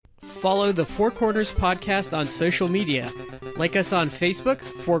Follow the Four Corners Podcast on social media. Like us on Facebook,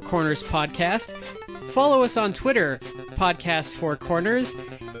 Four Corners Podcast. Follow us on Twitter, Podcast Four Corners.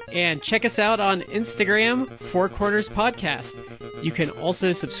 And check us out on Instagram, Four Corners Podcast. You can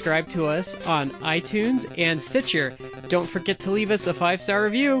also subscribe to us on iTunes and Stitcher. Don't forget to leave us a 5-star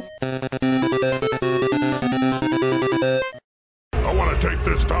review. I want to take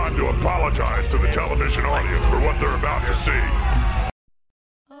this time to apologize to the television audience for what they're about to see.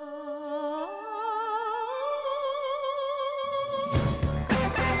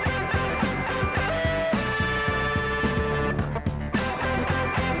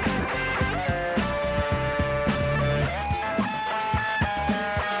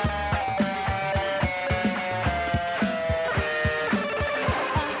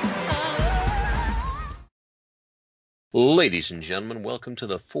 Ladies and gentlemen, welcome to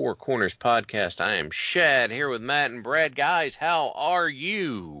the Four Corners Podcast. I am Shad here with Matt and Brad. Guys, how are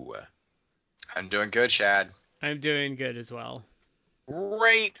you? I'm doing good, Shad. I'm doing good as well.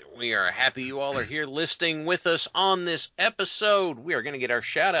 Great. We are happy you all are here listening with us on this episode. We are going to get our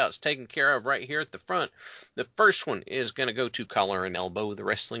shout-outs taken care of right here at the front. The first one is going to go to Collar and Elbow, the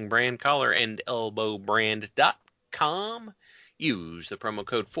wrestling brand, collarandelbowbrand.com. Use the promo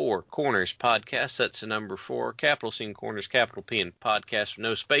code 4Corners Podcast. That's the number 4, capital C Corners, capital P and Podcast with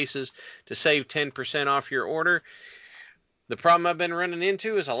no spaces to save 10% off your order. The problem I've been running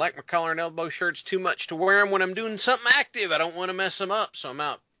into is I like my collar and elbow shirts too much to wear them when I'm doing something active. I don't want to mess them up, so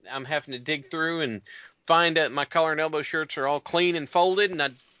I'm having to dig through and find that my collar and elbow shirts are all clean and folded, and I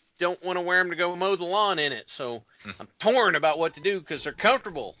don't want to wear them to go mow the lawn in it. So I'm torn about what to do because they're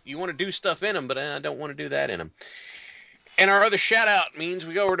comfortable. You want to do stuff in them, but I don't want to do that in them. And our other shout-out means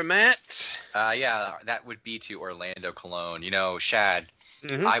we go over to Matt. Yeah, that would be to Orlando Colon. You know, Shad,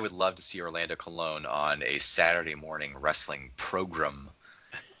 I would love to see Orlando Colon on a Saturday morning wrestling program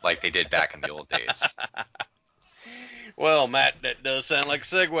like they did back in the old days. Well, Matt, that does sound like a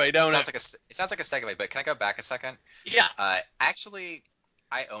segue, don't it? It sounds like a segue, but can I go back a second? Yeah. Actually,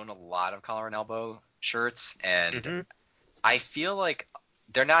 I own a lot of collar and elbow shirts, and I feel like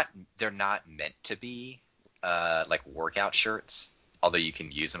they're not meant to be like workout shirts, although you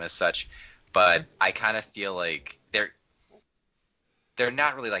can use them as such, but I kind of feel like they're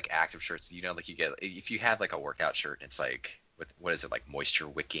not really like active shirts. You know, like you get, if you have like a workout shirt, it's like, with what is it, like moisture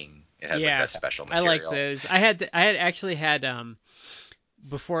wicking? It has like that special material. I like those. I had actually had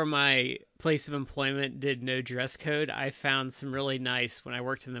before my place of employment did no dress code, I found some really nice, when I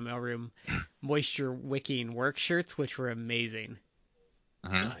worked in the mailroom, moisture wicking work shirts, which were amazing.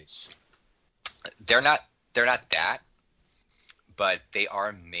 Nice. They're not that, but they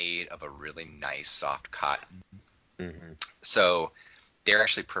are made of a really nice soft cotton. So they're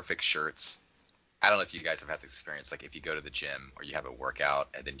actually perfect shirts. I don't know if you guys have had this experience, like if you go to the gym or you have a workout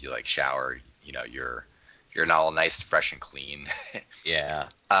and then you like shower, you know, you're not all nice, fresh and clean. Yeah.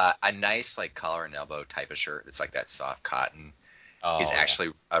 A nice like collar and elbow type of shirt that's like that soft cotton is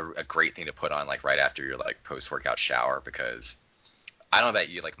actually a great thing to put on like right after your like post-workout shower, because I don't know about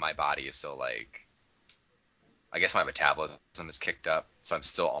you, like my body is still like, I guess my metabolism is kicked up, so I'm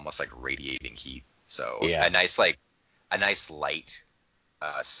still almost like radiating heat. So a nice light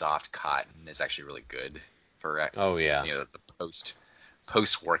soft cotton is actually really good for you know, the post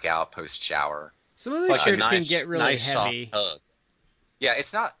workout, post shower. Some of those shirts can get really heavy. Soft hug. Yeah,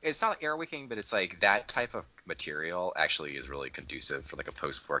 it's not air wicking, but it's like that type of material actually is really conducive for like a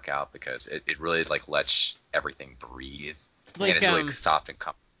post workout, because it really like lets everything breathe, and it's really soft and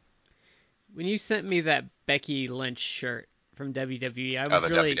comfortable. When you sent me that Becky Lynch shirt from WWE,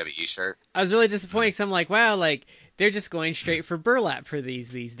 WWE shirt, I was really disappointed, because I'm like, wow, like they're just going straight for burlap for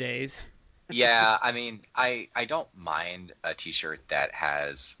these days. Yeah, I mean, I don't mind a t-shirt that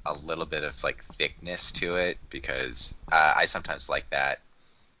has a little bit of like thickness to it, because I sometimes like that.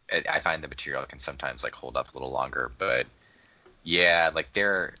 I find the material can sometimes like hold up a little longer, but yeah, like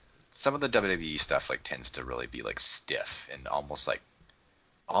some of the WWE stuff like tends to really be like stiff and almost like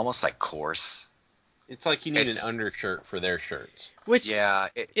coarse. It's like you need an undershirt for their shirts. Which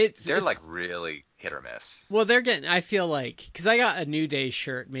they're like really hit or miss. Well, they're getting, I feel like, because I got a New Day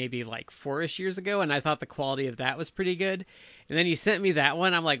shirt maybe like 4-ish years ago, and I thought the quality of that was pretty good. And then you sent me that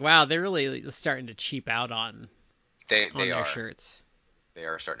one, I'm like, wow, they're really starting to cheap out on their shirts. They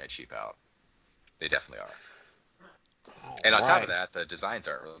are starting to cheap out. They definitely are. And on top of that, the designs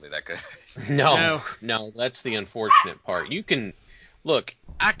aren't really that good. No, that's the unfortunate part. Look,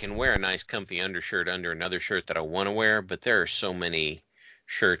 I can wear a nice comfy undershirt under another shirt that I want to wear, but there are so many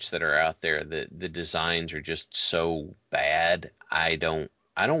shirts that are out there that the designs are just so bad. I don't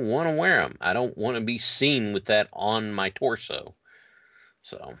want to wear them. I don't want to be seen with that on my torso.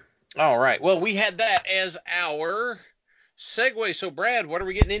 So All right. Well, we had that as our segue. So, Brad, what are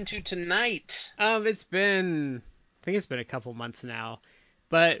we getting into tonight? I think it's been a couple months now,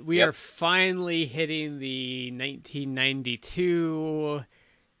 but we are Yep. finally hitting the 1992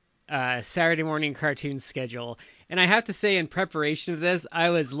 Saturday morning cartoon schedule. And I have to say, in preparation of this, I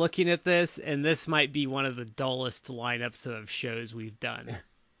was looking at this, and this might be one of the dullest lineups of shows we've done.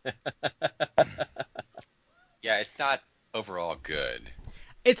 Yeah, it's not overall good.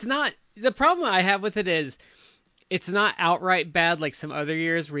 It's not. The problem I have with it is it's not outright bad like some other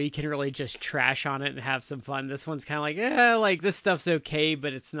years where you can really just trash on it and have some fun. This one's kind of like, like this stuff's okay,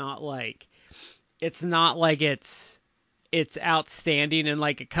 but it's not like it's outstanding. And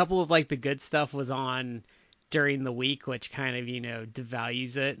like a couple of like the good stuff was on during the week, which kind of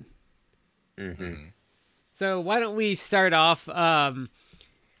devalues it. Mm-hmm. So why don't we start off?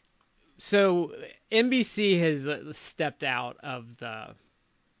 So NBC has stepped out of the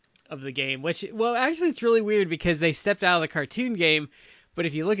game, which, well, actually it's really weird because they stepped out of the cartoon game, but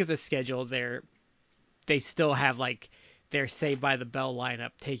if you look at the schedule, they still have like their Saved by the Bell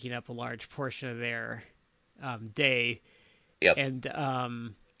lineup taking up a large portion of their day. Yep.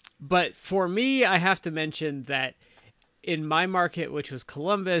 And but for me, I have to mention that in my market, which was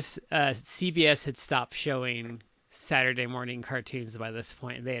Columbus, CBS had stopped showing Saturday morning cartoons by this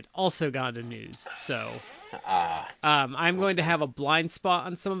point, and they had also gone to news. So I'm going to have a blind spot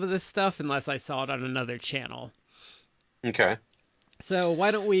on some of this stuff unless I saw it on another channel. Okay. So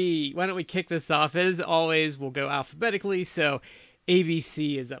why don't we kick this off? As always, we'll go alphabetically. So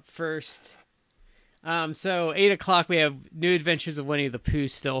ABC is up first. So 8 o'clock we have New Adventures of Winnie the Pooh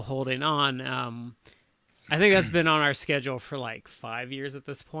still holding on. I think that's been on our schedule for like 5 years at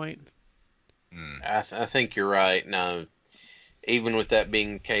this point. I think you're right. Now, even with that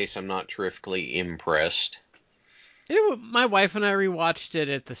being the case, I'm not terrifically impressed. My wife and I rewatched it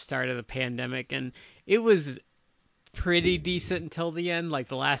at the start of the pandemic, and it was pretty decent until the end, like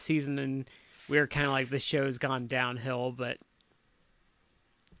the last season, and we were kind of like, this show's gone downhill, but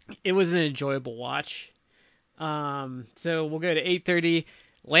it was an enjoyable watch. So we'll go to 8:30.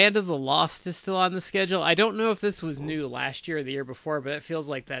 Land of the Lost is still on the schedule. I don't know if this was new last year or the year before, but it feels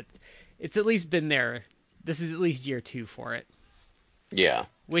like that it's at least been there. This is at least year 2 for it. Yeah.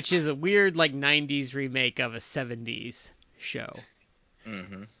 Which is a weird like 90s remake of a 70s show.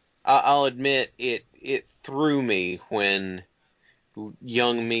 Mm-hmm. I'll admit it threw me when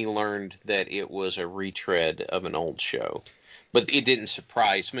young me learned that it was a retread of an old show. But it didn't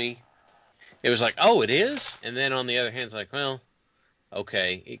surprise me. It was like, oh, it is? And then on the other hand, it's like, well,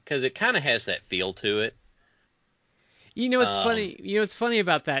 okay. Because it kind of has that feel to it. It's funny. What's funny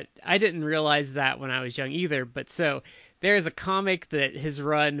about that? I didn't realize that when I was young either. But so there's a comic that has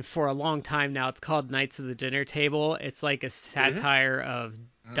run for a long time now. It's called Knights of the Dinner Table. It's like a satire of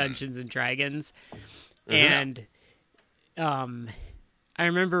Dungeons and Dragons. And I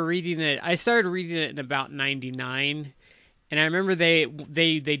remember reading it. I started reading it in about 99. And I remember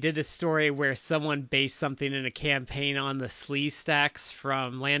they did a story where someone based something in a campaign on the Slee Stacks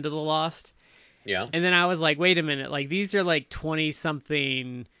from Land of the Lost. Yeah. And then I was like, wait a minute, like these are like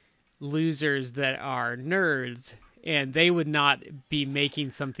 20-something losers that are nerds, and they would not be making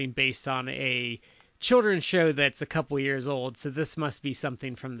something based on a children's show that's a couple years old, so this must be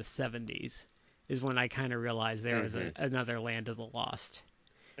something from the 70s, is when I kind of realized there was another Land of the Lost.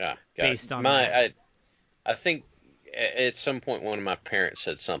 Yeah. Based on that. I think at some point one of my parents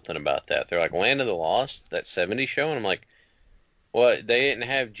said something about that. They're like, Land of the Lost, that 70s show? And I'm like, well, they didn't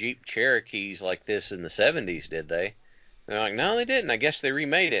have Jeep Cherokees like this in the 70s, did they? And they're like, no, they didn't. I guess they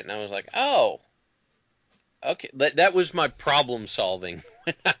remade it. And I was like, oh, okay. That was my problem solving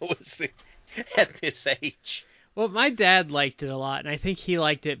when I was at this age. Well, my dad liked it a lot, and I think he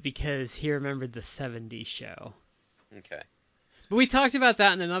liked it because he remembered the 70s show. Okay. But we talked about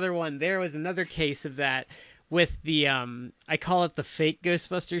that in another one. There was another case of that with the, I call it the fake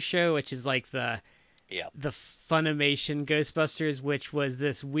Ghostbusters show, which is like the Funimation Ghostbusters, which was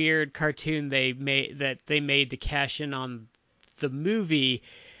this weird cartoon they made to cash in on the movie,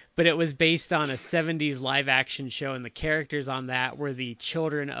 but it was based on a 70s live action show, and the characters on that were the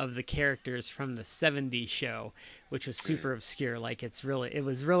children of the characters from the 70s show, which was super obscure. Like it's a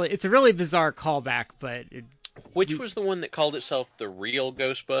really bizarre callback, but which was the one that called itself the Real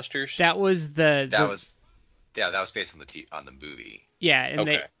Ghostbusters? That was that was based on the movie. Yeah,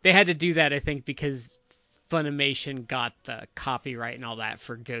 and they had to do that, I think, because Funimation got the copyright and all that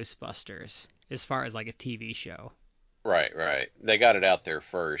for Ghostbusters as far as like a TV show. Right. They got it out there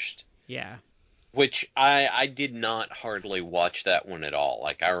first. Yeah. Which I did not hardly watch that one at all.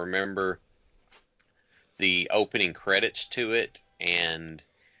 Like I remember the opening credits to it, and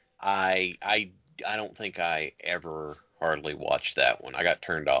I don't think I ever hardly watched that one. I got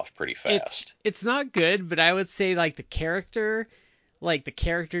turned off pretty fast. It's not good, but I would say like the character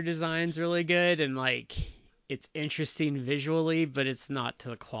design's really good, and like it's interesting visually, but it's not to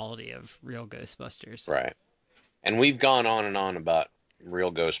the quality of real Ghostbusters. Right. And we've gone on and on about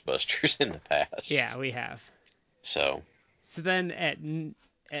real Ghostbusters in the past. Yeah, we have. So then at 9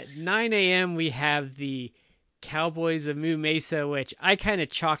 a.m. we have the Cowboys of Moo Mesa, which I kind of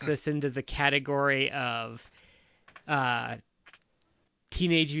chalk this into the category of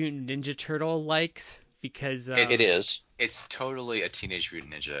Teenage Mutant Ninja Turtle likes, because it is. It's totally a Teenage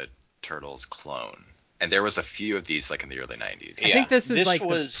Mutant Ninja Turtles clone. And there was a few of these like in the early 90s. I think this is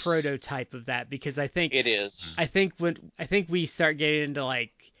the prototype of that, because I think it is. I think we start getting into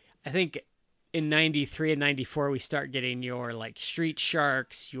like, I think in 93 and 94 we start getting your like Street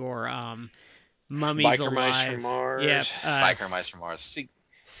Sharks, your Mummies Biker Alive, Mice from Mars. yeah, Biker Mice from Mars.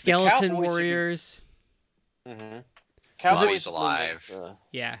 Skeleton Warriors. Mm-hmm. Mummies Alive.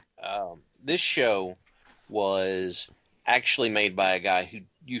 Yeah. This show was actually made by a guy who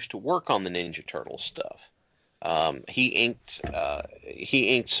used to work on the Ninja Turtles stuff. He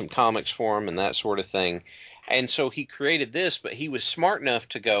inked some comics for him and that sort of thing. And so he created this, but he was smart enough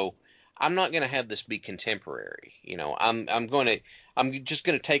to go, I'm not going to have this be contemporary. You know, I'm just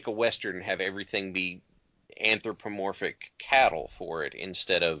going to take a Western and have everything be anthropomorphic cattle for it,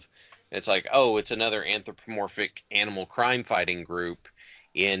 instead of, it's like, oh, it's another anthropomorphic animal crime fighting group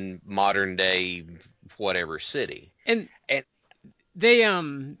in modern day whatever city. And they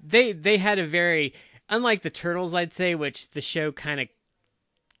had a very, unlike the Turtles, I'd say, which the show kind of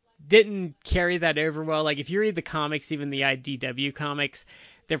didn't carry that over well. Like if you read the comics, even the IDW comics,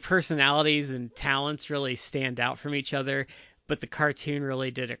 their personalities and talents really stand out from each other, but the cartoon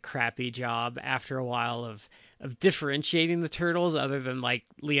really did a crappy job after a while of differentiating the Turtles, other than like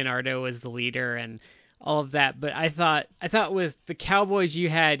Leonardo as the leader and all of that. But I thought with the Cowboys you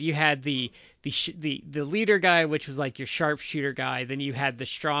had the leader guy, which was like your sharpshooter guy, then you had the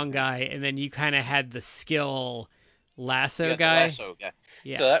strong guy, and then you kind of had the skill lasso guy.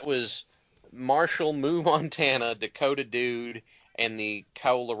 Yeah. So that was Marshall, Moo Montana, Dakota Dude, and the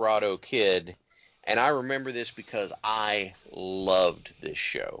Colorado Kid. And I remember this because I loved this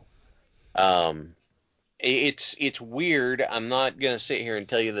show. It's weird. I'm not going to sit here and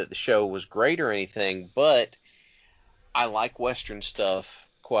tell you that the show was great or anything, but I like Western stuff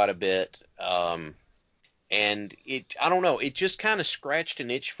quite a bit. And I don't know, it just kind of scratched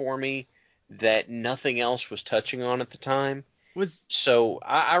an itch for me that nothing else was touching on at the time. So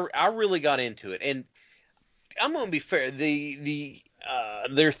I really got into it. And I'm going to be fair,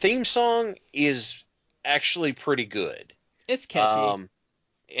 their theme song is actually pretty good. It's catchy.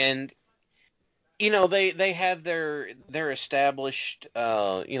 And you know, they have their established,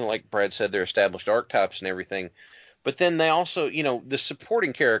 like Brad said, their established archetypes and everything. But then they also, the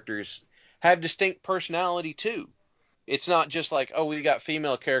supporting characters have distinct personality too. It's not just like, oh, we got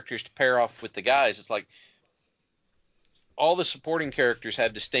female characters to pair off with the guys. It's like all the supporting characters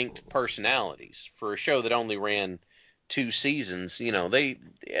have distinct personalities. For a show that only ran 2 seasons,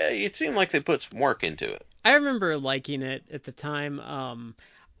 it seemed like they put some work into it. I remember liking it at the time.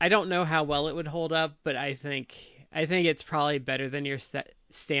 I don't know how well it would hold up, but I think it's probably better than your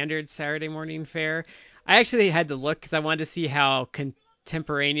standard Saturday morning fare. I actually had to look because I wanted to see how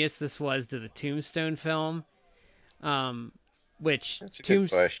contemporaneous this was to the Tombstone film, which That's a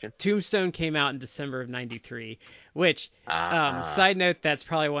good question. Tombstone came out in December of '93. Which, side note, that's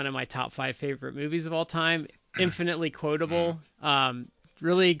probably one of my top 5 favorite movies of all time. Infinitely quotable.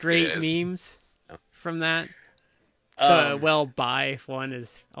 Really great memes from that. Bye one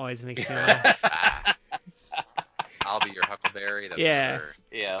always makes me laugh. I'll be your Huckleberry. That's another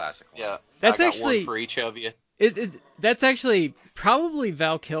classic one. Yeah. That's I got actually one for each of you. That's actually probably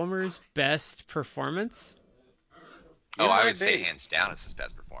Val Kilmer's best performance. Oh, I would say hands down it's his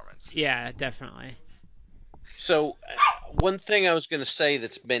best performance. Yeah, definitely. So one thing I was going to say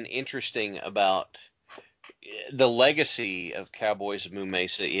that's been interesting about the legacy of Cowboys of Moo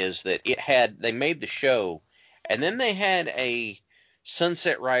Mesa is that they made the show, and then they had a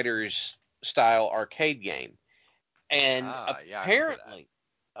Sunset Riders style arcade game. And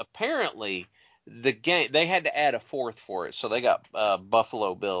apparently the game, they had to add a 4th for it. So they got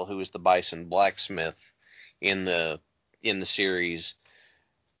Buffalo Bill, who is the Bison blacksmith in the series.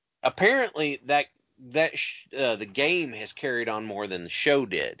 Apparently the game has carried on more than the show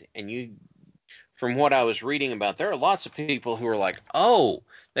did. And from what I was reading about, there are lots of people who are like, "Oh,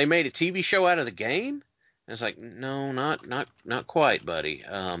 they made a TV show out of the game?" And it's like, no, not quite, buddy.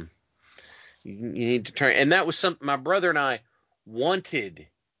 You need to turn. And that was something my brother and I wanted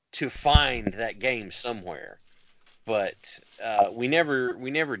to find that game somewhere, but we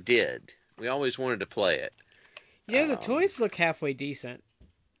never did. We always wanted to play it. The toys look halfway decent.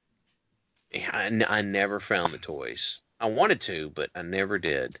 I never found the toys. I wanted to, but I never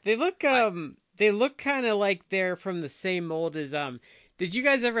did. They look kind of like they're from the same mold as Did you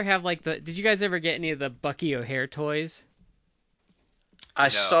guys ever get any of the Bucky O'Hare toys? I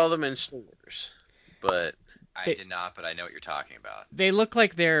saw them in stores, but I did not, but I know what you're talking about. They look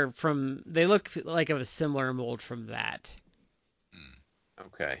like they look like of a similar mold from that.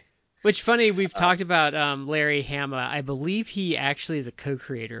 Okay. Which funny, we've talked about Larry Hama. I believe he actually is a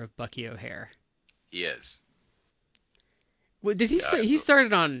co-creator of Bucky O'Hare. He is. Well, did he start? He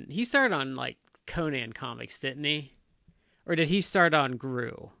started on like Conan comics, didn't he? Or did he start on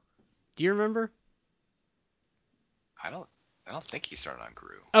Gru? Do you remember? I don't think he started on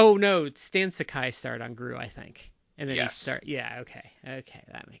Gru. Oh no, Stan Sakai started on Gru, I think. And then yes. Okay,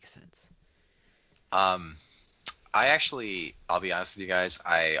 that makes sense. I'll be honest with you guys,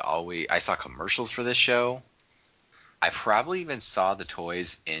 I saw commercials for this show. I probably even saw the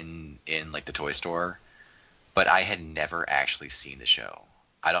toys in like the toy store, but I had never actually seen the show.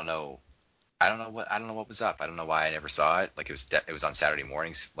 I don't know what was up. I don't know why I never saw it. Like it was on Saturday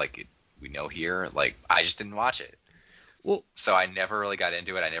mornings, like we know here. Like I just didn't watch it. Well, so I never really got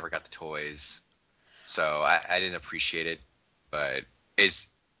into it. I never got the toys, so I didn't appreciate it. But is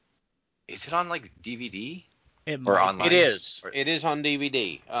it on like DVD or online? It is. It is on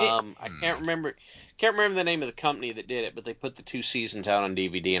DVD. I can't remember the name of the company that did it, but they put the 2 seasons out on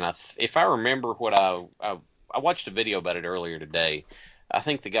DVD. And if I remember what I watched a video about it earlier today. I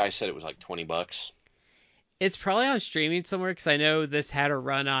think the guy said it was like $20. It's probably on streaming somewhere because I know this had a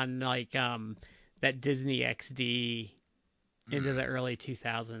run on like that Disney XD into the early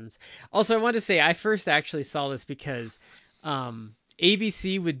 2000s. Also, I wanted to say I first actually saw this because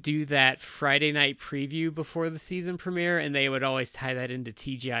ABC would do that Friday night preview before the season premiere, and they would always tie that into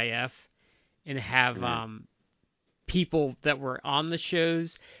TGIF and have people that were on the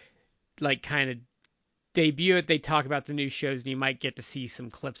shows like kind of debut it. They talk about the new shows, and you might get to see some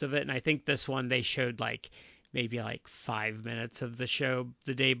clips of it. And I think this one they showed like maybe like 5 minutes of the show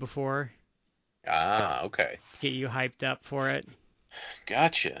the day before. Ah, okay. To get you hyped up for it.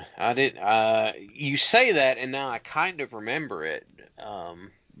 Gotcha. I did. You say that, and now I kind of remember it,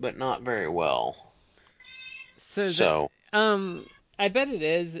 but not very well. So. I bet it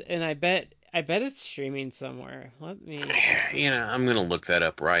is, and I bet it's streaming somewhere. Let me. I'm gonna look that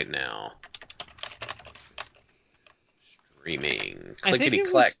up right now. Streaming. Clickety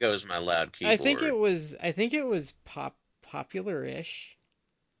clack goes my loud keyboard. I think it was popular-ish.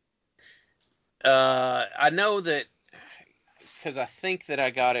 I know that because I think that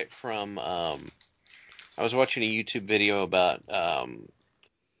I got it from. I was watching a YouTube video about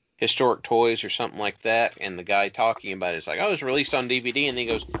historic toys or something like that, and the guy talking about it's like, oh, it was released on DVD, and then he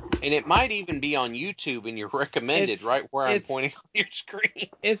goes, and it might even be on YouTube, and you're recommended right where I'm pointing on your screen.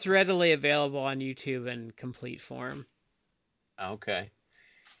 It's readily available on YouTube in complete form. Okay.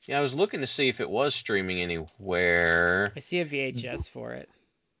 Yeah, I was looking to see if it was streaming anywhere. I see a VHS for it.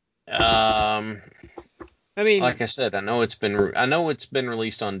 I mean, like I said, I know it's been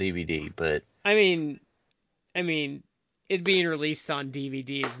released on DVD, but I mean, it being released on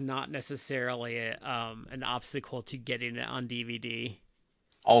DVD is not necessarily an obstacle to getting it on DVD.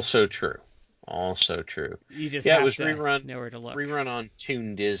 Also true. You just it have was to know where to look. Rerun on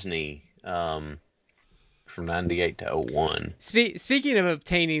Toon Disney from 98 to 01. Speaking of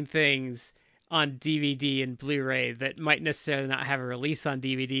obtaining things on DVD and Blu-ray that might necessarily not have a release on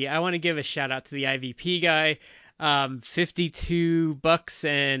DVD, I want to give a shout out to the IVP guy. $52,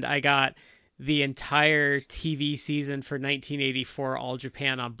 and I got the entire TV season for 1984 All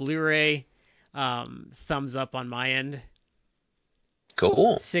Japan on Blu-ray. Thumbs up on my end.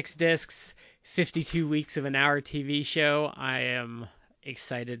 Cool. 6 discs, 52 weeks of an hour TV show. I am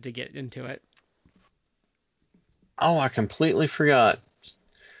excited to get into it. Oh, I completely forgot.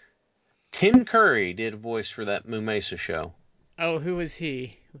 Tim Curry did a voice for that Moo Mesa show. Oh, who was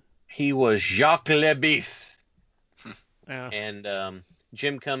he? He was Jacques LeBeef. Oh. And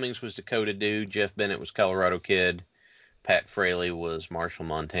Jim Cummings was Dakota Dude. Jeff Bennett was Colorado Kid. Pat Fraley was Marshall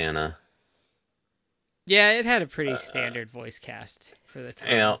Montana. Yeah, it had a pretty standard voice cast for the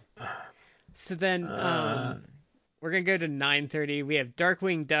time. Yeah. So then we're going to go to 9:30. We have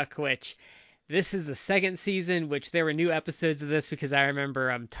Darkwing Duck, which this is the second season, which there were new episodes of this because I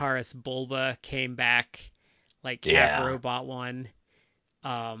remember Taurus Bulba came back, like half robot one.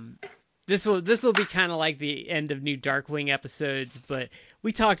 This will be kind of like the end of new Darkwing episodes, but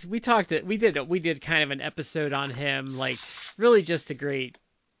we did kind of an episode on him, like really just a great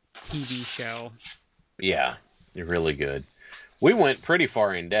TV show. Yeah, really good. We went pretty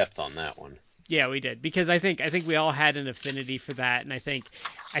far in depth on that one. Yeah, we did, because I think we all had an affinity for that, and I think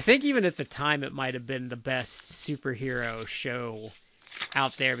even at the time it might have been the best superhero show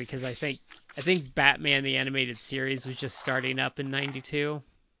out there, because I think Batman the Animated Series was just starting up in '92.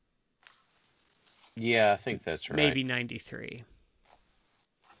 Yeah, I think that's right. Maybe '93.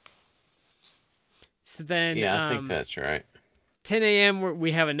 So then, yeah, I think that's right. 10 a.m.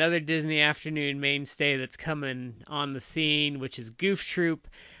 we have another Disney afternoon mainstay that's coming on the scene, which is Goof Troop.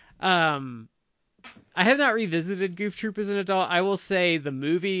 I have not revisited Goof Troop as an adult. I will say the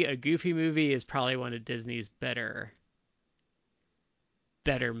movie, A Goofy Movie, is probably one of Disney's better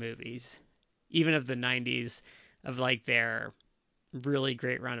movies, even of the '90s, of like their really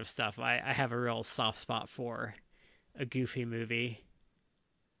great run of stuff. I have a real soft spot for A Goofy Movie.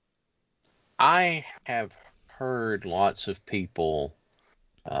 I have heard lots of people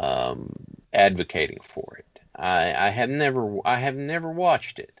advocating for it. I have never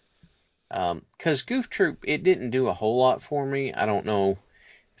watched it. Because Goof Troop, it didn't do a whole lot for me. I don't know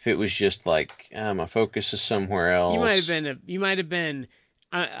if it was just like my focus is somewhere else. You might have been.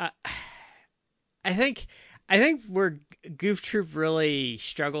 I think where Goof Troop really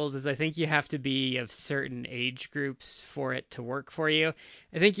struggles is I think you have to be of certain age groups for it to work for you.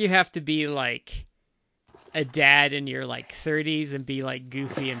 I think you have to be like a dad in your like 30s and be like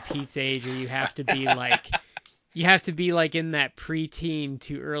Goofy and Pete's age, or you have to be like in that preteen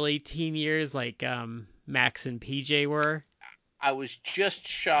to early teen years like Max and PJ were. I was just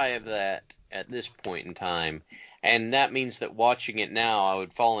shy of that at this point in time, and that means that watching it now, I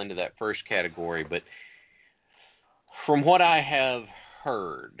would fall into that first category. But from what I have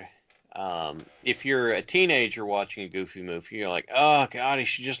heard, if you're a teenager watching a Goofy movie, you're like, oh God, he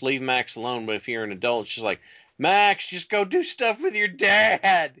should just leave Max alone. But if you're an adult, it's just like, Max, just go do stuff with your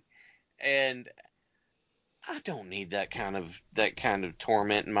dad. And I don't need that kind of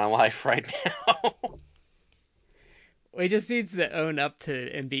torment in my life right now. He just needs to own up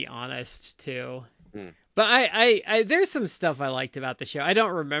to and be honest too. Hmm. But I there's some stuff I liked about the show. I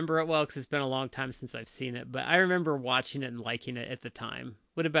don't remember it well because it's been a long time since I've seen it, but I remember watching it and liking it at the time.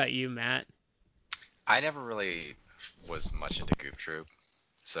 What about you, Matt? I never really was much into Goof Troop,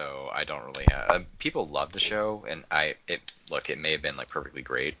 so I don't really have. People love the show, and it may have been like perfectly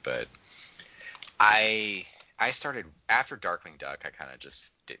great, but I started after Darkwing Duck. I kind of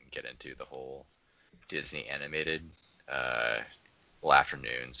just didn't get into the whole Disney animated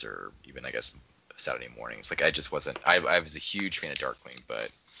afternoons, or even I guess Saturday mornings. Like I just wasn't. I was a huge fan of Darkwing, but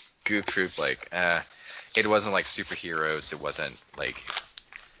Goof Troop, it wasn't like superheroes. It wasn't like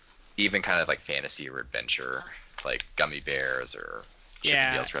even kind of like fantasy or adventure, like Gummy Bears or Chip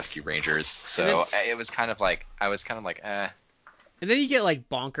and Dale's Rescue Rangers. So it was kind of like I was kind of like And then you get like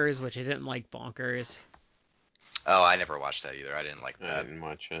Bonkers, which I didn't like Bonkers. Oh, I never watched that either. I didn't like that. I didn't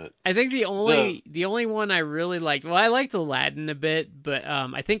watch it. I think the only one I really liked, well, I liked Aladdin a bit, but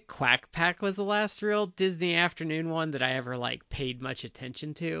I think Quack Pack was the last real Disney afternoon one that I ever like paid much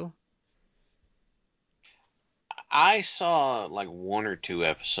attention to. I saw like one or two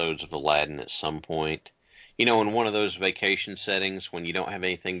episodes of Aladdin at some point. You know, in one of those vacation settings when you don't have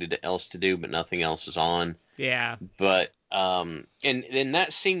anything else to do, but nothing else is on. Yeah. But and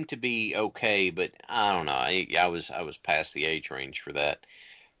that seemed to be okay, but I don't know. I was past the age range for that.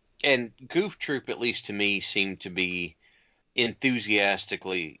 And Goof Troop, at least to me, seemed to be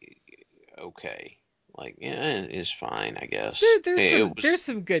enthusiastically okay. Like, yeah, it's fine, I guess. There's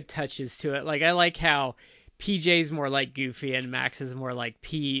some good touches to it. Like I like how PJ's more like Goofy and Max is more like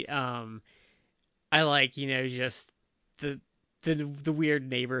Pete. I like, just the weird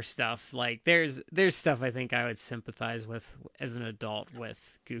neighbor stuff. Like there's stuff I think I would sympathize with as an adult with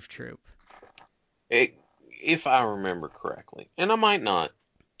Goof Troop. If I remember correctly, and I might not.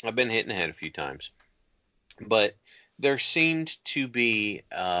 I've been hit in the head a few times, but there seemed to be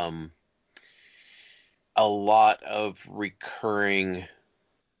a lot of recurring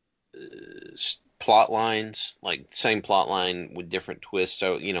plot lines, like same plot line with different twists.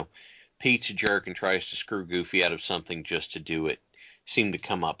 So, Pete's a jerk and tries to screw Goofy out of something just to do it. Seemed to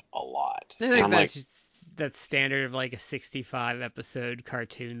come up a lot. I think that's standard of like a 65 episode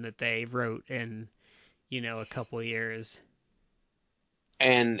cartoon that they wrote in, a couple years.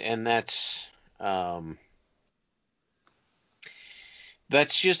 And that's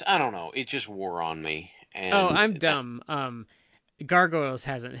just, I don't know, it just wore on me. And I'm dumb. Gargoyles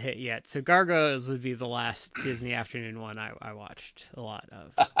hasn't hit yet, so Gargoyles would be the last Disney afternoon one I watched a lot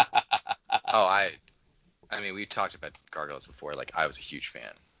of. Oh, I mean, we've talked about Gargoyles before. Like, I was a huge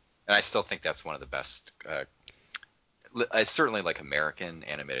fan, and I still think that's one of the best. Certainly, like American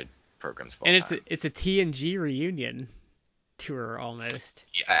animated programs of all And time. it's a TNG reunion tour almost.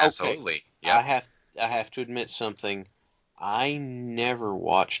 Yeah, absolutely. Yeah. I have to admit something. I never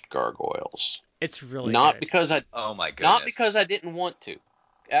watched Gargoyles. It's really Not good. because I Oh my goodness. Not because I didn't want to.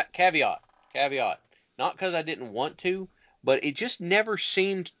 Caveat. Not because I didn't want to, but it just never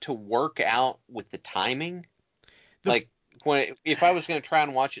seemed to work out with the timing. Like if I was going to try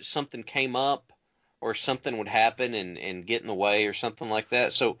and watch it, something came up or something would happen and get in the way or something like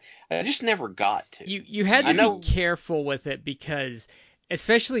that. So I just never got to. You had I to know- be careful with it because,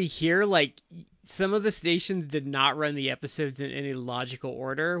 especially here, like some of the stations did not run the episodes in any logical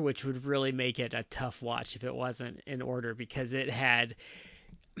order, which would really make it a tough watch if it wasn't in order, because it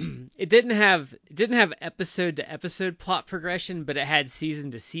didn't have episode to episode plot progression, but it had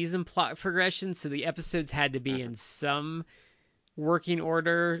season to season plot progression. So the episodes had to be in some working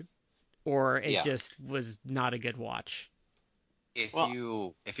order, or it just was not a good watch. If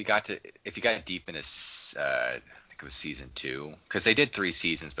you got deep into I think it was season 2, because they did 3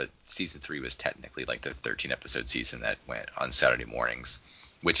 seasons, but season 3 was technically like the 13 episode season that went on Saturday mornings,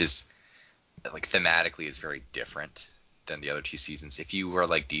 which is like thematically is very different than the other 2 seasons. If you were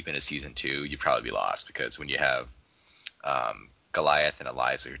like deep into season 2, you'd probably be lost, because when you have Goliath and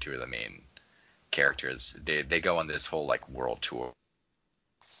Eliza, who are 2 of the main characters, they go on this whole like world tour.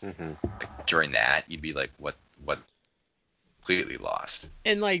 Mm-hmm. Like, during that, you'd be like, what? Completely lost.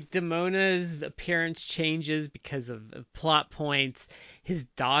 And like Damona's appearance changes because of plot points. His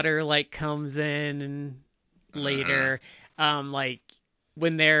daughter like comes in and later, like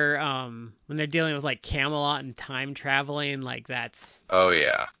when they're dealing with like Camelot and time traveling, like that's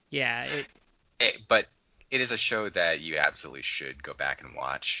yeah. But it is a show that you absolutely should go back and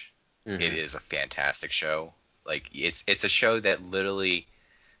watch. Mm-hmm. It is a fantastic show. Like it's a show that literally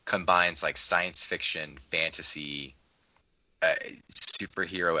combines like science fiction, fantasy,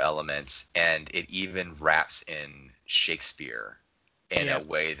 superhero elements, and it even wraps in Shakespeare in a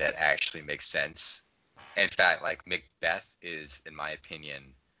way that actually makes sense. In fact, like Macbeth is, in my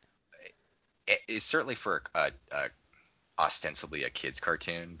opinion, is certainly for ostensibly a kid's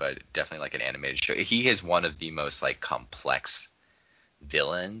cartoon, but definitely like an animated show. He is one of the most like complex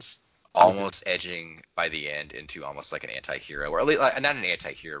villains, almost edging by the end into almost like an anti-hero, or at least, not an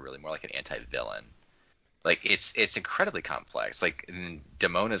anti-hero, really, more like an anti-villain. Like it's incredibly complex. Like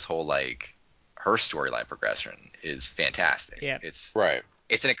Damona's whole like her storyline progression is fantastic. Yeah. It's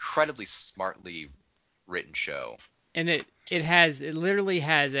an incredibly smartly written show. And it literally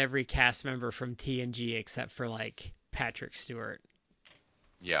has every cast member from TNG except for like Patrick Stewart.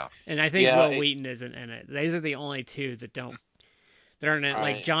 Yeah. And I think Will Wheaton isn't in it. Those are the only 2 that aren't in it.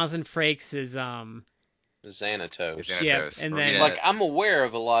 Like Jonathan Frakes is Xanatos. Yeah, and then like I'm aware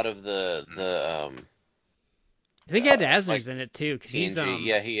of a lot of the I think Ed Asner's in it too, because he's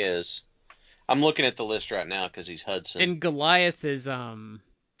yeah, he is. I'm looking at the list right now because he's Hudson. And Goliath is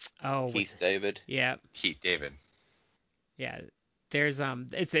Keith David. Yeah. Keith David. Yeah. There's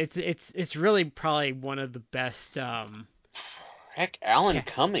it's really probably one of the best Heck, Alan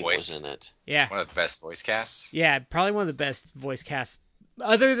Cumming was in it. Yeah. One of the best voice casts. Yeah, probably one of the best voice casts.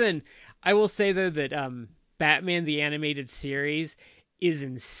 Other than, I will say though that Batman the Animated Series is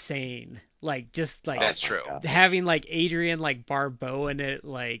insane. Like just like that's true. Having like Adrian like Barbeau in it,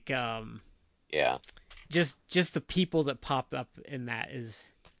 like yeah. Just the people that pop up in that is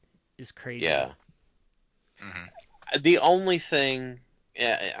crazy. Yeah. The only thing,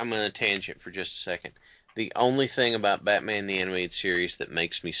 I'm going to tangent for just a second. The only thing about Batman the Animated Series that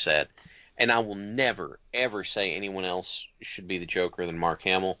makes me sad, and I will never, ever say anyone else should be the Joker than Mark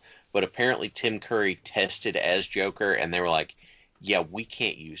Hamill, but apparently Tim Curry tested as Joker, and they were like, yeah, we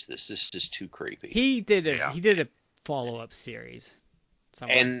can't use this. This is too creepy. He did a follow-up series.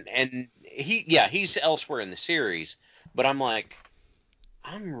 Somewhere. And he's elsewhere in the series, but I'm like,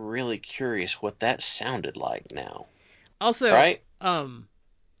 I'm really curious what that sounded like now. Also, right?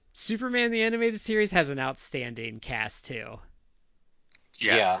 Superman the Animated Series has an outstanding cast too.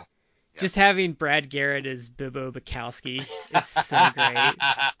 Yes. Yeah. Just having Brad Garrett as Bibbo Bukowski is so great.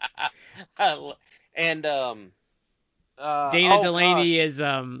 And Dana Delaney is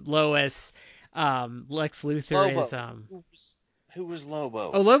Lois. Lex Luthor Lobo. is Who was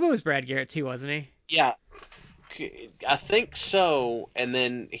Lobo? Oh, Lobo was Brad Garrett too, wasn't he? Yeah. I think so. And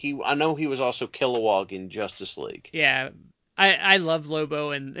then I know he was also Kilowog in Justice League. Yeah. I love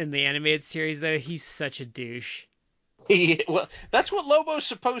Lobo in the animated series though. He's such a douche. Well, that's what Lobo's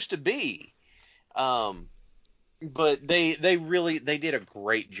supposed to be. But they did a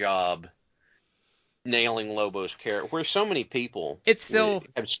great job nailing Lobo's character. Where so many people have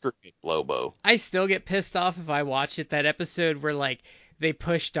screwed Lobo. I still get pissed off if I watch it. That episode where like they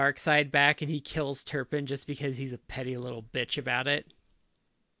push Darkseid back and he kills Turpin just because he's a petty little bitch about it.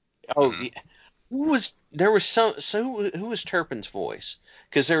 Oh, yeah. Who was Turpin's voice?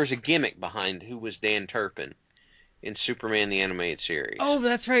 Because there was a gimmick behind who was Dan Turpin in Superman the Animated Series. Oh,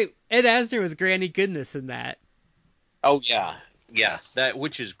 that's right. Ed Asner was Granny Goodness in that. Oh yeah, that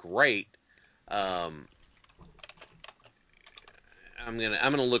which is great. I'm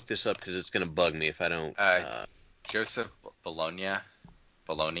gonna look this up because it's gonna bug me if I don't. Joseph Bologna. I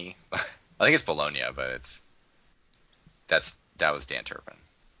think it's Bologna, but that was Dan Turpin.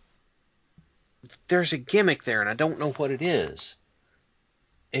 There's a gimmick there, and I don't know what it is.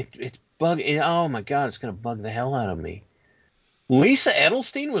 It's bug. Oh my god, it's gonna bug the hell out of me. Lisa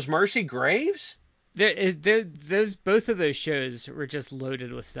Edelstein was Mercy Graves? Both of those shows were just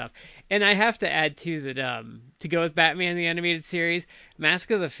loaded with stuff. And I have to add too that to go with Batman the Animated Series, Mask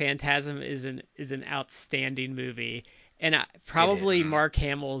of the Phantasm is an outstanding movie, and probably Mark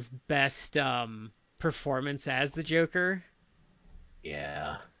Hamill's best performance as the Joker.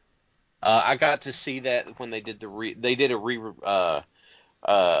 Yeah. I got to see that when they did a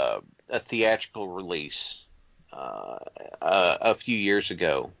theatrical release a few years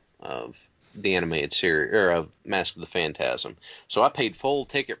ago of the animated series or of Mask of the Phantasm. So I paid full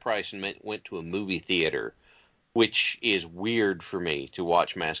ticket price and went to a movie theater, which is weird for me to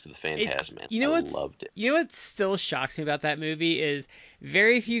watch Mask of the Phantasm. I loved it. You know what still shocks me about that movie is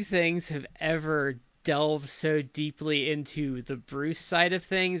very few things have ever delved so deeply into the Bruce side of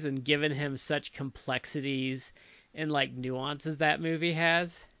things and given him such complexities and like nuances that movie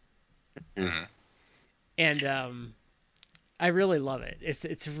has. Mm-hmm. And I really love it.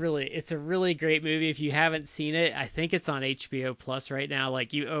 It's a really great movie. If you haven't seen it, I think it's on HBO Plus right now.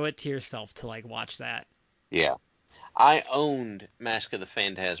 Like, you owe it to yourself to like watch that. Yeah. I owned Mask of the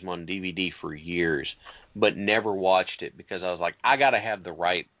Phantasm on DVD for years, but never watched it because I was like, I gotta have the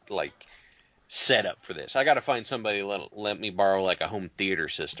right like setup for this. I gotta find somebody to let me borrow like a home theater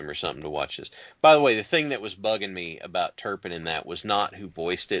system or something to watch this. By the way, the thing that was bugging me about Turpin in that was not who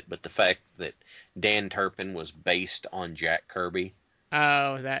voiced it, but the fact that Dan Turpin was based on Jack Kirby.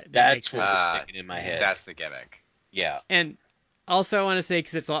 Oh, that's what was sticking in my head. That's the gimmick. Yeah. And also, I want to say,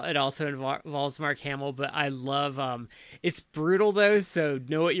 because it also involves Mark Hamill, but I love it's brutal though, so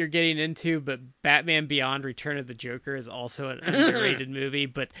know what you're getting into. But Batman Beyond: Return of the Joker is also an underrated movie,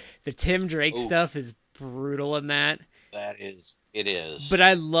 but the Tim Drake stuff is brutal in that. It is. But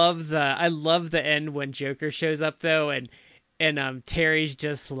I love the end when Joker shows up though, and Terry's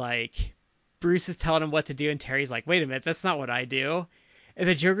just like, Bruce is telling him what to do, and Terry's like, wait a minute, that's not what I do. And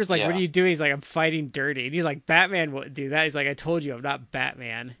the Joker's like, what are you doing? He's like, I'm fighting dirty. And he's like, Batman wouldn't do that. He's like, I told you I'm not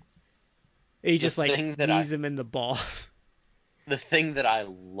Batman. And he just like knees him in the balls. The thing that I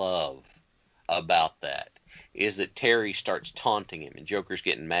love about that is that Terry starts taunting him and Joker's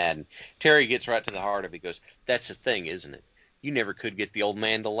getting mad. And Terry gets right to the heart of it. He goes, that's the thing, isn't it? You never could get the old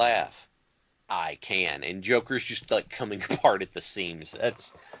man to laugh. I can. And Joker's just like coming apart at the seams.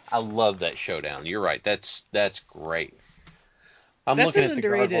 I love that showdown. You're right. That's great. I'm looking at the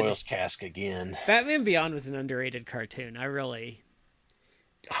Gargoyles cask again. Batman Beyond was an underrated cartoon.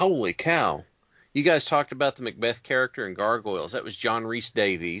 Holy cow. You guys talked about the Macbeth character in Gargoyles. That was John Rhys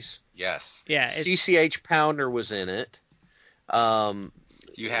Davies. Yes. Yeah. CCH Pounder was in it.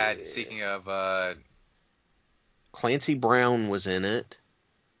 You had, speaking of... Clancy Brown was in it.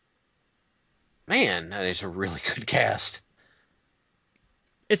 Man, that is a really good cast.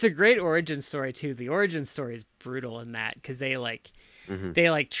 It's a great origin story too. The origin story is brutal in that because they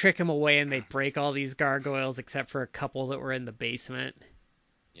trick him away and they break all these gargoyles except for a couple that were in the basement.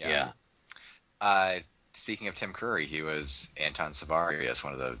 Yeah. Speaking of Tim Curry, he was Anton Savarius,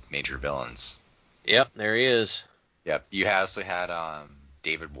 one of the major villains. Yep, there he is. Yep. You also had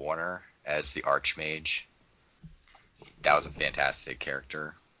David Warner as the Archmage. That was a fantastic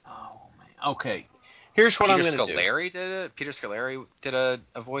character. Oh man. Okay. Here's what I'm going to do. Peter Scolari did a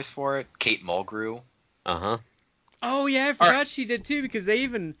voice for it. Kate Mulgrew. Uh-huh. Oh yeah, I forgot she did too because they're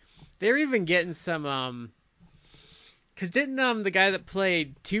even getting some because didn't the guy that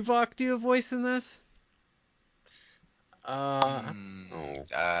played Tuvok do a voice in this? I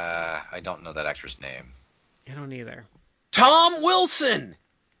don't know that actor's name. I don't either. Tom Wilson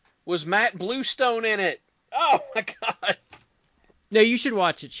was Matt Bluestone in it. Oh my god. No, you should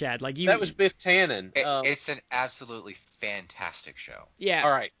watch it, Chad. That was Biff Tannen. It's an absolutely fantastic show. Yeah.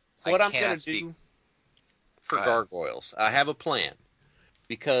 All right. What I'm going to do for Gargoyles, I have a plan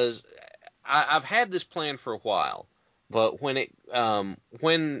because I've had this plan for a while, but when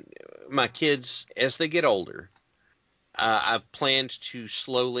my kids, as they get older, I've planned to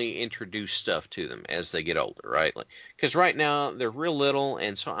slowly introduce stuff to them as they get older, right? Because right now they're real little,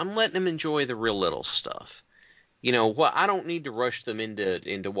 and so I'm letting them enjoy the real little stuff. I don't need to rush them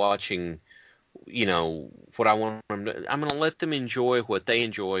into watching, what I want them to. I'm going to let them enjoy what they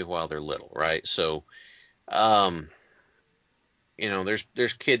enjoy while they're little, right? So,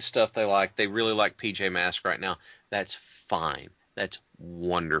 there's kid stuff they like. They really like PJ Masks right now. That's fine. That's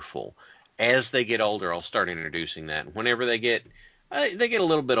wonderful. As they get older, I'll start introducing that. Whenever they get a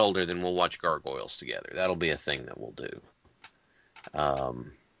little bit older, then we'll watch Gargoyles together. That'll be a thing that we'll do.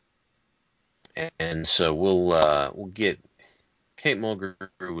 And so we'll get Kate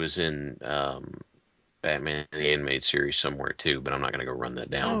Mulgrew was in Batman the Animated Series somewhere too, but I'm not gonna go run that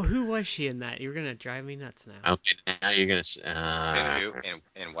down. Oh, who was she in that? You're gonna drive me nuts now. Okay, now you're gonna.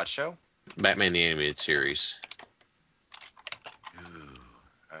 In what show? Batman the Animated Series. Ooh,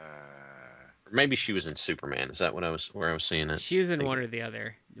 Or maybe she was in Superman. Is that where I was seeing it? She was in one or the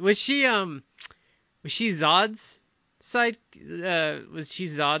other. Was she Zod's side? Was she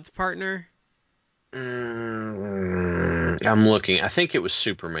Zod's partner? I'm looking. I think it was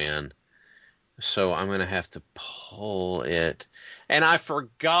Superman. So I'm gonna have to pull it. And I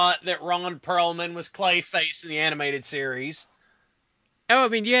forgot that Ron Perlman was Clayface in the animated series. Oh, I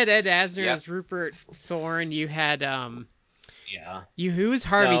mean, you had Ed Asner Yep. as Rupert Thorne. You had Yeah. who was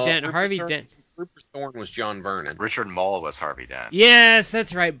Harvey Dent? Rupert Thorne was John Vernon. Richard Mole was Harvey Dent. Yes,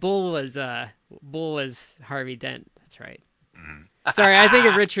 that's right. Bull was Harvey Dent. That's right. Mm-hmm. Sorry, I think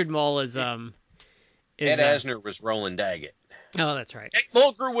of Richard Mole as Ed Asner was Roland Daggett. Oh, that's right. Kate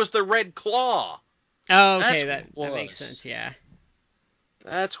Mulgrew was the Red Claw. Oh, okay, That's what that it makes was. sense. Yeah.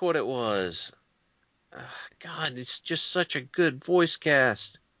 That's what it was. God, it's just such a good voice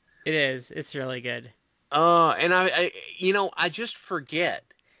cast. It is. It's really good. And I just forget.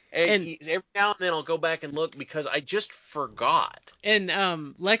 And Every now and then I'll go back and look because I just forgot.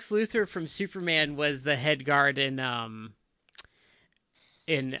 And Lex Luthor from Superman was the head guard in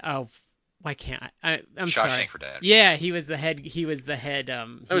why can't I'm sorry. Shawshank Redemption. Yeah, he was the head. The head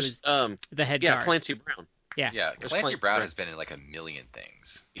guard. Clancy Brown. Yeah, Clancy Brown has been in like a million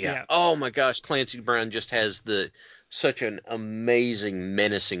things. Yeah. Oh my gosh, Clancy Brown just has such an amazing,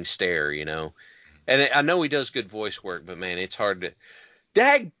 menacing stare, And I know he does good voice work, but man, it's hard to.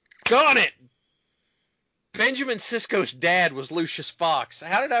 Daggone it! Benjamin Sisko's dad was Lucius Fox.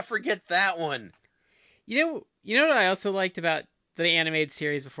 How did I forget that one? You know what I also liked about the animated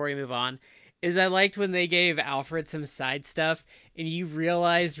series before we move on is I liked when they gave Alfred some side stuff and you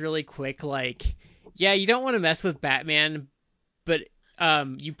realized really quick yeah, you don't want to mess with Batman, but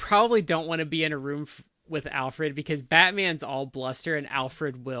you probably don't want to be in a room with Alfred because Batman's all bluster and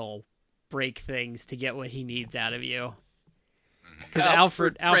Alfred will break things to get what he needs out of you. Because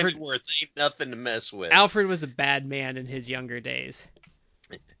Alfred Pennyworth ain't nothing to mess with. Alfred was a bad man in his younger days.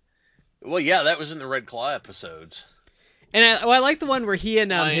 Well, yeah, that was in the Red Claw episodes. And I like the one where he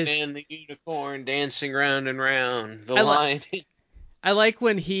and Lion and the unicorn dancing round and round. The lion. I like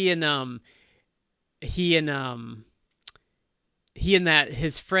when he and that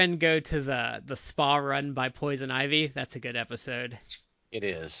his friend go to the spa run by Poison Ivy. That's a good episode. It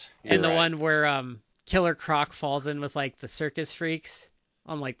is. And the one where Killer Croc falls in with the circus freaks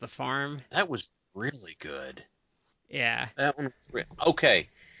on the farm. That was really good. Yeah. That one was okay.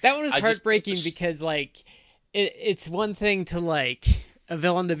 That one was heartbreaking because it's one thing to a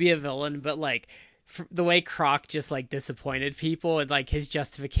villain to be a villain, but the way Croc just disappointed people and his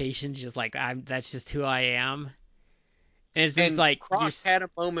justification just that's just who I am. And it's just Croc had a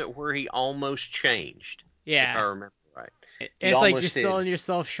moment where he almost changed. Yeah. If I remember right. It's you're selling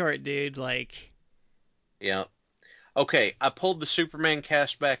yourself short, dude. Yeah. Okay, I pulled the Superman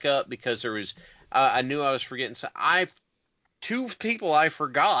cast back up because there was I knew I was forgetting. So two people I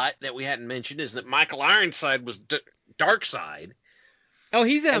forgot that we hadn't mentioned is that Michael Ironside was Darkseid. Oh,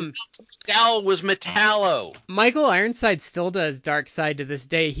 he's Dal was Metallo. Michael Ironside still does Darkseid to this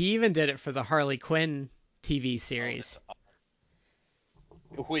day. He even did it for the Harley Quinn TV series.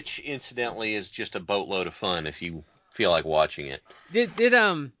 Which incidentally is just a boatload of fun if you feel like watching it.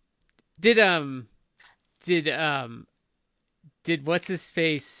 Did what's his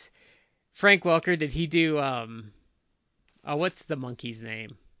face? Frank Welker, did he do what's the monkey's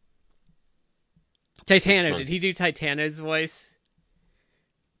name? Titano. Did he do Titano's voice?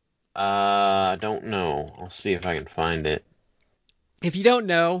 I don't know. I'll see if I can find it. If you don't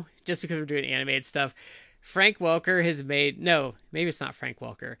know, just because we're doing animated stuff, Frank Welker has made no, maybe it's not Frank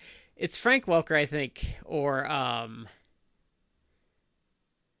Welker. It's Frank Welker, I think, or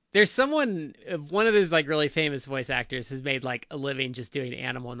there's one of those really famous voice actors has made a living just doing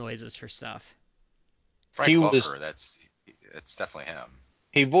animal noises for stuff. Frank Welker, it's definitely him.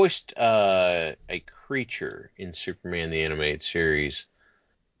 He voiced a creature in Superman the Animated Series.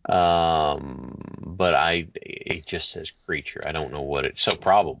 But it just says creature. I don't know what it. So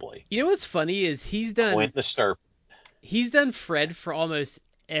probably. You know what's funny is he's done Fred for almost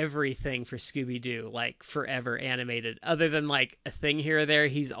everything for Scooby-Doo, like forever animated. Other than like a thing here or there,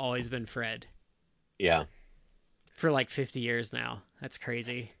 he's always been Fred. Yeah. For like 50 years now. That's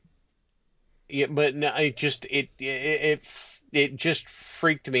crazy. Yeah, but no, it just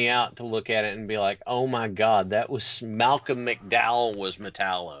freaked me out to look at it and be like, oh my God, that was Malcolm McDowell was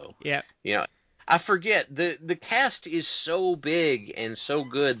Metallo. Yeah. You know, I forget the cast is so big and so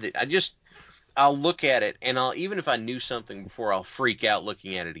good that I'll look at it and even if I knew something before, I'll freak out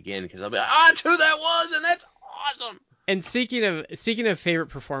looking at it again because I'll be like, that's who that was and that's awesome. And speaking of favorite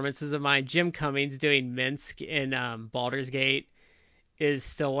performances of mine, Jim Cummings doing Minsk in Baldur's Gate is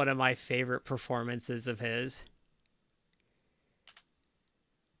still one of my favorite performances of his.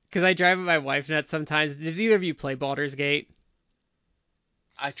 Because I drive with my wife nuts sometimes. Did either of you play Baldur's Gate?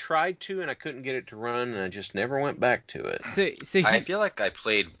 I tried to, and I couldn't get it to run, and I just never went back to it. I feel like I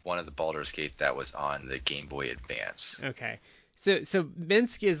played one of the Baldur's Gate that was on the Game Boy Advance. Okay. So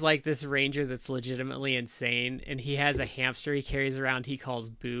Minsk is like this ranger that's legitimately insane, and he has a hamster he carries around he calls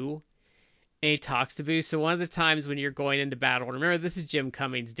Boo. And he talks to Boo. So one of the times when you're going into battle, remember this is Jim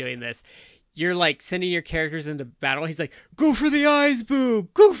Cummings doing this, you're like sending your characters into battle. He's like, go for the eyes, Boo!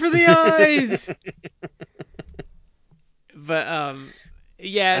 Go for the eyes! But,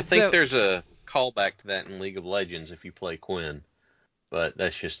 yeah. I think there's a callback to that in League of Legends if you play Quinn. But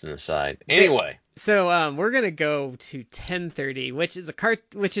that's just an aside. Anyway. So we're going to go to 10:30, which is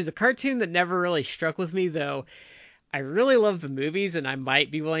a cartoon that never really struck with me, though. I really love the movies, and I might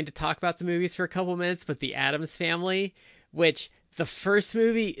be willing to talk about the movies for a couple minutes, but The Addams Family, which the first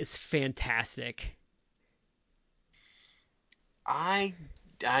movie is fantastic. I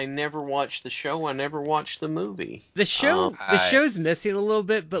never watched the show. I never watched the movie. The show's missing a little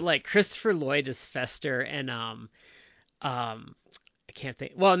bit, but like Christopher Lloyd is Fester, and I can't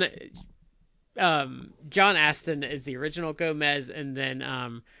think. Well, John Astin is the original Gomez, and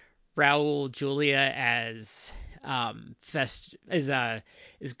then Raul Julia as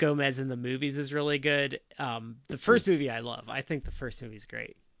is Gomez in the movies is really good. The first movie I love. I think the first movie is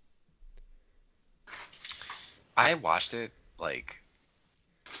great. I watched it like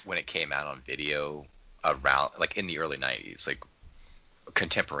when it came out on video around like in the early 90s, like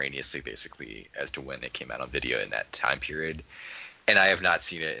contemporaneously basically as to when it came out on video in that time period. And I have not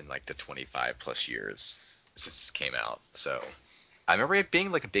seen it in like the 25 plus years since it came out. So I remember it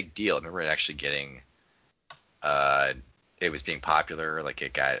being like a big deal. I remember it actually getting it was being popular, like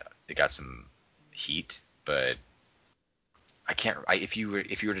it got some heat, but if you were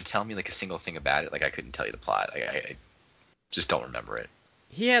to tell me like a single thing about it, like I couldn't tell you the plot. I just don't remember it.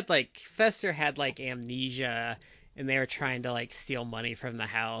 Fester had like amnesia, and they were trying to like steal money from the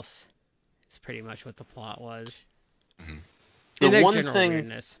house. It's pretty much what the plot was. Mm-hmm.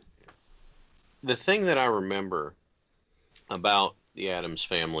 The thing that I remember about the Addams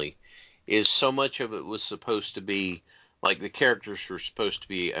Family is so much of it was supposed to be like the characters were supposed to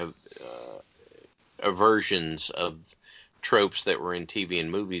be versions of tropes that were in TV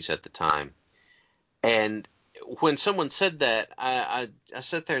and movies at the time. And when someone said that, I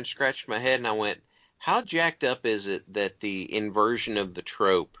sat there and scratched my head and I went, how jacked up is it that the inversion of the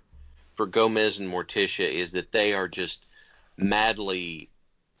trope for Gomez and Morticia is that they are just madly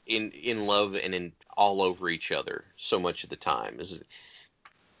in love and in all over each other so much of the time? Is it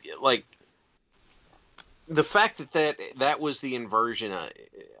like the fact that was the inversion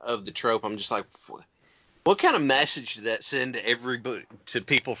of the trope? I'm just like, what kind of message did that send to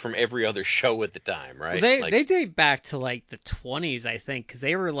people from every other show at the time, right? Well, they date back to like the 20s, I think, because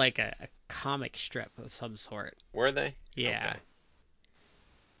they were like a comic strip of some sort. Were they? Yeah. Okay.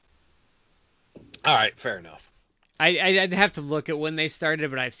 All right, fair enough. I'd have to look at when they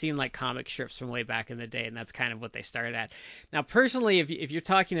started, but I've seen like comic strips from way back in the day, and that's kind of what they started at. Now, personally, if you're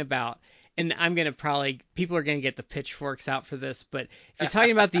talking about, and people are gonna get the pitchforks out for this, but if you're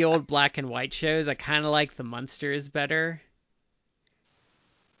talking about the old black and white shows, I kind of like the Munsters better.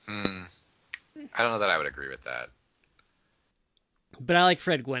 I don't know that I would agree with that. But I like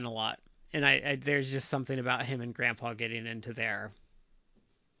Fred Gwynn a lot, and I there's just something about him and Grandpa getting into there.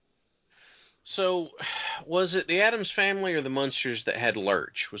 So, was it the Addams Family or the Munsters that had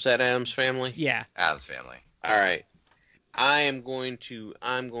Lurch? Was that Addams Family? Yeah. Addams Family. All right. I'm going to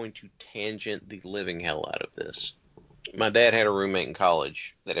tangent the living hell out of this. My dad had a roommate in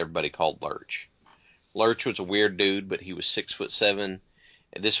college that everybody called Lurch. Lurch was a weird dude, but he was 6'7".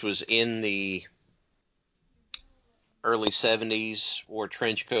 This was in the early 70s, wore a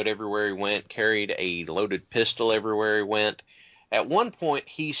trench coat everywhere he went, carried a loaded pistol everywhere he went. At one point,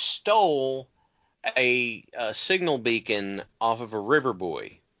 he stole a signal beacon off of a river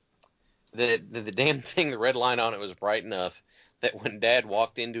buoy. The damn thing, the red line on it was bright enough that when Dad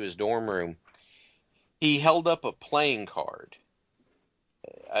walked into his dorm room, he held up a playing card.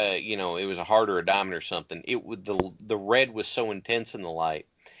 It was a heart or a diamond or something. The red was so intense in the light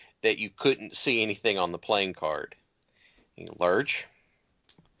that you couldn't see anything on the playing card. Lurch,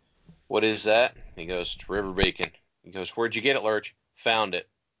 what is that? He goes, it's River Beacon. He goes, where'd you get it, Lurch? Found it.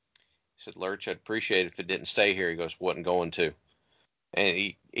 He said, Lurch, I'd appreciate it if it didn't stay here. He goes, wasn't going to. And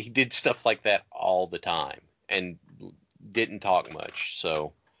he did stuff like that all the time and didn't talk much.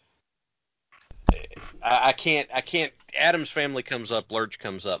 So I can't. Adam's Family comes up, Lurch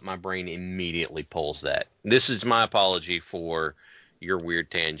comes up. My brain immediately pulls that. This is my apology for your weird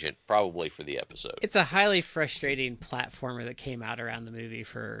tangent, probably for the episode. It's a highly frustrating platformer that came out around the movie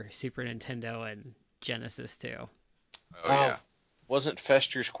for Super Nintendo and Genesis too. Oh yeah. Wasn't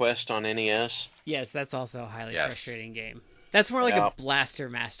Fester's Quest on NES? Yes, that's also a highly frustrating game. That's more like a Blaster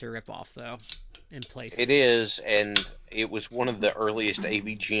Master ripoff though, in places. It is, and it was one of the earliest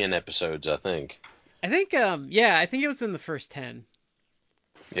AVGN episodes, I think. I think it was in the first 10.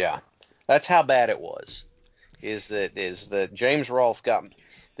 Yeah, that's how bad it was. Is that James Rolfe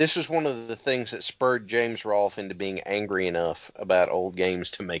this was one of the things that spurred James Rolfe into being angry enough about old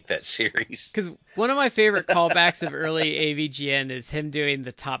games to make that series. Because one of my favorite callbacks of early AVGN is him doing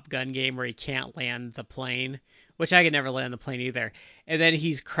the Top Gun game where he can't land the plane, which I could never land the plane either. And then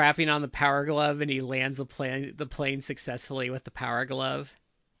he's crapping on the Power Glove and he lands the plane successfully with the Power Glove.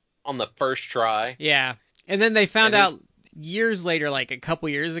 On the first try. Yeah. And then they found out years later, like a couple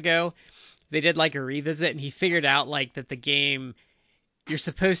years ago, they did like a revisit and he figured out like that the game, you're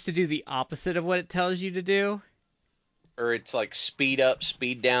supposed to do the opposite of what it tells you to do. Or it's like speed up,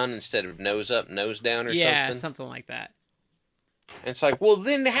 speed down instead of nose up, nose down or something. Yeah, something like that. And it's like, well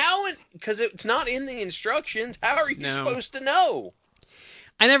then because it's not in the instructions, how are you supposed to know?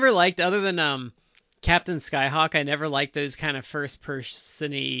 I never liked, other than Captain Skyhawk, I never liked those kind of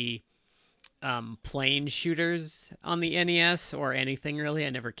first-person-y plane shooters on the NES or anything really. I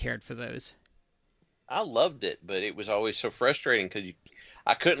never cared for those. I loved it, but it was always so frustrating because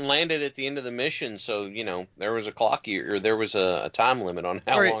I couldn't land it at the end of the mission, so there was a clock or there was a time limit on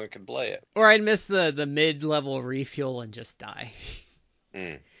how long I could play it. Or I'd miss the mid-level refuel and just die.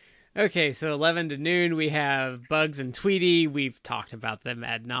 Okay, so 11 to noon we have Bugs and Tweety. We've talked about them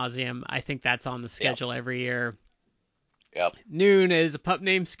ad nauseum. I think that's on the schedule every year. Yep. Noon is a pup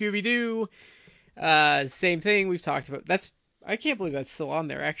named Scooby-Doo. Same thing we've talked about. I can't believe that's still on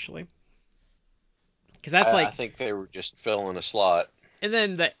there actually. Because that's I think they were just filling a slot. And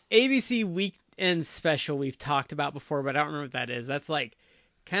then the ABC Weekend Special we've talked about before, but I don't remember what that is. That's like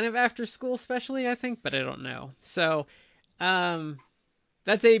kind of after school specially, I think, but I don't know. So,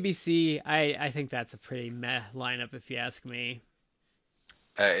 that's ABC. I think that's a pretty meh lineup if you ask me.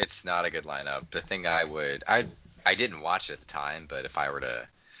 It's not a good lineup. The thing I didn't watch it at the time, but if I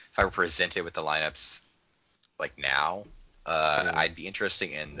were presented with the lineups like now, I'd be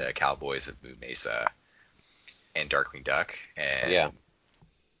interested in the Cowboys of Moo Mesa and Darkwing Duck. And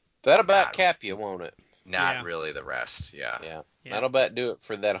that about cap you, won't it? Not really the rest. Yeah. That'll about do it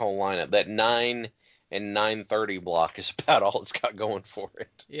for that whole lineup. That 9 and 9:30 block is about all it's got going for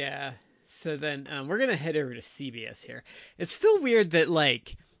it. Yeah. So then we're gonna head over to CBS here. It's still weird that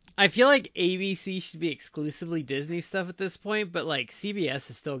like I feel like ABC should be exclusively Disney stuff at this point, but like CBS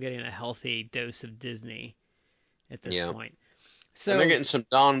is still getting a healthy dose of Disney at this point. So and they're getting some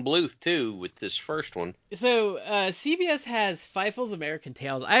Don Bluth too with this first one. So CBS has Fiefel's American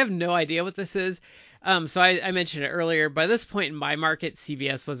Tales. I have no idea what this is. So I mentioned it earlier. By this point in my market,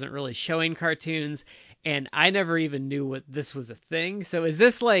 CBS wasn't really showing cartoons, and I never even knew what this was a thing. So is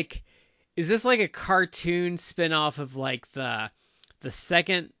this like a cartoon spinoff of like the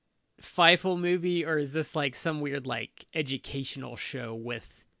second Fievel movie, or is this like some weird like educational show with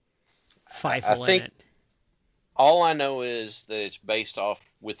Fievel in it? All I know is that it's based off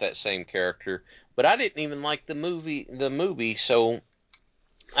with that same character, but I didn't even like the movie, so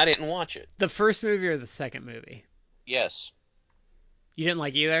I didn't watch it. The first movie or the second movie? Yes. You didn't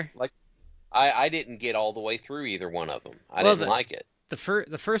like either? Like, I didn't get all the way through either one of them. I didn't like it. The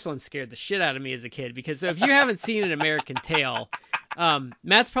first one scared the shit out of me as a kid, because so if you haven't seen An American Tail,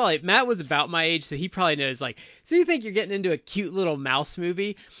 Matt was about my age, so he probably knows, like, so you think you're getting into a cute little mouse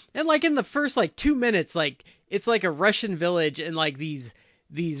movie, and like in the first like 2 minutes, like it's like a Russian village, and like these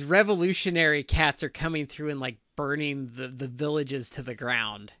revolutionary cats are coming through and like burning the villages to the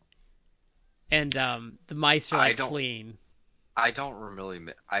ground. and the mice are I like don't- fleeing. I don't really.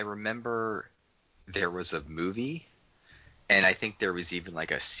 I remember there was a movie, and I think there was even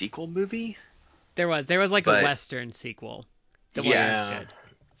like a sequel movie. There was like a But- Western sequel. That Yes. wasn't good.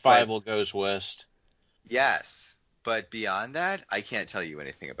 Fievel Goes West. Yes, but beyond that, I can't tell you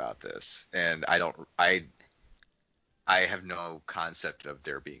anything about this, and I have no concept of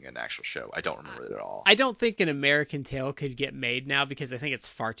there being an actual show. I don't remember it at all. I don't think an American Tail could get made now because I think it's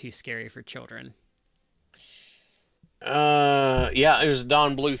far too scary for children. Yeah, it was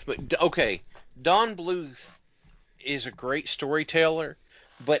Don Bluth. But okay, Don Bluth is a great storyteller,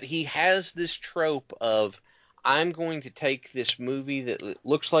 but he has this trope of I'm going to take this movie that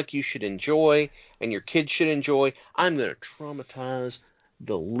looks like you should enjoy and your kids should enjoy. I'm going to traumatize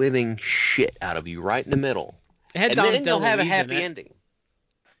the living shit out of you right in the middle, It had and Dom then you'll have a DeLuise in happy it ending.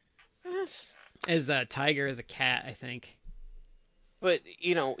 Yes. as Tiger the cat, I think. But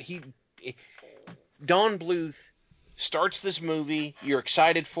Don Bluth starts this movie. You're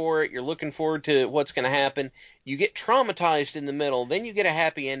excited for it. You're looking forward to what's going to happen. You get traumatized in the middle. Then you get a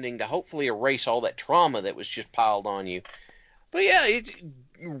happy ending to hopefully erase all that trauma that was just piled on you. But yeah, it's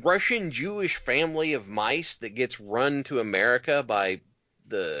Russian Jewish family of mice that gets run to America by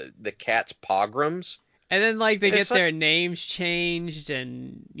the cat's pogroms. And then like they It's get like- their names changed,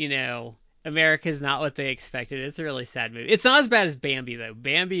 and America's not what they expected. It's a really sad movie. It's not as bad as Bambi though.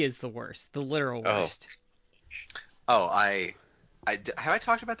 Bambi is the worst, the literal Oh. worst. Oh, have I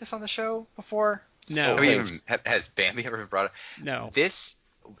talked about this on the show before? No. Has Bambi ever been brought up? No,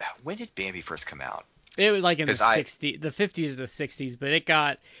 When did Bambi first come out? it was like in the 'Cause I- 60s, the 50s or the 60s,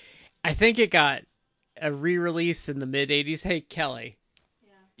 but I think it got a re-release in the mid 80s. Hey Kelly,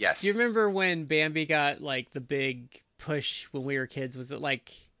 Yes. do you remember when Bambi got like the big push when we were kids? Was it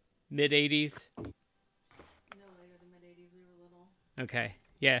like mid 80s? No, later than mid-80s, we were little. Okay,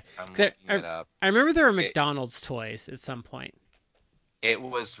 yeah. I'm 'Cause looking it up. I remember there were McDonald's toys at some point. It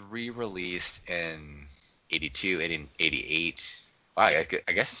was re-released in 82 and in 88. Wow, I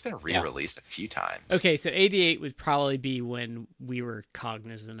guess it's been re-released a few times. Okay, so 88 would probably be when we were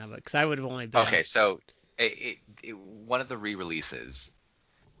cognizant of it, because I would have only been. Okay, so one of the re-releases,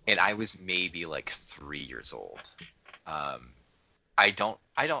 and I was maybe like 3 years old.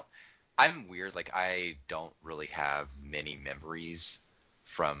 I'm weird. Like I don't really have many memories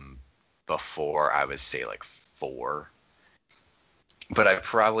from before I was say like 4. But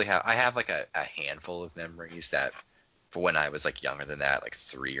I have like a handful of memories that for when I was like younger than that, like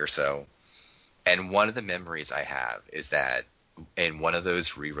 3 or so. And one of the memories I have is that in one of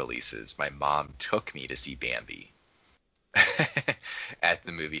those re-releases, my mom took me to see Bambi at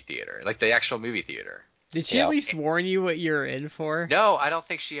the movie theater, like the actual movie theater. Did she at least warn you what you were in for? No, I don't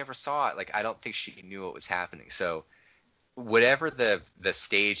think she ever saw it. Like I don't think she knew what was happening. So whatever the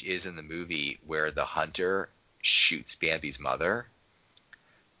stage is in the movie where the hunter shoots Bambi's mother,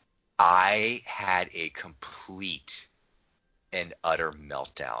 I had a complete and utter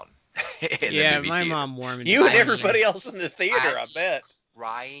meltdown in the movie my theater. mom warned You and me. everybody else in the theater, I bet.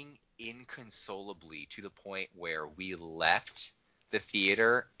 Crying inconsolably to the point where we left the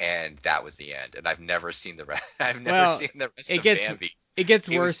theater and that was the end. And I've never seen the rest. I've never seen the rest of Bambi. It gets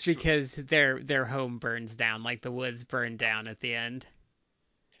It was worse too- because their home burns down, like the woods burn down at the end.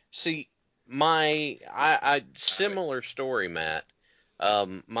 See, I similar story, Matt.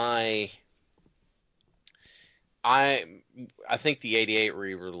 I think the 88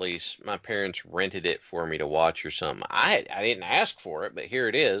 re-release, my parents rented it for me to watch or something. I didn't ask for it, but here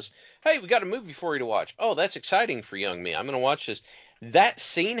it is. Hey, we got a movie for you to watch. Oh, that's exciting for young me. I'm going to watch this. That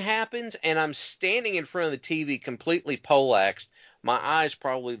scene happens, and I'm standing in front of the TV completely poleaxed, my eyes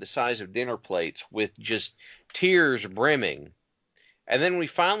probably the size of dinner plates with just tears brimming. And then we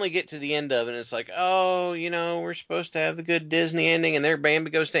finally get to the end of it, and it's like, oh, we're supposed to have the good Disney ending, and there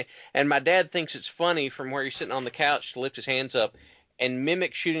Bambi goes down. And my dad thinks it's funny from where he's sitting on the couch to lift his hands up and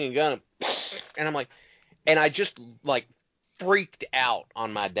mimic shooting a gun. And I'm like, and I just like freaked out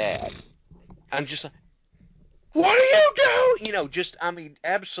on my dad. I'm just like, what are you doing?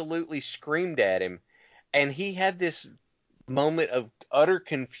 Absolutely screamed at him. And he had this moment of utter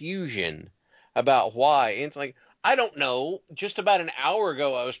confusion about why. And it's like, I don't know. Just about an hour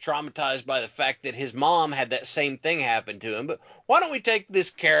ago, I was traumatized by the fact that his mom had that same thing happen to him. But why don't we take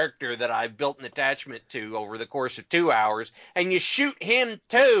this character that I've built an attachment to over the course of 2 hours and you shoot him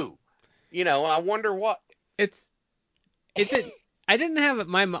too? I wonder what. I didn't have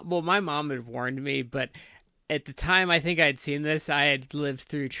my mom had warned me, but at the time I think I'd seen this, I had lived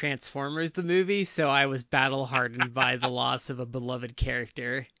through Transformers the movie, so I was battle hardened by the loss of a beloved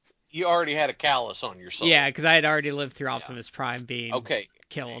character. You already had a callus on your soul. Yeah, because I had already lived through Optimus Prime being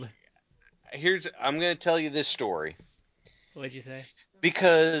killed. I'm going to tell you this story What'd you say?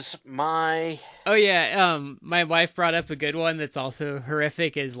 because Oh yeah, my wife brought up a good one that's also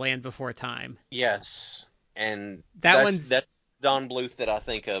horrific is Land Before Time. yes, and That's that's Don Bluth that I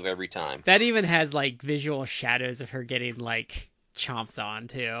think of every time. that even has like visual shadows of her getting like chomped on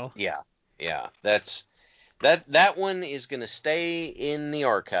too. Yeah, that one is going to stay in the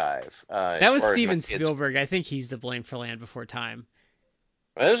archive. That As was far as my Steven kids. Spielberg. I think he's to blame for Land Before Time.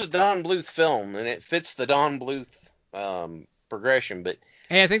 Well, it was a Don Bluth film, and it fits the Don Bluth progression, but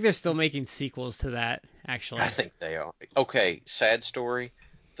Hey, I think they're still making sequels to that, I actually. think they are. Okay, sad story.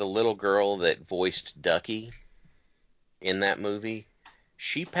 The little girl that voiced Ducky in that movie,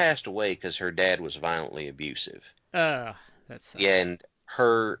 she passed away because her dad was violently abusive. Uh, that sucks. Yeah, and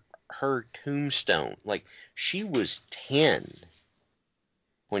her tombstone, like she was 10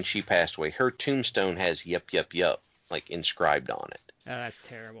 when she passed away. Her tombstone has yup yup yup like inscribed on it. Oh, that's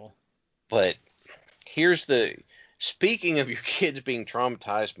terrible. But here's the speaking of your kids being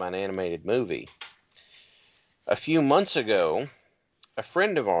traumatized by an animated movie. A few months ago, a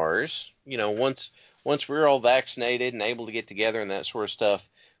friend of ours, once we were all vaccinated and able to get together and that sort of stuff,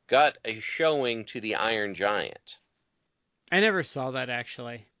 got a showing to the Iron Giant. I never saw that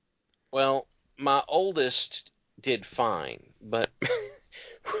actually. Well, my oldest did fine, but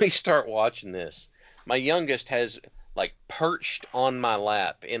we start watching this. My youngest has like perched on my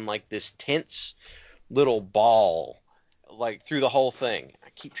lap in like this tense little ball, like through the whole thing. I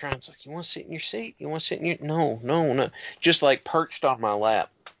keep trying to like, you want to sit in your seat? You want to sit in your no, just like perched on my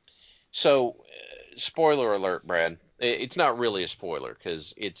lap. So, spoiler alert, Brad. It's not really a spoiler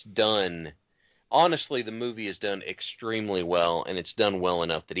because it's done. Honestly, the movie is done extremely well, and it's done well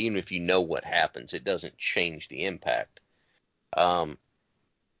enough that even if you know what happens, it doesn't change the impact. Um,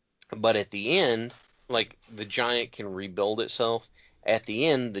 but at the end, like the giant can rebuild itself. At the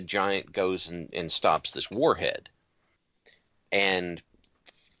end, the giant goes and stops this warhead, and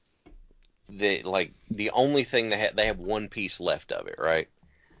the only thing they have one piece left of it, right?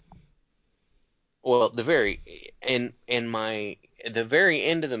 Well, the very end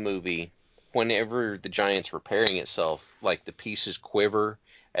of the movie, whenever the giant's repairing itself, like the pieces quiver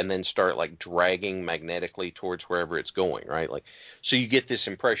and then start like dragging magnetically towards wherever it's going, right? Like, so you get this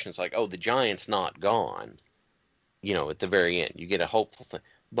impression, it's like, oh, the giant's not gone, at the very end. You get a hopeful thing.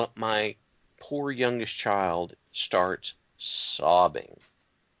 But my poor youngest child starts sobbing.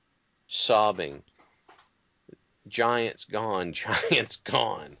 Giant's gone, giant's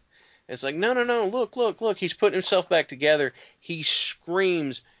gone. It's like, no, look. He's putting himself back together. He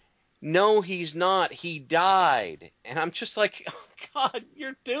screams, no, he's not. He died. And I'm just like, oh, God,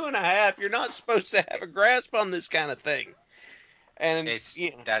 you're 2.5. You're not supposed to have a grasp on this kind of thing. And It's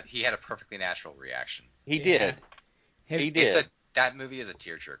that he had a perfectly natural reaction. He Yeah. did. He did. That movie is a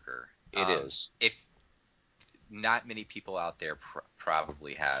tearjerker. It is. If not many people out there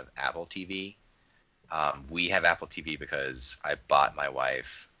probably have Apple TV. We have Apple TV because I bought my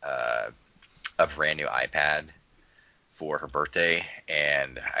wife a brand new iPad for her birthday,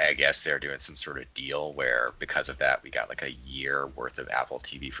 and I guess they're doing some sort of deal where because of that we got like a year worth of Apple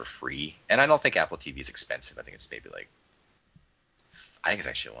TV for free. And I don't think Apple TV is expensive. I think it's maybe like it's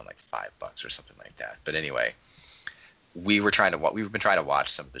actually only like $5 or something like that. But anyway, we've been trying to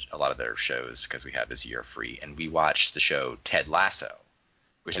watch a lot of their shows because we have this year free, and we watched the show Ted Lasso,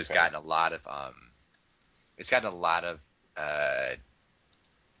 which has gotten a lot of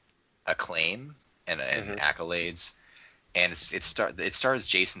acclaim and accolades, and it stars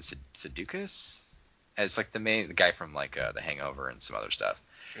Jason Sudeikis as like the guy from like The Hangover and some other stuff.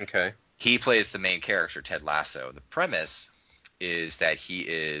 Okay. He plays the main character, Ted Lasso. The premise is that he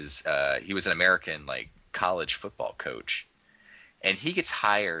was an American like college football coach, and he gets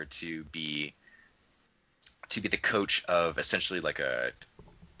hired to be the coach of essentially like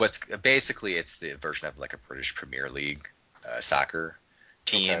it's the version of like a British Premier League soccer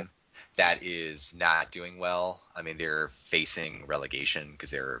team that is not doing well. I mean, they're facing relegation because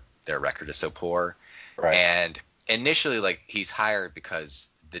their record is so poor. Right. And initially, like, he's hired because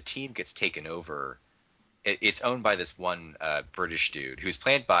the team gets taken over. It's owned by this one British dude who's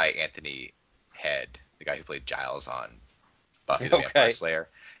played by Anthony Head, the guy who played Giles on Buffy the Vampire Slayer.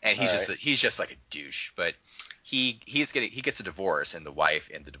 And he's just like a douche, but he gets a divorce, and the wife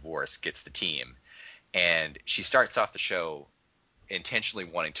in the divorce gets the team, and she starts off the show intentionally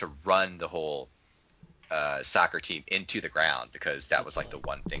wanting to run the whole soccer team into the ground because that was like the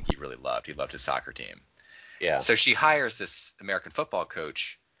one thing he really loved. He loved his soccer team. Yeah. So she hires this American football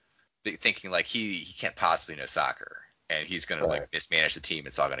coach, thinking like he can't possibly know soccer, and he's gonna like mismanage the team.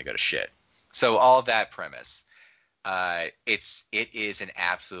 It's all gonna go to shit. So all that premise. It is an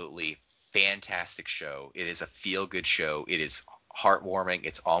absolutely fantastic show. It is a feel-good show. It is heartwarming.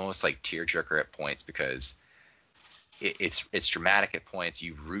 It's almost like tearjerker at points because it's dramatic at points.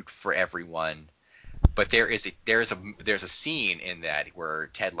 You root for everyone, but there's a scene in that where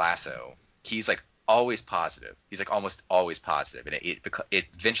Ted Lasso, he's like always positive. He's like almost always positive, and it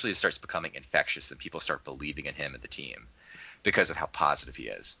eventually starts becoming infectious, and people start believing in him and the team because of how positive he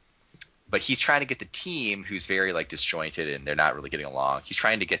is. But he's trying to get the team, who's very like disjointed and they're not really getting along. He's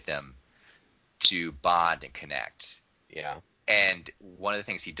trying to get them to bond and connect. Yeah. And one of the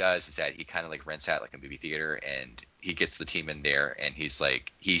things he does is that he kind of like rents out like a movie theater, and he gets the team in there, and he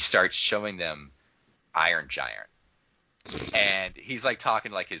starts showing them Iron Giant, and he's like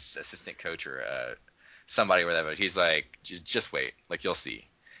talking to like his assistant coach or somebody or whatever. He's like, just wait, like you'll see.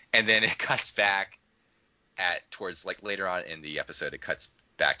 And then it cuts back towards like later on in the episode, it cuts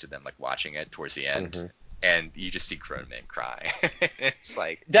back to them like watching it towards the end, Mm-hmm. and you just see grown men cry. It's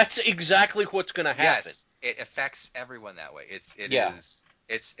like That's exactly what's going to happen. yes, it affects everyone that way.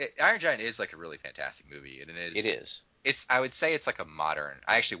 Iron Giant is like a really fantastic movie, and it is. It's I would say it's like a modern.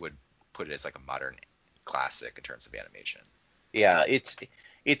 I actually would put it as like a modern classic in terms of animation. Yeah,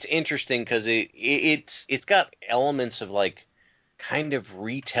 it's interesting because it's got elements of like kind of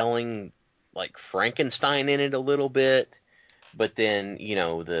retelling like Frankenstein in it a little bit, but then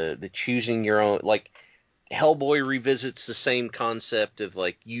the choosing your own, like Hellboy revisits the same concept of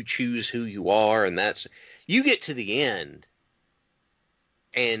like you choose who you are, and that's you get to the end,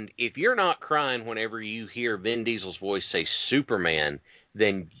 and if you're not crying whenever you hear Vin Diesel's voice say Superman,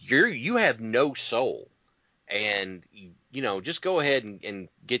 then you have no soul. And just go ahead and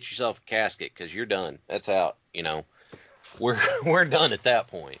get yourself a casket because you're done. That's out. We're done at that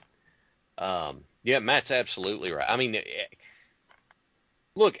point. Yeah, Matt's absolutely right. I mean,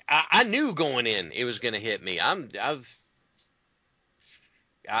 look, I knew going in it was going to hit me. I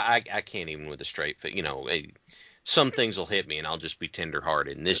can't even with a straight face. Some things will hit me and I'll just be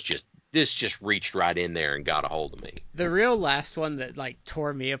tenderhearted, and this just reached right in there and got a hold of me. The real last one that like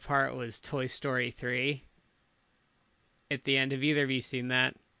tore me apart was Toy Story 3. At the end, have either of you seen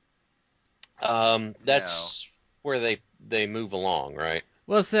that? That's where they move along, right?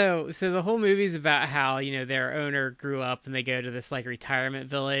 Well, so the whole movie's about how, their owner grew up and they go to this like retirement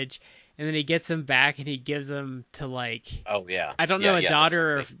village, and then he gets them back and he gives them to like, Oh yeah. I don't know, a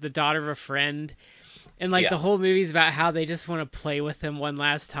daughter or definitely. the daughter of a friend. And like the whole movie's about how they just want to play with him one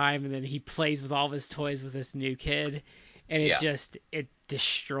last time, and then he plays with all of his toys with this new kid, and it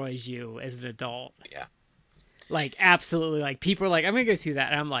destroys you as an adult. Yeah. Like absolutely, like people are like, I'm gonna go see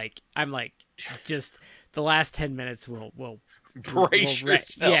that, and I'm like, just the last 10 minutes will Brace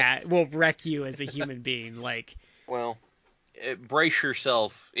yourself. will wreck you as a human being. Like, Well, brace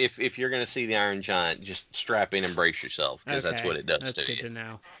yourself. If you're going to see the Iron Giant, just strap in and brace yourself, because that's okay, what it does that's to good you. to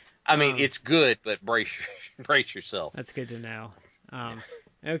know. I mean, it's good, but brace yourself. That's good to know.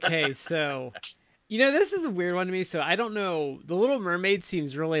 Okay, so this is a weird one to me. So I don't know. The Little Mermaid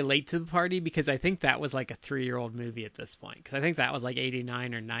seems really late to the party because I think that was like a 3-year-old movie at this point. Because I think that was like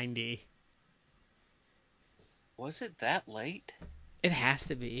 89 or 90. Was it that late? It has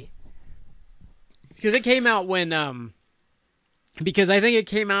to be. Because it came out when because I think it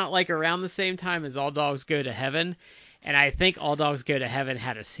came out like around the same time as All Dogs Go to Heaven, and I think All Dogs Go to Heaven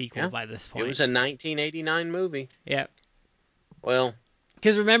had a sequel by this point. It was a 1989 movie. Yep. Well,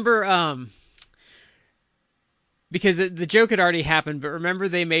 because remember because the joke had already happened, but remember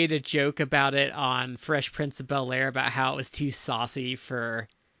they made a joke about it on Fresh Prince of Bel-Air about how it was too saucy for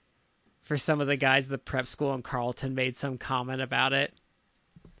some of the guys at the prep school, and Carlton made some comment about it.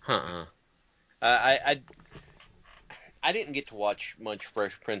 I didn't get to watch much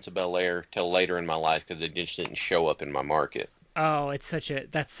Fresh Prince of Bel-Air till later in my life because it just didn't show up in my market. Oh,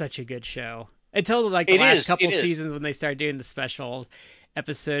 that's such a good show. Until like the last couple seasons when they started doing the special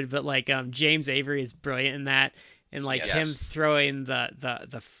episode, but like James Avery is brilliant in that, and like him throwing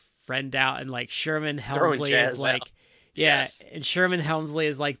the friend out, and like Sherman Helmsley is like and Sherman Helmsley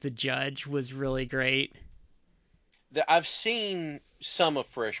is like the judge was really great. I've seen some of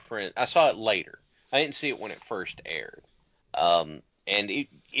Fresh Prince. I saw it later. I didn't see it when it first aired. And it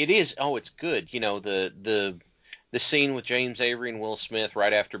is it's good. The scene with James Avery and Will Smith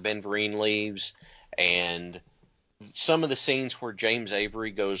right after Ben Vereen leaves, and some of the scenes where James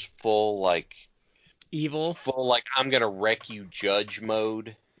Avery goes full like evil, full like I'm gonna wreck you judge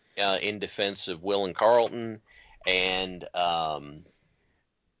mode in defense of Will and Carlton, and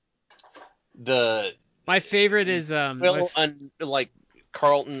my favorite is Will like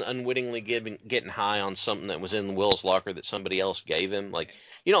Carlton unwittingly getting high on something that was in Will's locker that somebody else gave him. Like,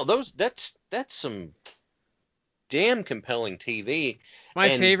 that's damn compelling TV. My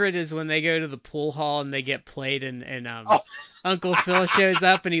And favorite is when they go to the pool hall and they get played, and Oh. Uncle Phil shows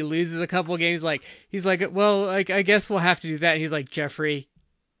up and he loses a couple games. Like he's like, well, like I guess we'll have to do that. And he's like, Jeffrey,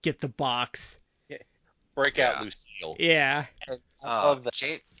 get the box. break Yeah. out Lucille. Yeah. And I love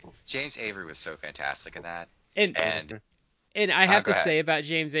that. James Avery was so fantastic in that. And And I have go to ahead. say about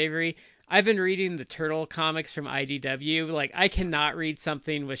James Avery, I've been reading the Turtle comics from IDW. Like I cannot read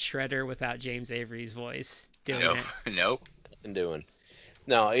something with Shredder without James Avery's voice doing nope, it. nope. Been doing.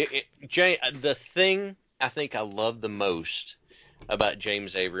 No, the thing I think I love the most about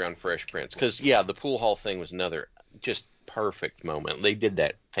James Avery on Fresh Prince, because yeah, the pool hall thing was another just perfect moment. They did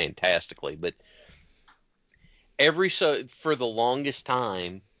that fantastically, but for the longest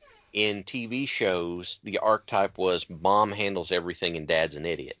time in TV shows, the archetype was mom handles everything and dad's an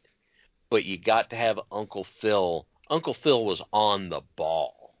idiot. But you got to have Uncle Phil. Uncle Phil was on the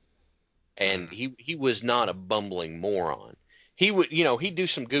ball, and he was not a bumbling moron. He would, he'd do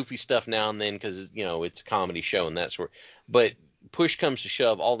some goofy stuff now and then because, it's a comedy show and that sort. But push comes to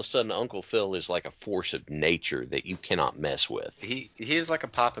shove, all of a sudden Uncle Phil is like a force of nature that you cannot mess with. He is like a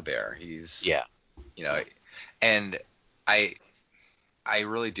Papa Bear. He's Yeah. And I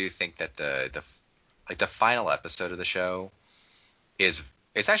really do think that the final episode of the show it's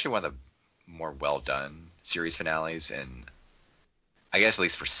actually one of the more well done series finales, and I guess at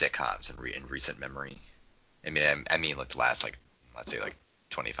least for sitcoms in recent memory. I mean like the last let's say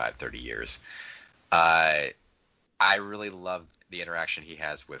 25, 30 years. I really love the interaction he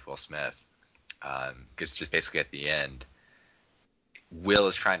has with Will Smith, because just basically at the end, Will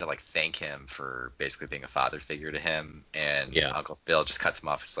is trying to thank him for basically being a father figure to him, and Uncle Phil just cuts him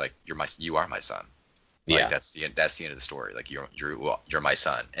off. It's like, you are my son. That's the end of the story. Like you're my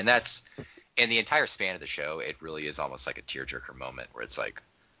son, and that's in the entire span of the show. It really is almost like a tearjerker moment where it's like,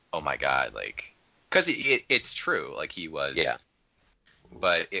 oh my god, because it's true. He was. Yeah.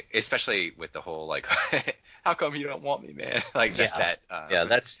 But especially with the whole how come you don't want me, man?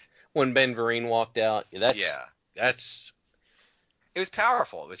 That's when Ben Vereen walked out. That's. It was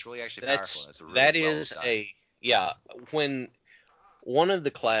powerful. It was really actually powerful. When one of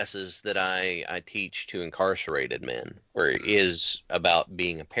the classes that I teach to incarcerated men is about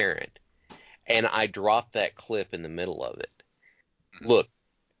being a parent, and I dropped that clip in the middle of it. Look,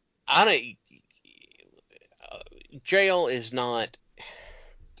 jail is not.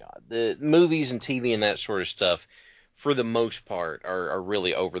 God, the movies and TV and that sort of stuff, for the most part, are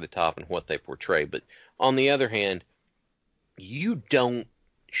really over the top in what they portray. But on the other hand, you don't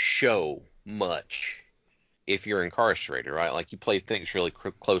show much if you're incarcerated, right? Like you play things really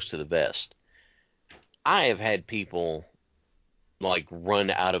close to the vest. I have had people run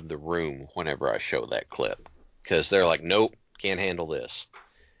out of the room whenever I show that clip because they're like, nope, can't handle this.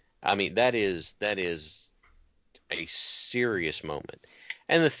 I mean, that is a serious moment.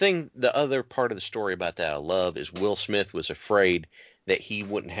 And the other part of the story about that I love is Will Smith was afraid that he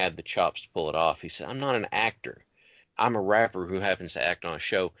wouldn't have the chops to pull it off. He said, I'm not an actor. I'm a rapper who happens to act on a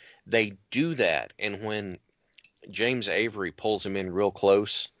show. They do that. And when James Avery pulls him in real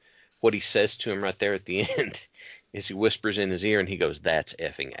close, what he says to him right there at the end is he whispers in his ear and he goes, that's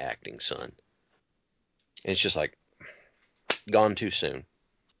effing acting, son. And it's just gone too soon.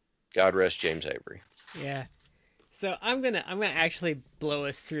 God rest James Avery. Yeah. So I'm gonna actually blow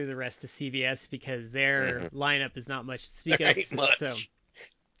us through the rest of CBS because their lineup is not much to speak of. So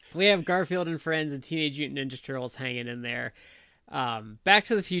we have Garfield and Friends and Teenage Mutant Ninja Turtles hanging in there. Back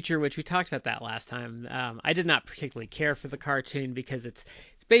to the Future, which we talked about that last time. I did not particularly care for the cartoon because it's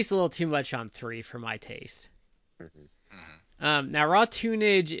based a little too much on 3 for my taste. Now Raw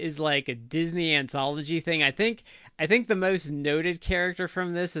Toonage is like a Disney anthology thing. I think the most noted character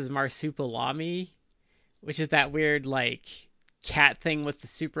from this is Marsupilami, which is that weird cat thing with the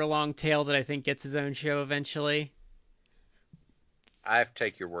super long tail that I think gets his own show eventually. I have to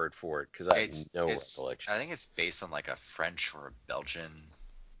take your word for it because I have no recollection. I think it's based on a French or a Belgian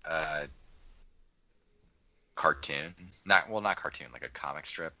cartoon. Not cartoon, a comic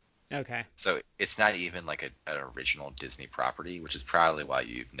strip. Okay. So it's not even an original Disney property, which is probably why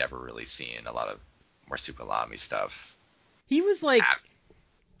you've never really seen a lot of Marsupilami stuff. He was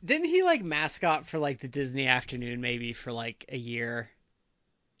didn't he mascot for the Disney Afternoon maybe for a year?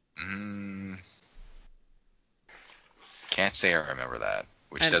 Can't say I remember that,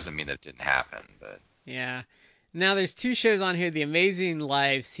 which doesn't mean that it didn't happen, but yeah. Now there's 2 shows on here: The Amazing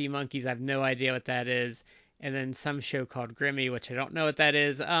Live Sea Monkeys. I have no idea what that is, and then some show called Grimmy, which I don't know what that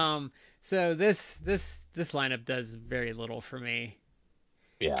is. So this lineup does very little for me.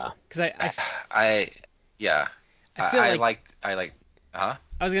 Yeah. Because I liked Huh?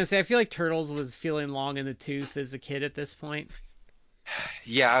 I was gonna say I feel like Turtles was feeling long in the tooth as a kid at this point.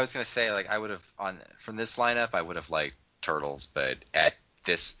 Yeah, I was gonna say like I would have on from this lineup I would have liked Turtles, but at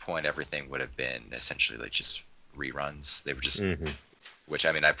this point everything would have been essentially like just reruns. They were just, which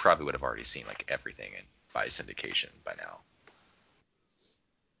I mean I probably would have already seen like everything by syndication by now.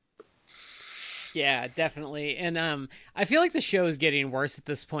 Yeah, definitely. And I feel like the show is getting worse at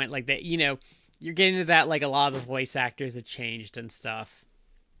this point. Like that, you're getting to that like a lot of the voice actors have changed and stuff.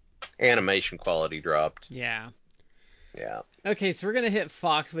 Animation quality dropped. Yeah. Yeah. Okay, so we're gonna hit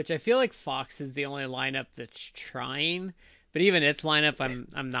Fox, which I feel like Fox is the only lineup that's trying, but even its lineup,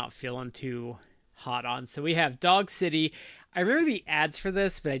 I'm not feeling too hot on. So we have Dog City. I remember the ads for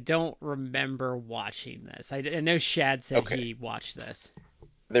this, but I don't remember watching this. I know Shad said he watched this.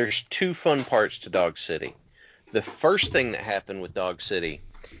 There's two fun parts to Dog City. The first thing that happened with Dog City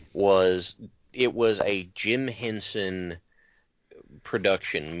was it was a Jim Henson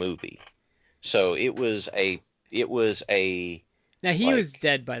production movie. So it was a Now he like, was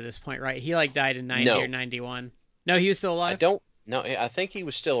dead by this point, right? He like died in 90 no, or 91. No, he was still alive? I think he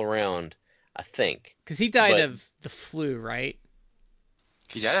was still around, I think. Because he died But of the flu, right?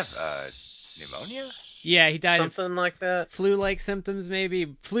 He died of pneumonia? Yeah, he died of something like that. Flu-like symptoms,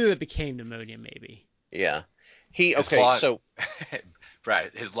 maybe. Flu that became pneumonia, maybe. Yeah. So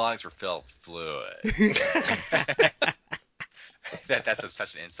right, his lungs were filled with fluid. That's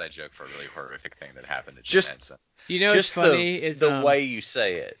such an inside joke for a really horrific thing that happened to Jim Henson. You know what's funny is the way you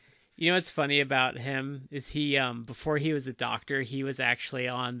say it. You know what's funny about him is he before he was a doctor, he was actually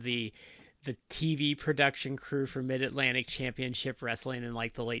on the TV production crew for Mid-Atlantic Championship Wrestling in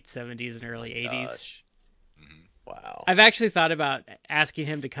like the late 70s and early 80s. Gosh. Wow. I've actually thought about asking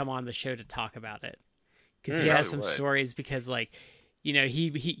him to come on the show to talk about it because he has some stories because like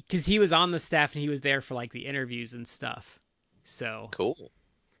because he was on the staff and he was there for like the interviews and stuff. So cool.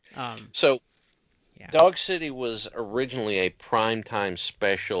 Yeah. Dog City was originally a primetime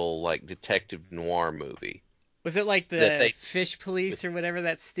special, like detective noir movie. Was it like the Fish Police or whatever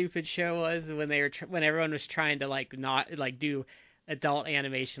that stupid show was when they were when everyone was trying to like not like do adult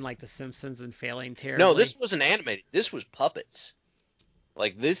animation like The Simpsons and failing terribly? No, this wasn't animated. This was puppets.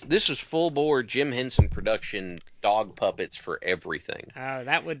 Like this was full bore Jim Henson production, dog puppets for everything. Oh,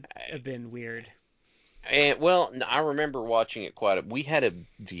 that would have been weird. And well, I remember watching it we had a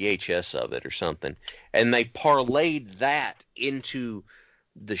VHS of it or something, and they parlayed that into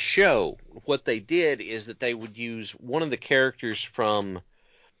the show. What they did is that they would use one of the characters from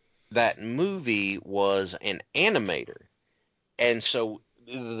that movie was an animator, and so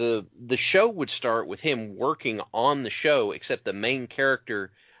the show would start with him working on the show, except the main character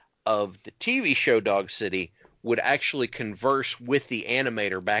of the TV show Dog City would actually converse with the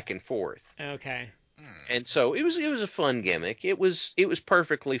animator back and forth. Okay. And so it was a fun gimmick. It was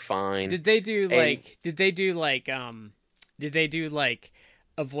perfectly fine. Did they do like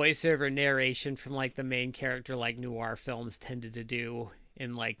a voiceover narration from like the main character like noir films tended to do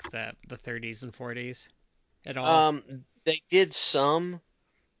in like the 30s and 40s at all? They did some,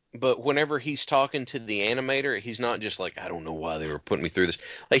 but whenever he's talking to the animator, he's not just like, I don't know why they were putting me through this.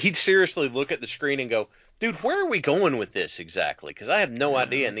 Like he'd seriously look at the screen and go, dude, where are we going with this exactly? Because I have no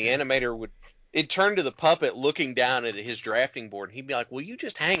idea. And the animator it'd turn to the puppet looking down at his drafting board, and he'd be like, well, you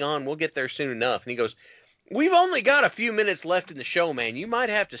just hang on, we'll get there soon enough. And he goes, we've only got a few minutes left in the show, man. You might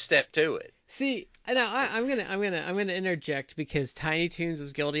have to step to it. See, now I'm gonna interject because Tiny Toons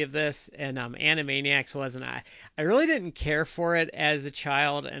was guilty of this, and Animaniacs was, and I really didn't care for it as a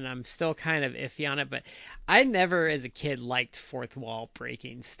child, and I'm still kind of iffy on it. But I never, as a kid, liked fourth wall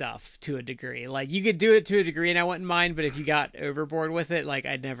breaking stuff to a degree. Like you could do it to a degree, and I wouldn't mind, but if you got overboard with it, like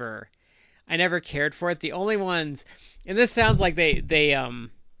I never cared for it. The only ones, and this sounds like they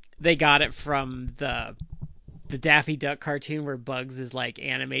got it from the Daffy Duck cartoon where Bugs is like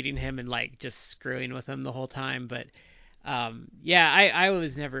animating him and like just screwing with him the whole time. But I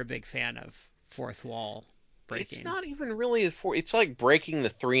was never a big fan of fourth wall breaking. It's not even really it's like breaking the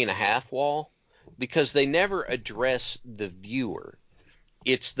 3.5 wall because they never address the viewer.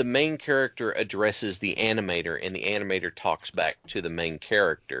 It's the main character addresses the animator and the animator talks back to the main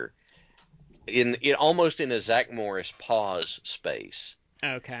character in almost in a Zach Morris pause space.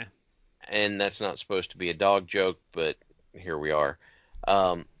 Okay. And that's not supposed to be a dog joke, but here we are.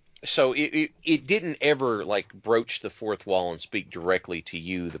 So it didn't ever like broach the fourth wall and speak directly to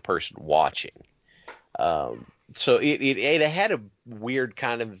you, the person watching. So it had a weird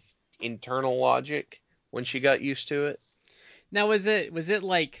kind of internal logic when she got used to it. Now was it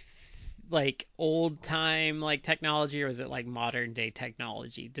like old time like technology or was it like modern day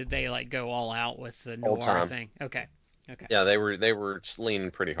technology? Did they like go all out with the noir thing? Okay. Okay. Yeah, they were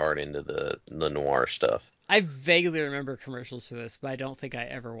leaning pretty hard into the noir stuff. I vaguely remember commercials for this, but I don't think I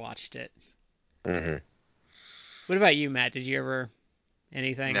ever watched it. Hmm. What about you, Matt? Did you ever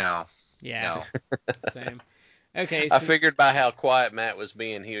anything? No, Yeah, no. same. Okay, I so figured by how quiet Matt was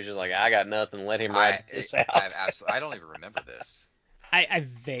being, he was just like, I got nothing. Let him ride this out. I don't even remember this. I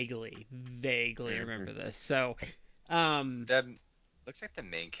vaguely Mhm. remember this. So, The looks like the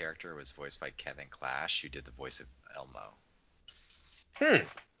main character was voiced by Kevin Clash, who did the voice of Elmo. Hmm.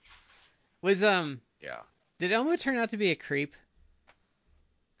 was Yeah. did Elmo turn out to be a creep?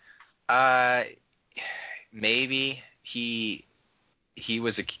 Uh, maybe he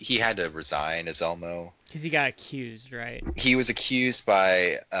had to resign as Elmo. Because he got accused, right? He was accused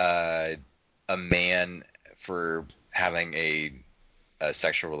by a man for having a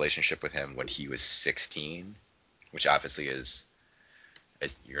sexual relationship with him when he was 16, which obviously is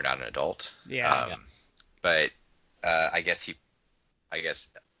you're not an adult. Yeah. Yeah. But I guess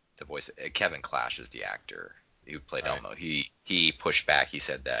the voice Kevin Clash is the actor who played Right. Elmo. He pushed back. He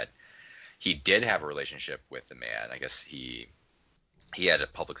said that he did have a relationship with the man. I guess he had to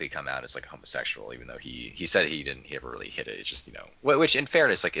publicly come out as like homosexual, even though he said he ever really hit it. It's just which in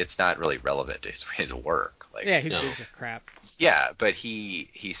fairness, like it's not really relevant to his work. Like Yeah, who No. gives a crap? yeah, but he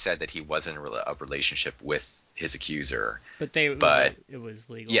said that he wasn't in a relationship with his accuser. But it was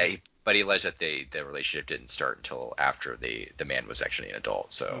legal. Yeah, but he alleged that the relationship didn't start until after the man was actually an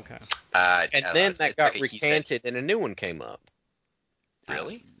adult. So Okay. I And don't know, then it's that got like he said- recanted, and a new one came up.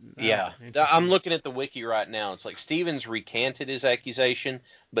 Really? Yeah, interesting. I'm looking at the wiki right now. It's like Stevens recanted his accusation,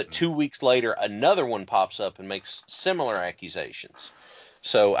 but 2 weeks later, another one pops up and makes similar accusations.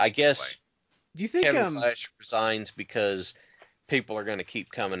 So I guess Right. Do you think Kevin Clash resigns because people are going to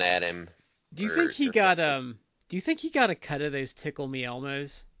keep coming at him. do you think he or got something. do you think he got a cut of those Tickle Me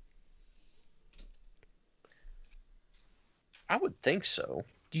Elmos? I would think so.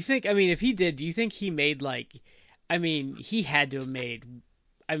 Do you think, I mean, if he did, do you think he made like, I mean, he had to have made,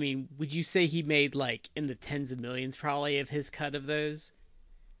 I mean, would you say he made like in the tens of millions probably of his cut of those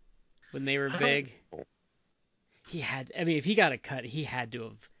when they were I don't big? know. He had, I mean, if he got a cut, he had to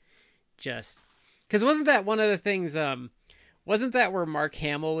have just, because wasn't that one of the things, wasn't that where Mark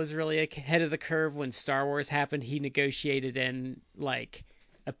Hamill was really ahead of the curve when Star Wars happened? He negotiated in like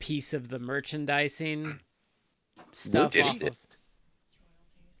a piece of the merchandising stuff Lucas off did. of.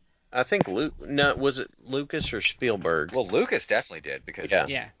 I think Luke. No, was it Lucas or Spielberg? Well, Lucas definitely did because Yeah.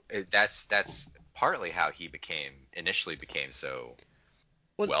 Yeah. that's partly how he initially became so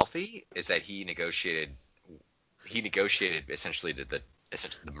Well, wealthy is that he negotiated essentially the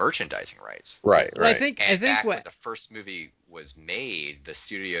merchandising rights. Right. well, I Right. think And back when what the first movie was made, the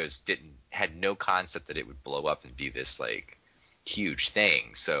studios had no concept that it would blow up and be this like huge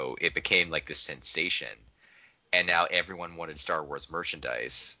thing. So it became like this sensation. And now everyone wanted Star Wars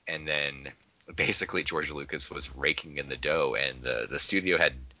merchandise. And then basically George Lucas was raking in the dough, and the studio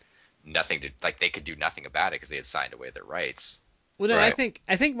had nothing to like. They could do nothing about it because they had signed away their rights. Well, no, Right.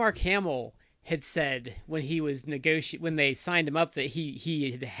 I think Mark Hamill had said when he was when they signed him up that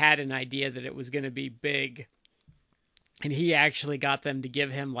he had an idea that it was going to be big, and he actually got them to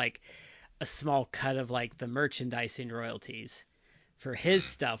give him like a small cut of like the merchandising royalties for his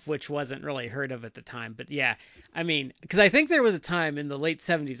stuff, which wasn't really heard of at the time. But yeah, I mean, because I think there was a time in the late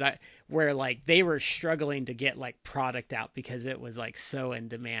 70s where like they were struggling to get like product out because it was like so in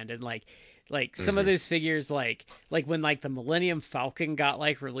demand, and like some of those figures like when like the Millennium Falcon got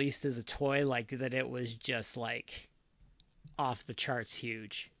like released as a toy, like that it was just like off the charts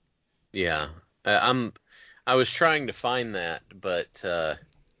huge. Yeah. I was trying to find that, but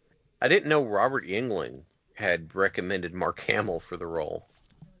I didn't know Robert Yingling had recommended Mark Hamill for the role.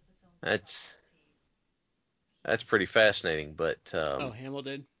 That's that's pretty fascinating. But Oh, Hamill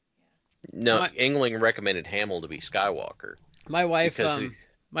did. no, My Yingling recommended Hamill to be Skywalker my wife because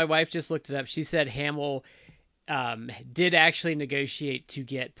my wife just looked it up. She said Hamill did actually negotiate to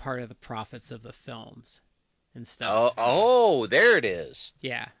get part of the profits of the films and stuff. there it is.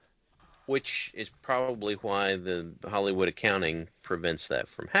 Yeah. Which is probably why the Hollywood accounting prevents that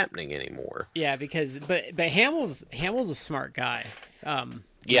from happening anymore. Yeah, because but Hamill's a smart guy. When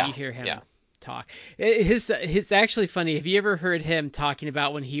Yeah, you hear him yeah. talk, it's actually funny. Have you ever heard him talking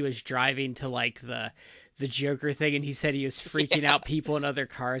about when he was driving to like the Joker thing, and he said he was freaking out people in other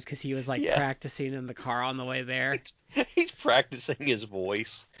cars because he was like Yeah. practicing in the car on the way there. He's practicing his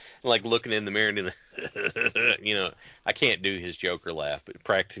voice, like looking in the mirror and doing I can't do his Joker laugh, but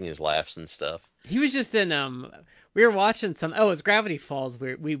practicing his laughs and stuff. He was just in we were watching it's Gravity Falls.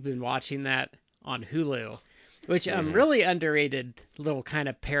 We've been watching that on Hulu, which Mhm. really underrated little kind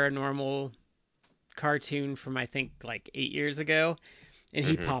of paranormal cartoon from I think like 8 years ago, and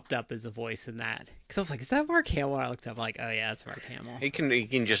he popped up as a voice in that. Because I was like, is that Mark Hamill? I looked up like, oh yeah, that's Mark Hamill. He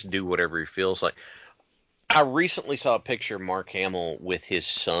can just do whatever he feels like. I recently saw a picture of Mark Hamill with his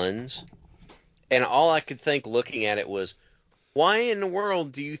sons, and all I could think looking at it was, why in the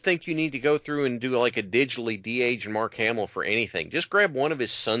world do you think you need to go through and do like a digitally de-age Mark Hamill for anything? Just grab one of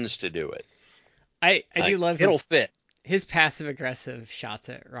his sons to do it. I do love it'll fit. His passive aggressive shots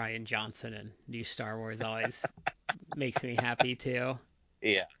at Ryan Johnson and new Star Wars always makes me happy too.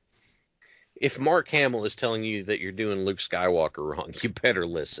 Yeah. If Mark Hamill is telling you that you're doing Luke Skywalker wrong, you better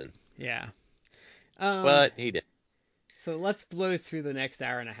listen. Yeah. But he did. So let's blow through the next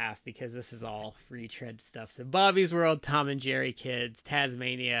hour and a half because this is all retread stuff. So Bobby's World, Tom and Jerry Kids,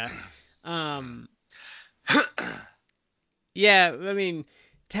 Tasmania. Yeah, I mean,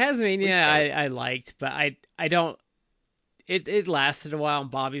 Tasmania I liked, but I don't. It lasted a while in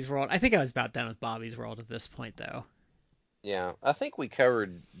Bobby's World. I think I was about done with Bobby's World at this point, though. Yeah, I think we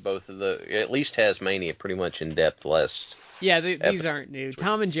covered both of at least Tasmania pretty much in depth last. Yeah, these aren't new.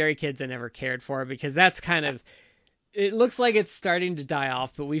 Tom and Jerry Kids I never cared for because that's kind of. It looks like it's starting to die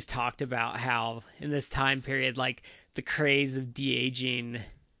off, but we've talked about how in this time period, like the craze of de-aging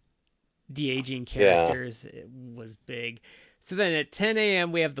characters was big. So then at 10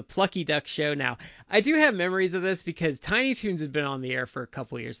 a.m. we have the Plucky Duck show. Now, I do have memories of this because Tiny Toons had been on the air for a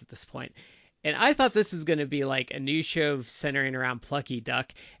couple years at this point. And I thought this was going to be like a new show centering around Plucky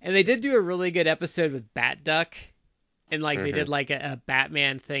Duck. And they did do a really good episode with Bat Duck. And like they did like a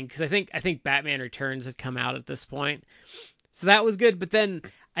Batman thing because I think Batman Returns had come out at this point, so that was good. But then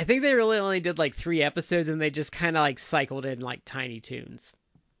I think they really only did like 3 episodes and they just kind of like cycled in like Tiny Toons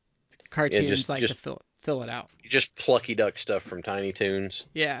cartoons to fill it out. Just Plucky Duck stuff from Tiny Toons.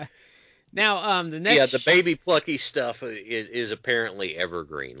 Yeah. Now the next the baby Plucky stuff is apparently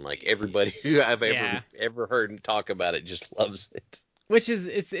evergreen. Like everybody who I've ever heard talk about it just loves it. Which is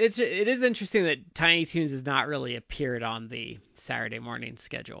it is interesting that Tiny Toons has not really appeared on the Saturday morning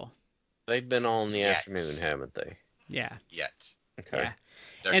schedule. They've been on in the afternoon, haven't they? Yeah. Yet. Okay. Yeah.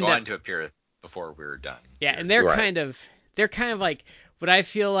 They're going to appear before we're done. Yeah, and they're kind of like what I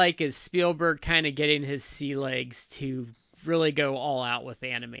feel like is Spielberg kind of getting his sea legs to really go all out with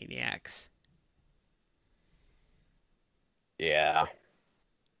Animaniacs. Yeah.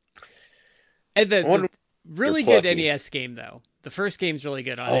 And the really good NES game though. The first game's really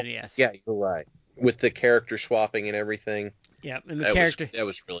good on NES. Yeah, you're right. With the character swapping and everything. Yeah, and that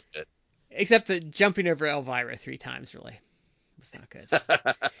was really good. Except that jumping over Elvira 3 times really was not good.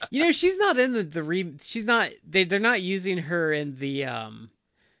 She's not in she's not they're not using her in the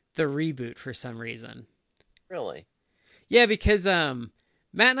reboot for some reason. Really? Yeah, because Matt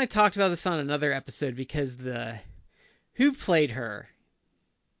and I talked about this on another episode because who played her?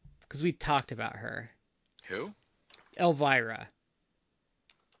 Because we talked about her. Who? Elvira.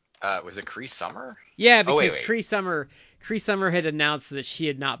 Was it Cree Summer? Yeah, because Cree Summer had announced that she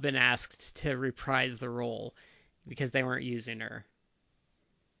had not been asked to reprise the role because they weren't using her.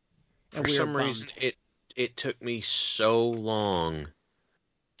 For some reason, it took me so long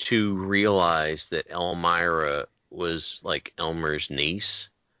to realize that Elmira was like Elmer's niece.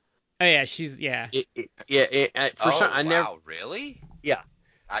 Oh yeah, she's yeah. Wow, really? Yeah.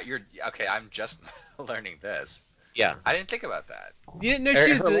 You're okay. I'm just learning this. Yeah. I didn't think about that. You didn't know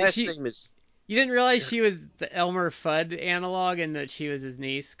You didn't realize she was the Elmer Fudd analog and that she was his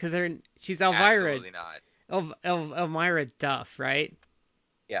niece because she's Elvira. Absolutely not. Elmira Duff, right?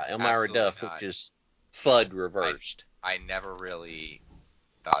 Yeah, Elmira Duff, which is Fudd reversed. I never really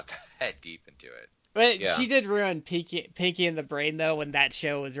thought that deep into it. But she did ruin Pinky and the Brain though when that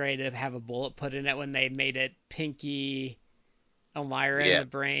show was ready to have a bullet put in it when they made it Pinky, Elmira and the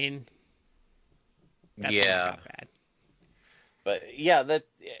Brain. That's when it got bad. But yeah,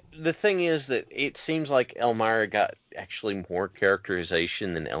 the thing is that it seems like Elmira got actually more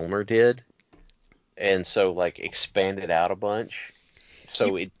characterization than Elmer did, and so like expanded out a bunch.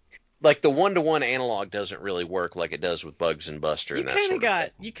 So it like the 1-to-1 analog doesn't really work like it does with Bugs and Buster. You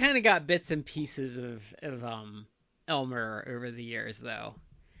kind of got bits and pieces of Elmer over the years though.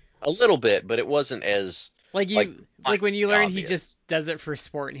 A little bit, but it wasn't as like when you learn he just does it for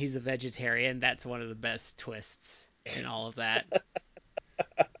sport and he's a vegetarian. That's one of the best twists in all of that.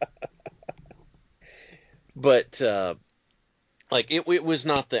 But like it was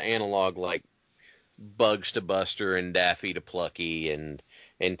not the analog like Bugs to Buster and Daffy to Plucky and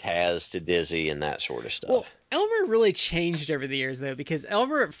Taz to Dizzy and that sort of stuff. Well, Elmer really changed over the years though, because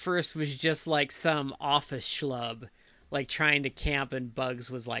Elmer at first was just like some office schlub, like trying to camp, and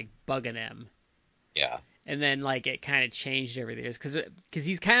Bugs was like bugging him. Yeah. And then like it kind of changed over the years because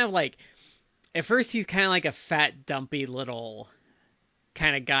he's kind of like at first he's kind of like a fat, dumpy little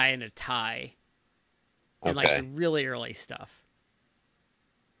kind of guy in a tie. In like the really early stuff.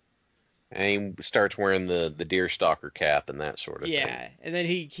 And he starts wearing the deerstalker cap and that sort of thing. Yeah, and then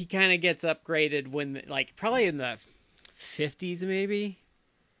he kind of gets upgraded when, like, probably in the 50s maybe.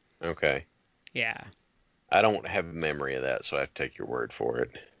 Okay. Yeah. I don't have a memory of that, so I have to take your word for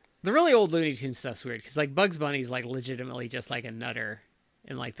it. The really old Looney Tunes stuff's weird, because, like, Bugs Bunny's, like, legitimately just, like, a nutter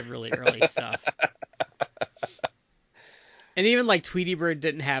in, like, the really early stuff. And even, like, Tweety Bird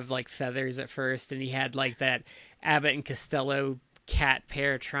didn't have, like, feathers at first, and he had, like, that Abbott and Costello cat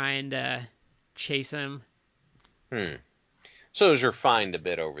pair trying to chase him. So it was refined a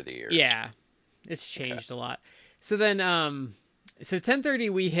bit over the years. Yeah, it's changed a lot. So then, so 10:30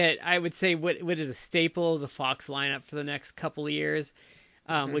 we hit, I would say, what is a staple of the Fox lineup for the next couple of years,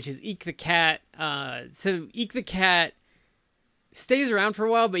 which is Eek the Cat. So Eek the Cat stays around for a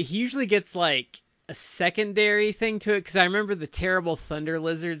while, but he usually gets, like, a secondary thing to it, because I remember the Terrible Thunder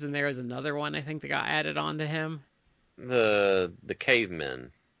Lizards, and there was another one, I think, that got added on to him. The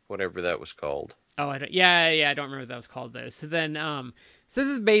cavemen, whatever that was called. Oh, I don't remember what that was called though. So then, so this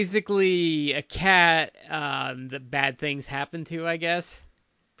is basically a cat that bad things happen to, I guess.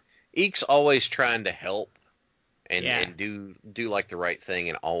 Eek's always trying to help and do like the right thing,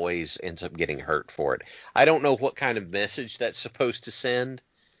 and always ends up getting hurt for it. I don't know what kind of message that's supposed to send,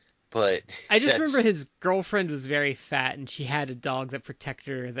 but I just remember his girlfriend was very fat, and she had a dog that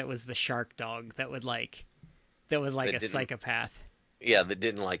protected her that was the shark dog that was like a psychopath. Yeah, that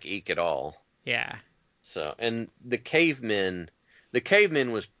didn't like Eek at all. Yeah. So, and the cavemen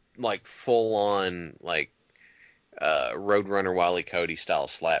was like full on like Roadrunner Wile E. Coyote style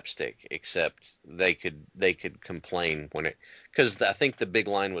slapstick, except they could complain because I think the big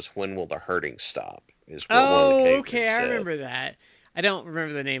line was, "When will the hurting stop?" Is what one of the cavemen okay, said. I remember that. I don't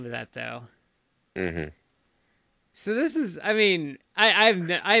remember the name of that though. Mm-hmm. So this is, I mean,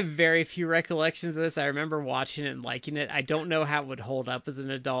 I have very few recollections of this. I remember watching it and liking it. I don't know how it would hold up as an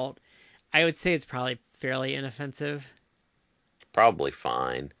adult. I would say it's probably fairly inoffensive. Probably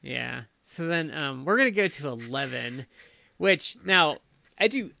fine. Yeah. So then we're gonna go to 11, which now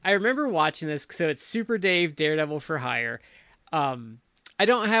I remember watching this. So it's Super Dave, Daredevil for Hire. I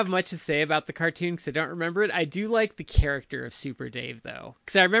don't have much to say about the cartoon because I don't remember it. I do like the character of Super Dave though,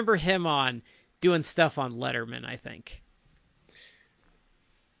 because I remember him on doing stuff on Letterman, I think.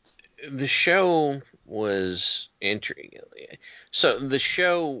 The show was intriguing. So the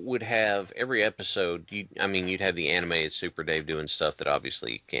show would have every episode. You'd have the animated Super Dave doing stuff that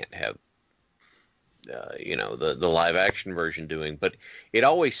obviously you can't have, the live action version doing. But it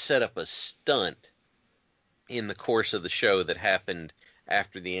always set up a stunt in the course of the show that happened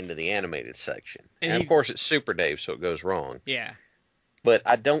after the end of the animated section. And of course, it's Super Dave, so it goes wrong. Yeah. But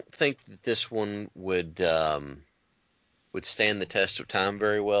I don't think that this one would stand the test of time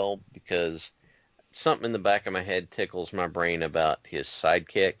very well, because something in the back of my head tickles my brain about his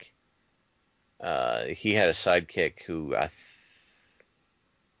sidekick. He had a sidekick who I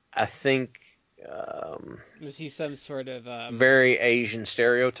think was he some sort of very Asian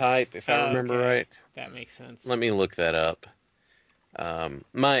stereotype, if I remember right. That makes sense. Let me look that up.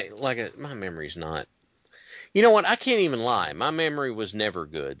 My memory's not. You know what? I can't even lie. My memory was never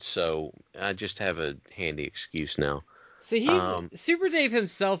good, so I just have a handy excuse now. So Super Dave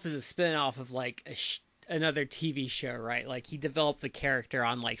himself is a spin-off of like another TV show, right? Like he developed the character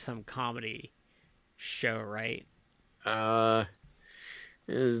on like some comedy show, right? I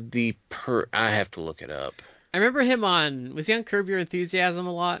have to look it up. I remember him was he on Curb Your Enthusiasm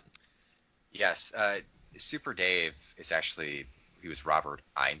a lot? Yes. Super Dave he was Robert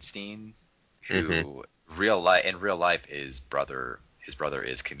Einstein, who in real life his brother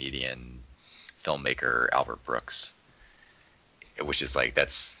is comedian, filmmaker Albert Brooks, which is like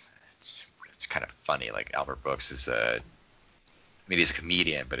it's kind of funny. Like Albert Brooks is he's a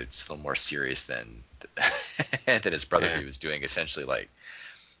comedian, but it's a little more serious than his brother, who was doing essentially like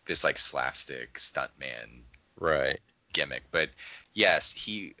this like slapstick stuntman gimmick. But yes,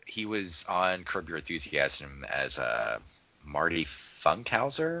 he was on Curb Your Enthusiasm as Marty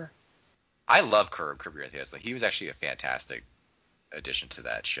Funkhauser. I love Curb Your Enthusiasm. He was actually a fantastic addition to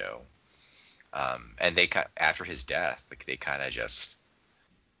that show. And they after his death, like they kind of just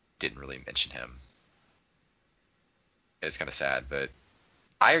didn't really mention him. It's kind of sad, but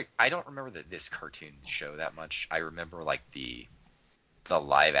I don't remember this cartoon show that much. I remember like the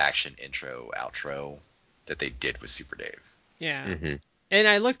live action intro outro that they did with Super Dave. Yeah. Mm-hmm. And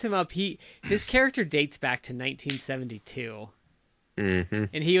I looked him up. His character dates back to 1972. Mm-hmm.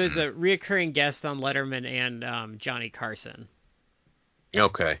 And he was a reoccurring guest on Letterman and Johnny Carson.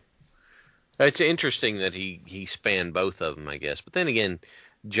 Okay. It's interesting that he spanned both of them, I guess. But then again,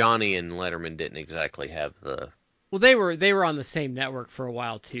 Johnny and Letterman didn't exactly have the. Well, they were on the same network for a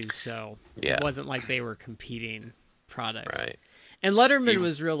while too, so Yeah. it wasn't like they were competing products. Right. And Letterman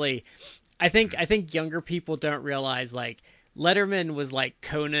was really, I think younger people don't realize, like, Letterman was like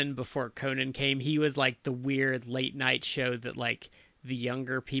Conan before Conan came. He was like the weird late night show that like the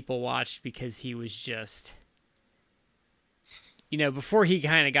younger people watched because he was just, before he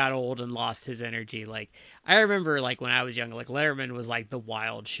kind of got old and lost his energy. Like, I remember like when I was young, like Letterman was like the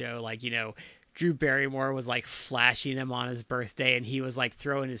wild show. Like, Drew Barrymore was like flashing him on his birthday, and he was like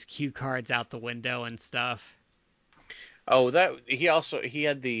throwing his cue cards out the window and stuff. Oh, he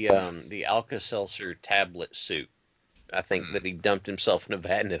had the Alka-Seltzer tablet suit. I think that he dumped himself in a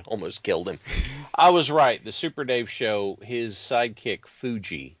vat and it almost killed him. I was right. The Super Dave show, his sidekick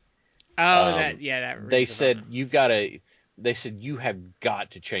Fuji. Oh, that. They said They said you have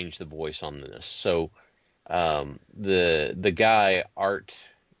got to change the voice on this. So, the guy Art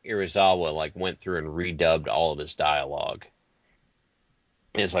Irizawa like went through and redubbed all of his dialogue.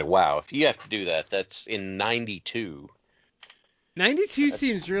 And it's like, wow, if you have to do that, that's in 92. 92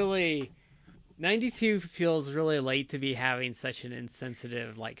 92 feels really late to be having such an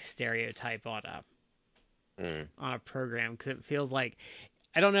insensitive like stereotype on a program, because it feels like,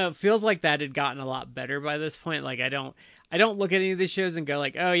 I don't know, it feels like that had gotten a lot better by this point. Like I don't look at any of these shows and go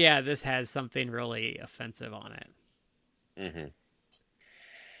like, oh yeah, this has something really offensive on it.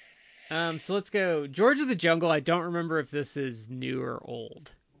 So let's go George of the Jungle. I don't remember if this is new or old.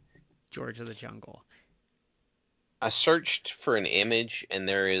 George of the Jungle. I searched for an image, and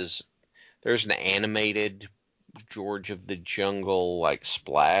there's an animated George of the Jungle like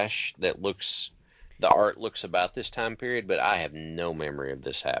splash that the art looks about this time period, but I have no memory of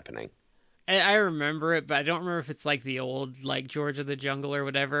this happening. I remember it, but I don't remember if it's like the old like George of the Jungle or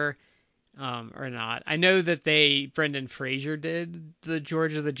whatever, or not. I know that Brendan Fraser did the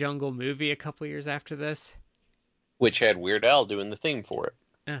George of the Jungle movie a couple years after this, which had Weird Al doing the theme for it.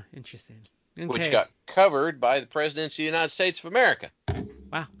 Oh, interesting. Okay. Which got covered by the President of the United States of America.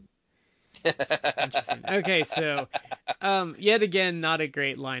 Wow. Interesting. Okay, so yet again, not a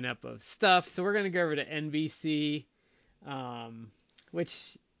great lineup of stuff. So we're gonna go over to NBC,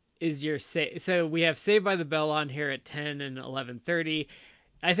 which is your so we have Saved by the Bell on here at 10 and 11:30.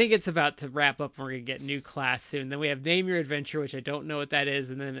 I think it's about to wrap up, and we're gonna get New Class soon. Then we have Name Your Adventure, which I don't know what that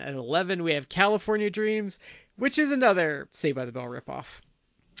is, and then at 11 we have California Dreams, which is another Saved by the Bell ripoff.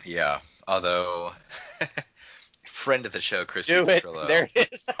 Yeah, although friend of the show, Christy Petrillo, there it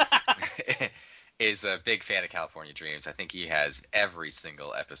is. is a big fan of California Dreams. I think he has every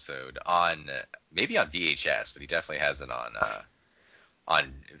single episode on, maybe on VHS, but he definitely has it on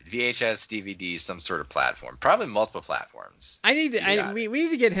VHS, DVD, some sort of platform, probably multiple platforms. We need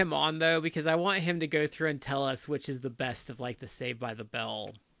to get him on though, because I want him to go through and tell us which is the best of like the Saved by the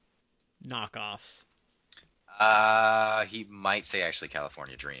Bell knockoffs. He might say actually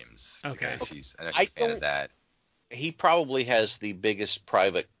California Dreams. Okay. Because he's a fan of that. He probably has the biggest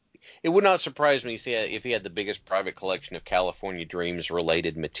private. It would not surprise me if he had the biggest private collection of California Dreams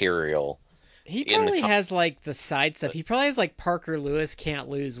related material. He probably has like the side stuff. He probably has like Parker Lewis Can't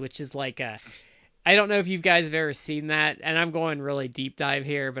Lose, which is like I don't know if you guys have ever seen that, and I'm going really deep dive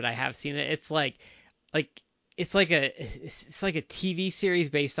here, but I have seen it. It's like it's like a TV series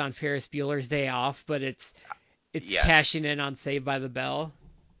based on Ferris Bueller's Day Off, but it's yes. Cashing in on Saved by the Bell.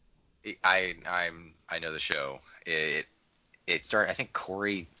 I know the show. It started, I think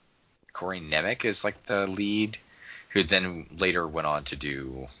Corey Nemec is like the lead, who then later went on to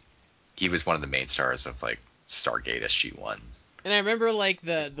do. He was one of the main stars of like Stargate SG-1. And I remember like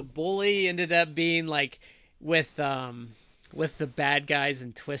the bully ended up being like with the bad guys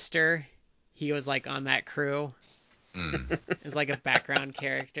in Twister. He was like on that crew. As like a background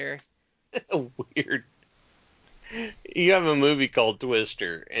character. Weird. You have a movie called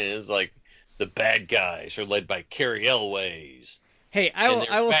Twister, and it's like the bad guys are led by Carrie Elways. Hey,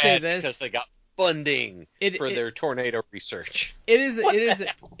 I will say this because they got funding for their tornado research. It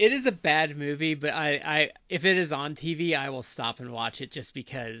is a bad movie, but I if it is on TV, I will stop and watch it just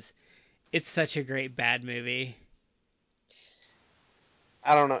because it's such a great bad movie.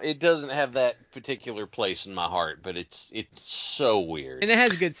 I don't know. It doesn't have that particular place in my heart, but it's so weird. And it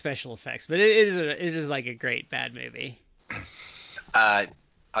has good special effects, but it is like a great bad movie.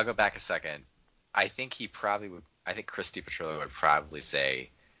 I'll go back a second. I think Christy Petrillo would probably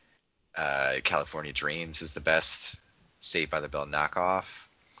say California Dreams is the best Saved by the Bell knockoff.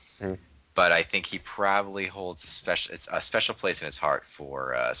 But I think he probably holds a special place in his heart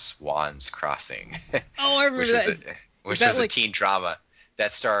for Swan's Crossing. Oh, I remember which was a teen drama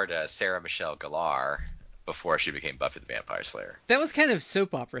That starred Sarah Michelle Gellar before she became Buffy the Vampire Slayer. That was kind of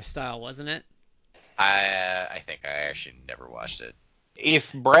soap opera style, wasn't it? I think I actually never watched it.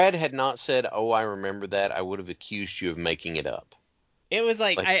 If Brad had not said, "Oh, I remember that," I would have accused you of making it up. It was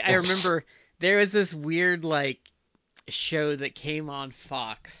like, Like, I remember there was this weird like show that came on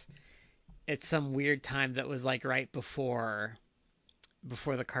Fox at some weird time that was like right before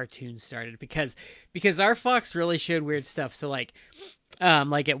the cartoon started, because our Fox really showed weird stuff. So like at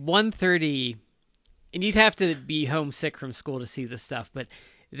 1:30, and you'd have to be homesick from school to see this stuff, but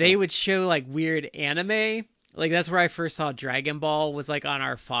they would show like weird anime. Like that's where I first saw Dragon Ball, was like on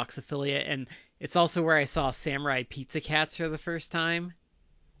our Fox affiliate, and it's also where I saw Samurai Pizza Cats for the first time.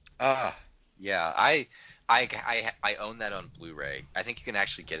 Yeah, I own that on Blu-ray. I think you can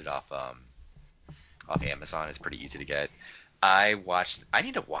actually get it off Amazon. It's pretty easy to get. I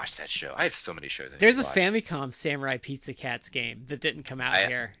need to watch that show. I have so many shows I need There's to a watch. Famicom Samurai Pizza Cats game that didn't come out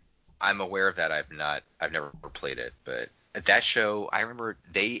here. I'm aware of that. I've never played it, but that show, I remember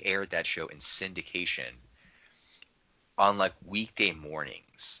they aired that show in syndication on like weekday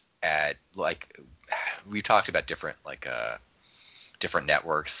mornings at like, we talked about different different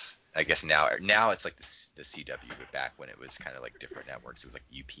networks. I guess now it's like the CW, but back when it was kind of like different networks, it was like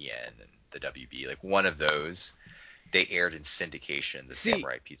UPN and the WB, like one of those. They aired in syndication the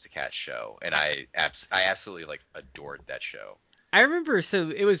Samurai Pizza Cat show, and I absolutely like adored that show. I remember, so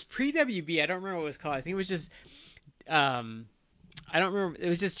it was pre-WB. I don't remember what it was called. I think it was just, I don't remember. It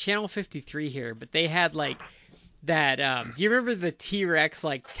was just Channel 53 here, but they had like that. Do you remember the T-Rex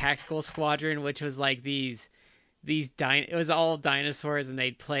like tactical squadron, which was like these it was all dinosaurs, and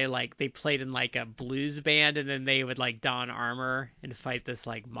they played in like a blues band, and then they would like don armor and fight this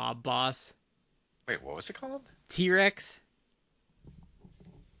like mob boss. Wait, what was it called? T-Rex.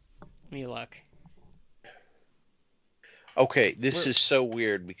 Let me look. Okay, this is so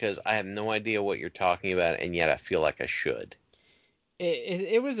weird because I have no idea what you're talking about, and yet I feel like I should.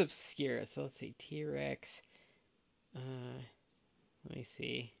 It was obscure. So let's see, T-Rex. Let me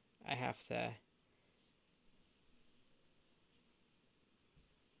see. I have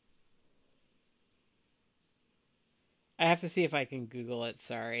to see if I can Google it.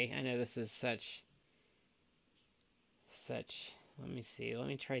 Sorry, I know this is such. Let me see. Let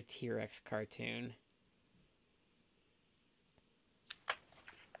me try T-Rex cartoon.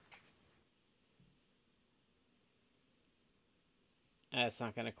 It's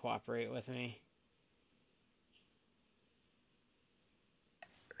not going to cooperate with me.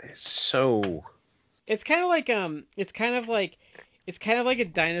 It's kind of like a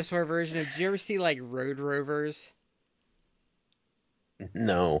dinosaur version of. Did you ever see like Road Rovers?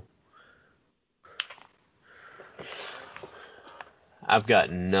 No. I've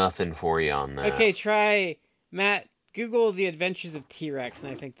got nothing for you on that. Okay, try Matt. Google The Adventures of T-Rex,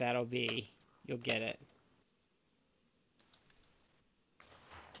 and I think you'll get it.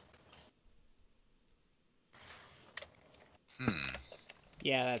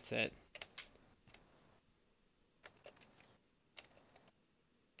 Yeah, that's it.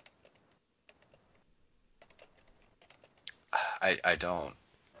 I don't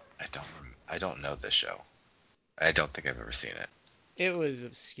know this show. I don't think I've ever seen it. It was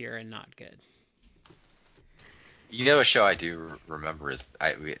obscure and not good. You know, a show I do remember is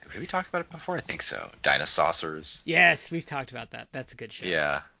have we talked about it before? I think so. Dinosaurs. Yes, we've talked about that. That's a good show.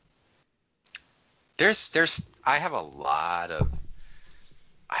 Yeah. I have a lot of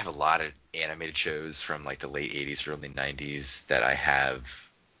animated shows from like the late 80s, early 90s that I have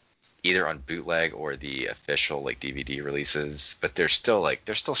either on bootleg or the official like DVD releases, but there's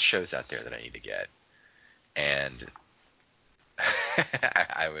still shows out there that I need to get. And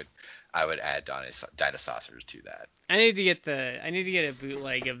I would add Dinosaurs to that. I need to get a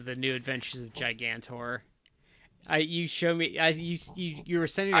bootleg of the New Adventures of Gigantor. You show me. You were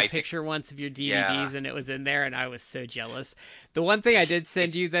sending me a picture once of your DVDs, yeah, and it was in there, and I was so jealous. The one thing I did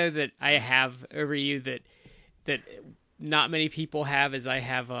send you though that I have over you that not many people have is I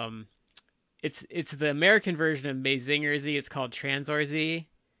have it's the American version of Mazinger Z. It's called Tranzor Z.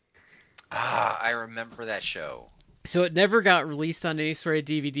 I remember that show. So it never got released on any sort of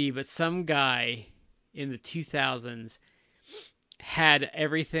DVD, but some guy in the 2000s had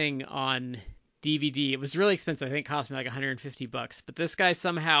everything on DVD. It was really expensive. I think it cost me like $150. But this guy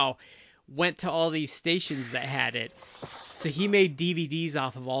somehow went to all these stations that had it. So he made DVDs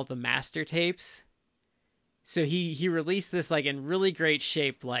off of all the master tapes. So he released this like in really great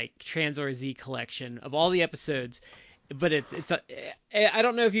shape, like Tranzor Z collection of all the episodes. But I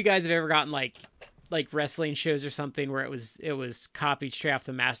don't know if you guys have ever gotten like wrestling shows or something where it was copied straight off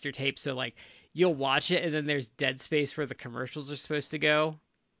the master tape. So like you'll watch it and then there's dead space where the commercials are supposed to go.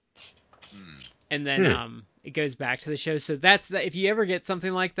 And then it goes back to the show. So if you ever get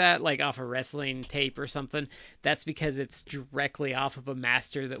something like that, like off a wrestling tape or something, that's because it's directly off of a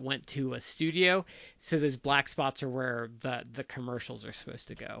master that went to a studio. So those black spots are where the commercials are supposed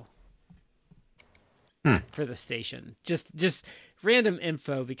to go for the station. Just random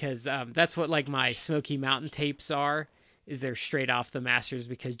info, because that's what like my Smoky Mountain tapes are. Is they're straight off the masters,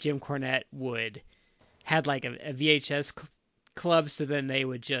 because Jim Cornette had like a VHS club, so then they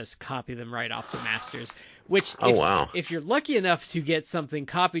would just copy them right off the masters, which if you're lucky enough to get something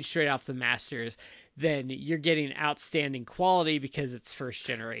copied straight off the masters, then you're getting outstanding quality because it's first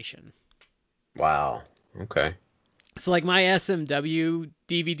generation. Wow. Okay. So like my SMW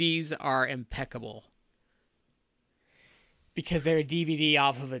DVDs are impeccable because they're a DVD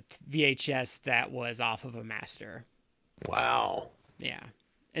off of a VHS that was off of a master. Wow. Yeah.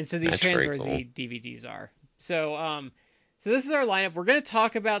 And so these Transver Z DVDs are. So this is our lineup. We're going to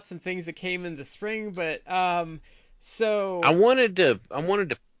talk about some things that came in the spring, but so I wanted to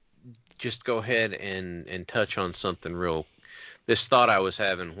just go ahead and touch on something this thought I was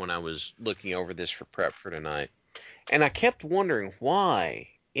having when I was looking over this for prep for tonight. And I kept wondering, why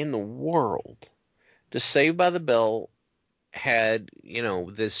in the world does Saved by the Bell had,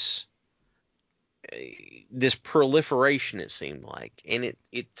 this proliferation, it seemed like. And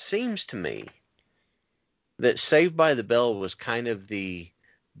it seems to me that Saved by the Bell was kind of the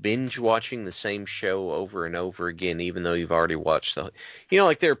binge watching the same show over and over again, even though you've already watched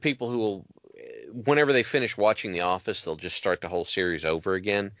like there are people who will, whenever they finish watching The Office, they'll just start the whole series over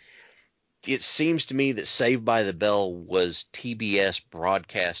again. It seems to me that Saved by the Bell was TBS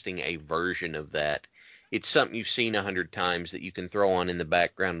broadcasting a version of that. It's something you've seen 100 times that you can throw on in the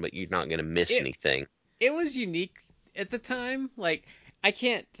background, but you're not going to miss anything. It was unique at the time. Like, I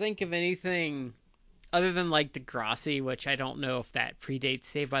can't think of anything other than like Degrassi, which I don't know if that predates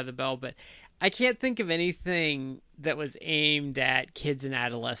Saved by the Bell, but I can't think of anything that was aimed at kids and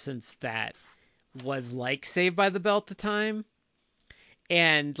adolescents that was like Saved by the Bell at the time.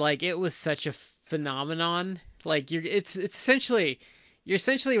 And like it was such a phenomenon. Like you're essentially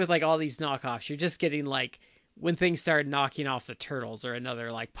with like all these knockoffs, you're just getting like when things started knocking off the Turtles, or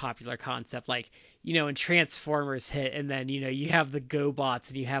another like popular concept, like, when Transformers hit, and then, you have the GoBots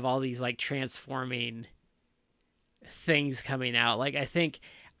and you have all these like transforming things coming out. Like I think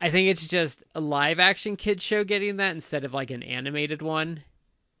it's just a live action kid show getting that instead of like an animated one.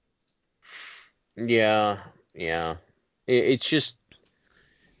 Yeah. It's just,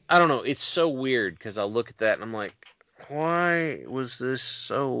 I don't know. It's so weird because I look at that and I'm like, why was this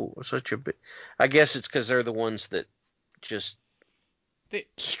such a big? I guess it's because they're the ones that just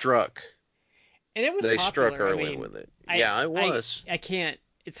struck. And it was they popular. struck early with it. Yeah, it was. I can't.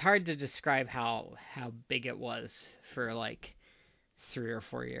 It's hard to describe how big it was for like 3 or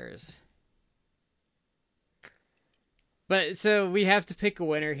 4 years. But so we have to pick a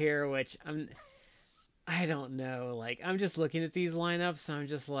winner here, which I don't know. Like I'm just looking at these lineups, and I'm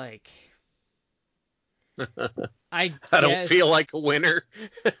just like, I don't feel like a winner.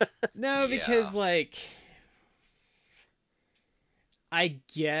 No, because like, I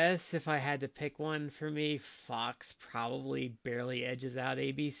guess if I had to pick one for me, Fox probably barely edges out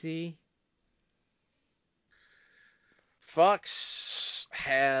ABC. Fox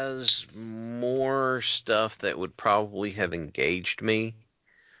has more stuff that would probably have engaged me.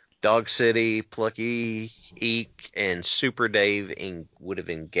 Dog City, Plucky, Eek, and Super Dave would have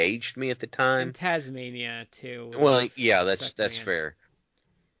engaged me at the time. And Tasmania too. Well, yeah, that's fair.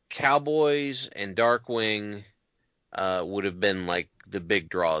 Cowboys and Darkwing would have been like the big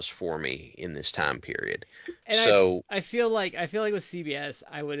draws for me in this time period. And so I feel like with CBS,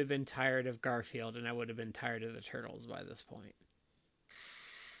 I would have been tired of Garfield, and I would have been tired of the Turtles by this point.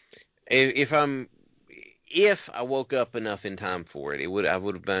 If I woke up enough in time for it, I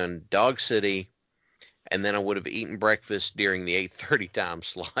would have been Dog City, and then I would have eaten breakfast during the 8:30 time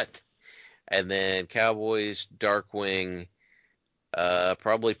slot, and then Cowboys, Darkwing,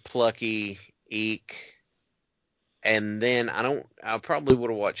 probably Plucky, Eek, and then I probably would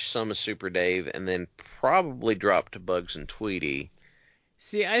have watched some of Super Dave, and then probably dropped to Bugs and Tweety.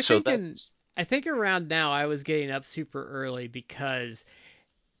 See, I think around now I was getting up super early because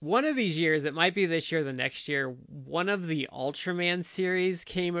one of these years, it might be this year or the next year, one of the Ultraman series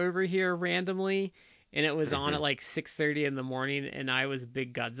came over here randomly, and it was on at like 6:30 in the morning, and I was a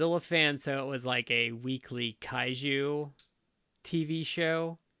big Godzilla fan, so it was like a weekly kaiju TV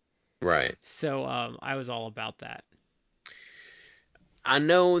show. Right. So I was all about that. I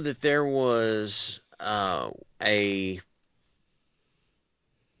know that there was a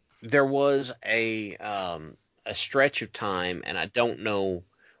there was a stretch of time, and I don't know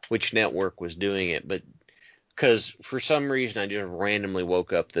which network was doing it, but because for some reason I just randomly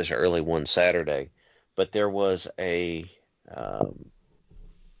woke up this early one Saturday, but there was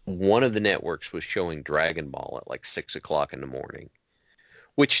one of the networks was showing Dragon Ball at like 6 o'clock in the morning,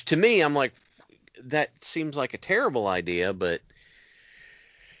 which to me, I'm like, that seems like a terrible idea, but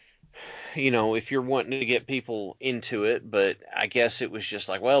if you're wanting to get people into it, but I guess it was just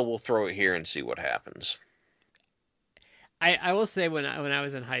like, well, we'll throw it here and see what happens. I will say when I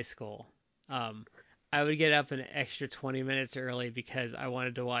was in high school, I would get up an extra 20 minutes early because I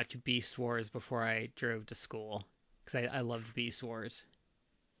wanted to watch Beast Wars before I drove to school because I loved Beast Wars.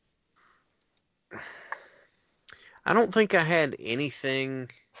 I don't think I had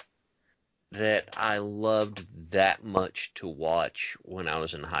anything that I loved that much to watch when I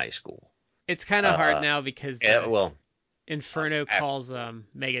was in high school. It's kind of hard now because Inferno after calls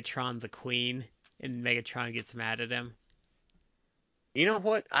Megatron the Queen, and Megatron gets mad at him. You know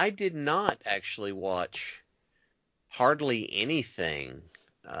what? I did not actually watch hardly anything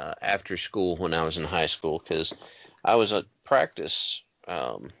after school when I was in high school because I was at practice.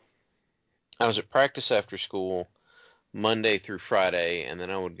 I was at practice after school Monday through Friday, and then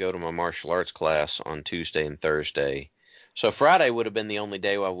I would go to my martial arts class on Tuesday and Thursday. So Friday would have been the only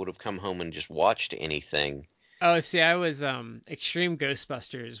day I would have come home and just watched anything. Oh, see, I was Extreme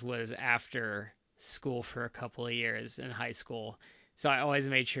Ghostbusters was after school for a couple of years in high school. So I always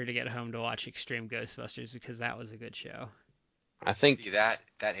made sure to get home to watch Extreme Ghostbusters because that was a good show. I think See, that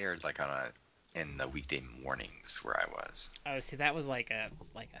aired like in the weekday mornings where I was. Oh, see, that was like a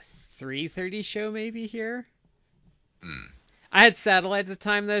 3:30 show maybe here. I had satellite at the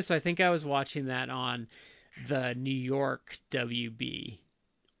time though, so I think I was watching that on the New York WB,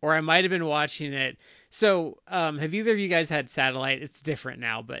 or I might have been watching it. So, have either of you guys had satellite? It's different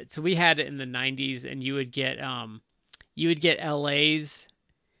now, but so we had it in the 90s, and you would get LA's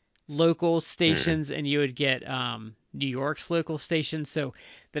local stations, and you would get New York's local stations. So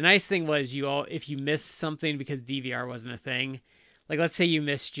the nice thing was if you missed something because DVR wasn't a thing, like let's say you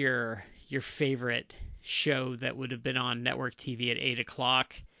missed your favorite show that would have been on network TV at 8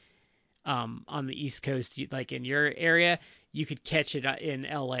 o'clock on the East Coast, like in your area, you could catch it in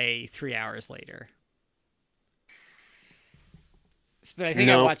LA 3 hours later. But I think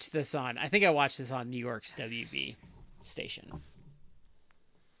I watched this on New York's WB station.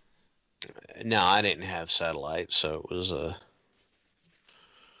 No, I didn't have satellite, so it was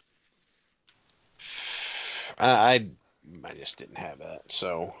I just didn't have that,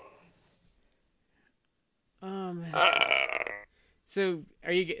 so. So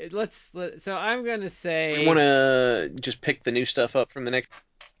are you? So I'm gonna say. We want to just pick the new stuff up from the next.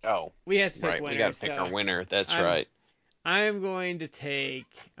 Oh, we have to pick right. Winner, We got to pick our winner. That's right. I'm going to take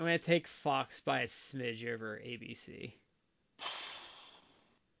Fox by a smidge over ABC.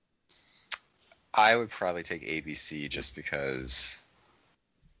 I would probably take ABC just because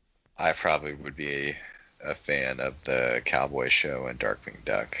I probably would be a fan of the Cowboy Show and Darkwing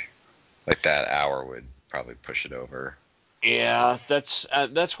Duck. Like that hour would probably push it over. Yeah, that's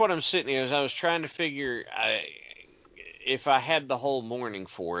what I'm sitting here. As I was trying to figure, if I had the whole morning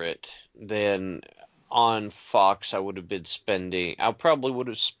for it, then on Fox I would have been spending. I probably would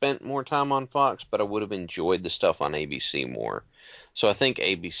have spent more time on Fox, but I would have enjoyed the stuff on ABC more. So I think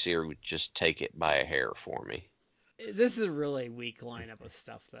ABC would just take it by a hair for me. This is a really weak lineup of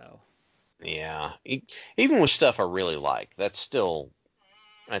stuff, though. Yeah, even with stuff I really like, that's still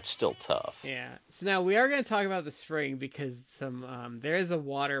tough. Yeah. So now we are going to talk about the spring because there is a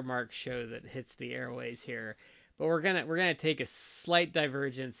Watermark show that hits the airways here, but we're gonna take a slight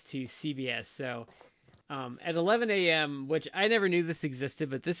divergence to CBS. So at 11 a.m., which I never knew this existed,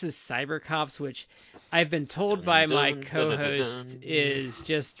 but this is Cyber Cops, which I've been told by my co-host is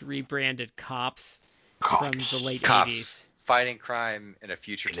just rebranded Cops from the late 80s. Fighting crime in a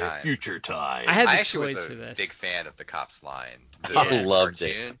future time. I had the actually toys was for this. Big fan of the Cops line. I loved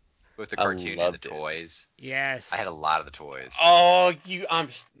it. With the cartoon and the toys. Yes. I had a lot of the toys. Oh,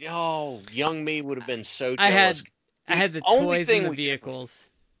 young me would have been so jealous. I had the toys and the vehicles.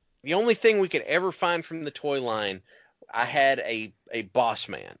 The only thing we could ever find from the toy line, I had a Boss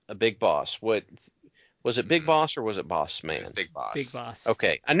Man, a Big Boss. What was it, Big Boss or was it Boss Man? It was Big Boss. Big Boss.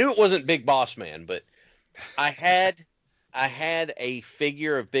 Okay, I knew it wasn't Big Boss Man, but I had a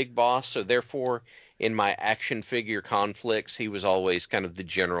figure of Big Boss, so therefore in my action figure conflicts, he was always kind of the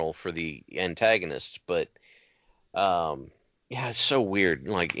general for the antagonist. But yeah, it's so weird.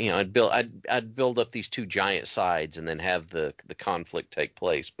 Like, I'd build up these two giant sides and then have the conflict take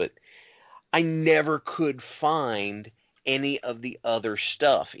place. But I never could find any of the other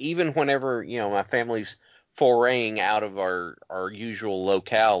stuff. Even whenever, my family's foraying out of our usual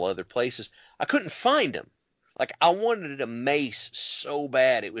locale, other places, I couldn't find them. Like, I wanted a Mace so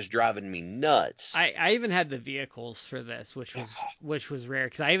bad, it was driving me nuts. I even had the vehicles for this, which was rare,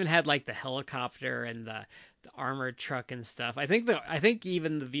 because I even had like the helicopter and the armored truck and stuff. I think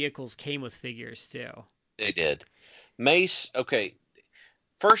even the vehicles came with figures too. They did. Mace, okay.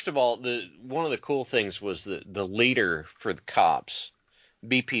 First of all, one of the cool things was the leader for the cops,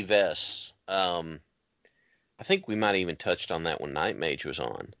 BP Vess. I think we might have even touched on that when Night Mage was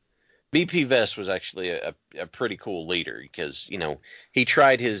on. BP Vess was actually a pretty cool leader because, he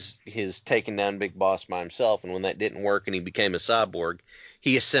tried his taking down Big Boss by himself, and when that didn't work and he became a cyborg,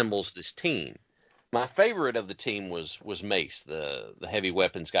 he assembles this team. My favorite of the team was Mace, the heavy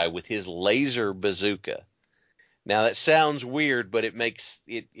weapons guy with his laser bazooka. Now that sounds weird, but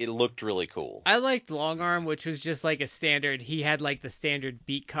it looked really cool. I liked Longarm, which was just like a standard. He had like the standard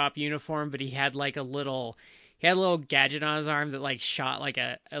beat cop uniform, but he had like a little gadget on his arm that like shot like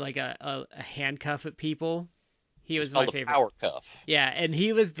a handcuff at people. He was my favorite. Power cuff. Yeah, and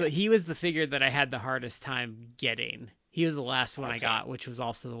he was the figure that I had the hardest time getting. He was the last one I got, which was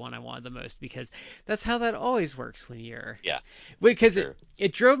also the one I wanted the most, because that's how that always works when you're. Yeah. Because sure.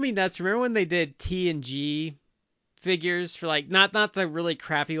 it drove me nuts. Remember when they did T&G figures for like not the really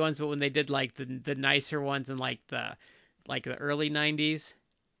crappy ones, but when they did like the nicer ones in like the early 90s?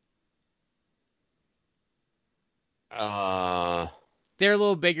 They're a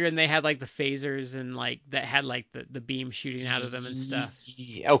little bigger, and they had like the phasers and like that had like the beam shooting out of them and stuff.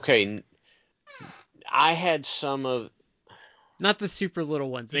 Okay. I had some of. Not the super little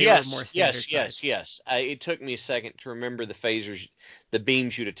ones. They were more standard size. Yes. It took me a second to remember the phasers, the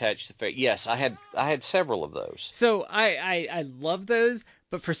beams you'd attach to the phasers. Yes, I had several of those. So I love those,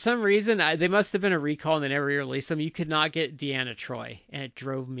 but for some reason they must have been a recall and they never released them. You could not get Deanna Troi, and it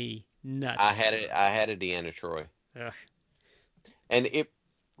drove me nuts. I had a Deanna Troi. Ugh. And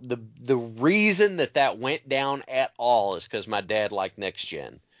the reason that went down at all is because my dad liked Next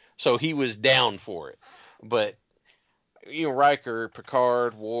Gen, so he was down for it. But Riker,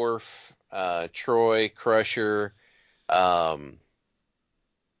 Picard, Worf, Troi, Crusher, one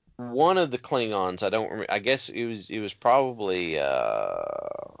of the Klingons, I don't remember. I guess it was probably I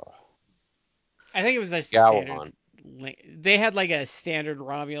think it was a Gowron. standard. They had like a standard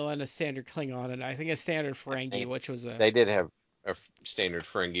Romulan, a standard Klingon, and I think a standard Ferengi, which was a. They did have a standard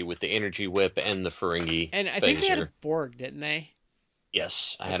Ferengi with the energy whip and the Ferengi. And I think they had a Borg, didn't they?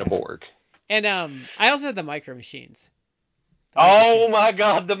 Yes, I had a Borg. And I also had the Micro Machines. Oh my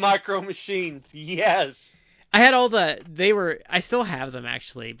God, the Micro Machines! Yes. I had all I still have them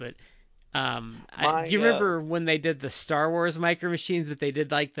actually, but do you remember when they did the Star Wars Micro Machines, but they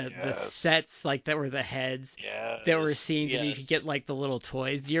did like the sets like that were the heads that were scenes, and you could get like the little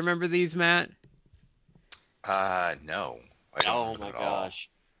toys. Do you remember these, Matt? No. Oh my gosh.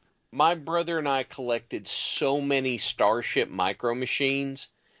 My brother and I collected so many Starship Micro Machines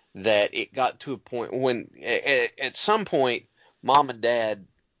that it got to a point when at some point Mom and Dad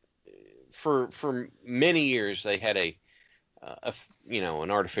for many years they had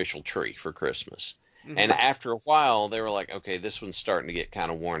an artificial tree for Christmas. Mm-hmm. And after a while they were like, okay, this one's starting to get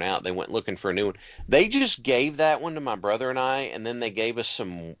kind of worn out. They went looking for a new one. They just gave that one to my brother and I, and then they gave us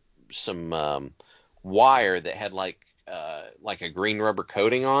some wire that had like a green rubber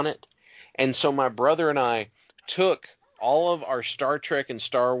coating on it. And so my brother and I took all of our Star Trek and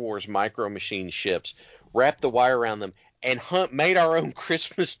Star Wars Micro Machine ships, wrapped the wire around them, and made our own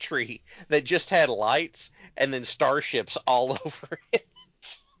Christmas tree that just had lights and then starships all over it.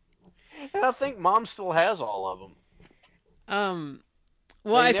 And I think Mom still has all of them.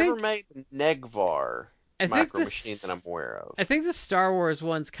 Well, they never made Negvar Micro Machine that I'm aware of. I think the Star Wars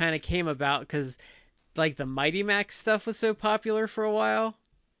ones kind of came about because like the Mighty Max stuff was so popular for a while.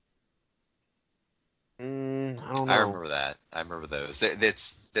 I don't know. I remember that. I remember those.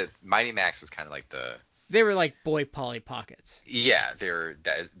 The Mighty Max was kind of like the. They were like boy Polly Pockets. Yeah,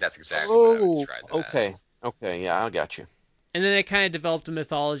 that's exactly what I would try that okay. as. Okay, yeah, I got you. And then it kind of developed a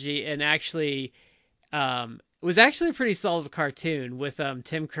mythology, and actually, it was actually a pretty solid cartoon with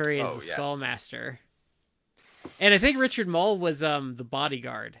Tim Curry as the Skullmaster. And I think Richard Mole was the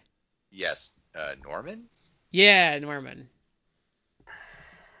bodyguard. Yes, Norman? Yeah, Norman.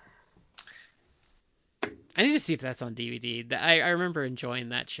 I need to see if that's on DVD. I remember enjoying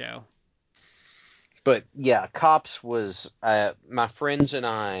that show. But yeah, Cops was my friends and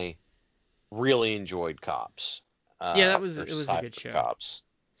I really enjoyed Cops. Yeah, it was a good show. Cops.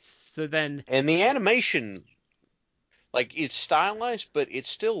 So then, and the animation, like it's stylized, but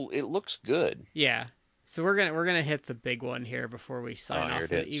it looks good. Yeah. So we're gonna hit the big one here before we sign here off it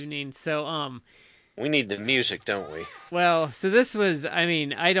for the is. evening. So We need the music, don't we? well, so this was, I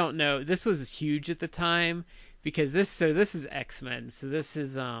mean, I don't know, this was huge at the time because this is X-Men. So this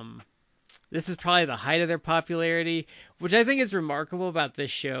is probably the height of their popularity, which I think is remarkable about this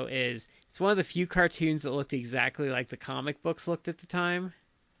show is it's one of the few cartoons that looked exactly like the comic books looked at the time.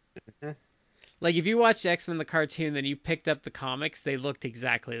 Mhm. Like if you watched X-Men the cartoon, then you picked up the comics, they looked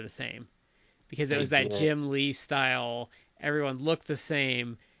exactly the same because it They was that did. Jim Lee style. Everyone looked the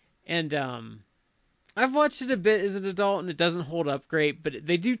same, and I've watched it a bit as an adult, and it doesn't hold up great, but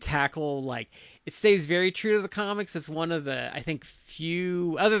they do tackle, like, it stays very true to the comics. It's one of the, I think,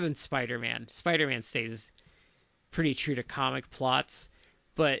 few, other than Spider-Man. Spider-Man stays pretty true to comic plots,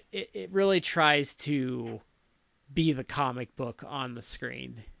 but it really tries to be the comic book on the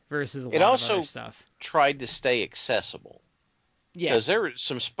screen versus a It lot of also other stuff. tried to stay accessible. Yeah. Because there was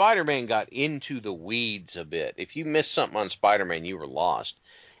some Spider-Man got into the weeds a bit. If you missed something on Spider-Man, you were lost.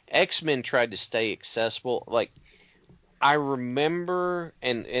 X-Men tried to stay accessible. Like, I remember,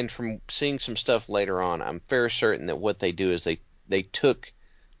 and from seeing some stuff later on, I'm fairly certain that what they do is they took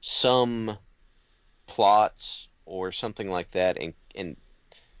some plots or something like that and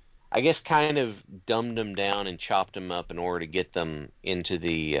I guess kind of dumbed them down and chopped them up in order to get them into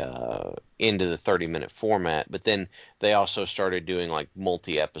the 30-minute format. But then they also started doing like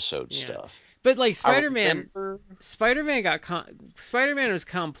multi-episode Yeah. stuff. But like I Spider-Man, remember. Spider-Man was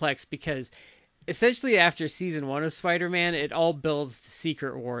complex because essentially after season 1 of Spider-Man, it all builds to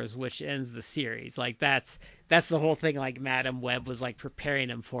Secret Wars, which ends the series. Like that's the whole thing. Like Madam Web was like preparing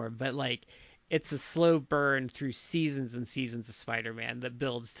him for, but like it's a slow burn through seasons and seasons of Spider-Man that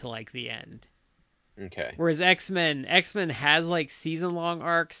builds to like the end. Okay. Whereas X-Men has like season-long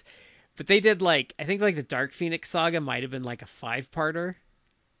arcs, but they did like I think like the Dark Phoenix saga might have been like a 5-parter.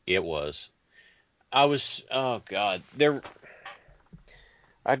 It was. I was. Oh God.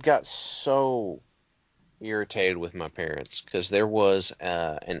 I'd got so irritated with my parents because there was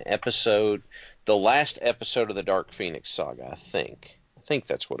an episode, the last episode of the Dark Phoenix saga. I think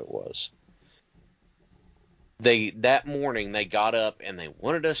that's what it was. That morning they got up and they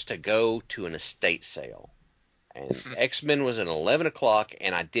wanted us to go to an estate sale. And X-Men was at 11 o'clock,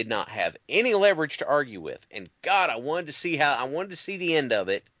 and I did not have any leverage to argue with. And God, I wanted to see the end of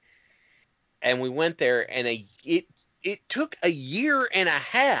it. And we went there, and it took a year and a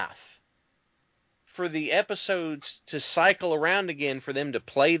half for the episodes to cycle around again for them to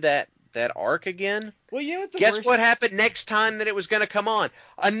play that arc again. Well, you know what Guess what happened next time that it was going to come on?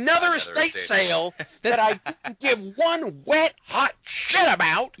 Another estate sale that I didn't give one wet, hot shit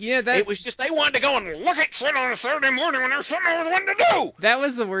about. Yeah, that It was just they wanted to go and look at shit on a Saturday morning when there's something I was wanting to do. That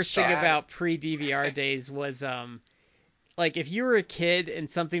was the worst thing Sad. about pre-DVR days was like if you were a kid and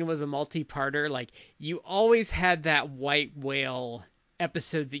something was a multi-parter, like you always had that white whale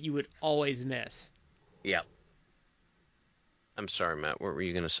episode that you would always miss. Yep. I'm sorry, Matt. What were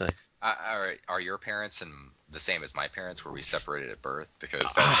you going to say? Are your parents the same as my parents? Were we separated at birth?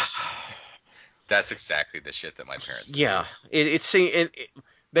 Because that's exactly the shit that my parents. Yeah,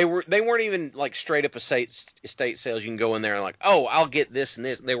 they weren't even like straight up estate sales. You can go in there and like, oh, I'll get this and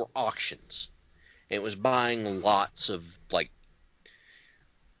this. They were auctions. And it was buying lots of like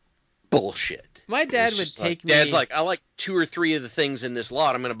bullshit. My dad would Dad's take me. Dad's like, I like 2 or 3 of the things in this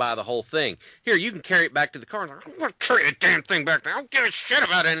lot. I'm going to buy the whole thing. Here, you can carry it back to the car. I'm like, I don't want to carry the damn thing back there. I don't give a shit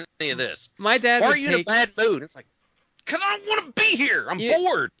about any of this. My dad Why would are you in a take. bad mood? It's like, because I don't want to be here. I'm You-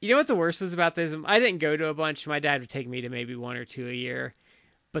 bored. You know what the worst was about this? I didn't go to a bunch. My dad would take me to maybe 1 or 2 a year.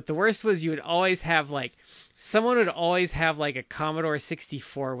 But the worst was you would always have like someone would always have like a Commodore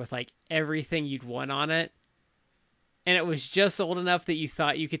 64 with like everything you'd want on it. And it was just old enough that you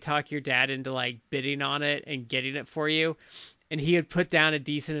thought you could talk your dad into like bidding on it and getting it for you. And he would put down a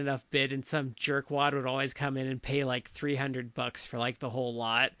decent enough bid, and some jerkwad would always come in and pay like $300 for like the whole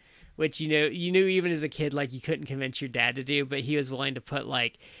lot, which you knew even as a kid like you couldn't convince your dad to do, but he was willing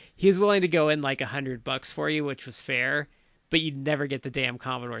to go in like $100 for you, which was fair, but you'd never get the damn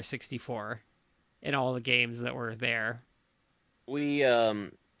Commodore 64 in all the games that were there. We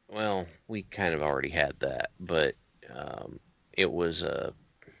we kind of already had that, but it was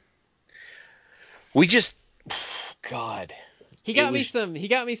we just God. He got me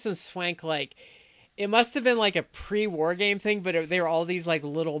some swank, like it must have been like a pre-war game thing, but they were all these like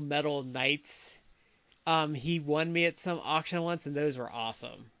little metal knights. He won me at some auction once, and those were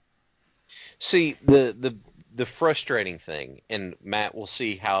awesome. See, the frustrating thing, and Matt will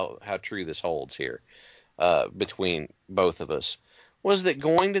see how true this holds here, between both of us, was that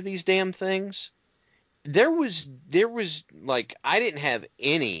going to these damn things, there was like I didn't have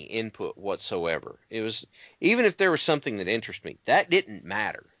any input whatsoever. It was even if there was something that interested me, that didn't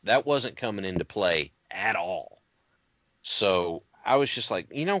matter. That wasn't coming into play at all. So I was just like,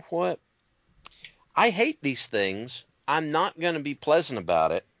 you know what? I hate these things. I'm not going to be pleasant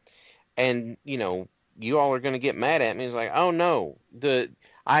about it. And you all are going to get mad at me. It's like, oh no,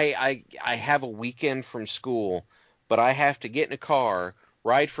 I have a weekend from school, but I have to get in a car,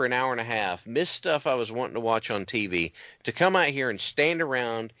 ride for an hour and a half, miss stuff I was wanting to watch on TV, to come out here and stand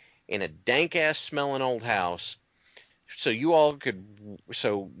around in a dank ass smelling old house, so you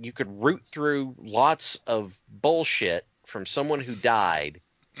could root through lots of bullshit from someone who died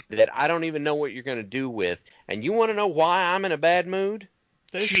that I don't even know what you're going to do with, and you want to know why I'm in a bad mood?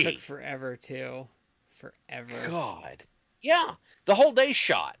 Those Gee. took forever too. Forever. God. Yeah. The whole day's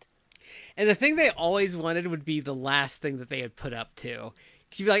shot. And the thing they always wanted would be the last thing that they had put up to.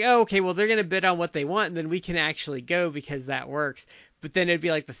 Because you'd be like, oh, okay, well, they're going to bid on what they want, and then we can actually go because that works. But then it'd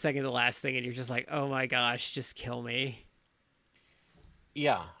be like the second to last thing, and you're just like, oh my gosh, just kill me.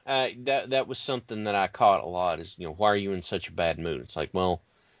 Yeah. That was something that I caught a lot is, why are you in such a bad mood? It's like, well,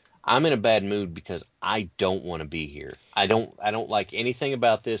 I'm in a bad mood because I don't want to be here. I don't like anything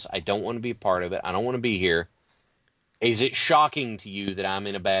about this. I don't want to be a part of it. I don't want to be here. Is it shocking to you that I'm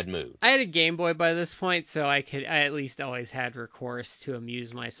in a bad mood? I had a Game Boy by this point, so I at least always had recourse to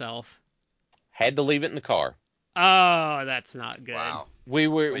amuse myself. Had to leave it in the car. Oh, that's not good. Wow.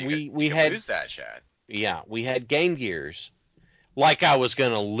 We had lose that, Chad. Yeah, we had Game Gears. Like I was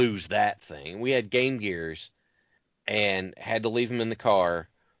gonna lose that thing. We had Game Gears and had to leave them in the car,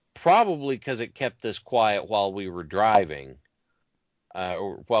 probably because it kept us quiet while we were driving,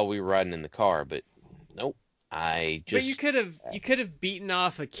 or while we were riding in the car. But nope. But you could have beaten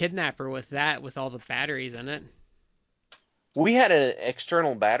off a kidnapper with that, with all the batteries in it. We had an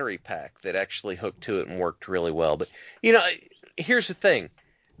external battery pack that actually hooked to it and worked really well. But here's the thing: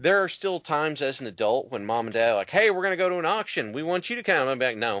 there are still times as an adult when mom and dad are like, "Hey, we're gonna go to an auction. We want you to come." I'm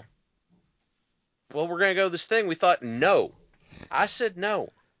like, "No." Well, we're gonna go to this thing. We thought, no. I said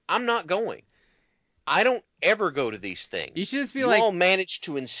no. I'm not going. I don't ever go to these things. You should just be you like, all managed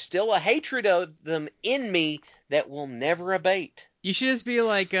to instill a hatred of them in me that will never abate. you should just be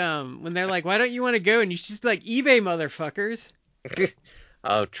like, when they're like, why don't you want to go? And you should just be like, eBay, motherfuckers.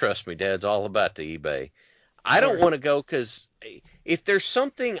 Oh, trust me, Dad's all about the eBay. I don't want to go because if there's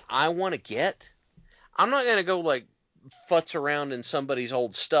something I want to get, I'm not going to go like futz around in somebody's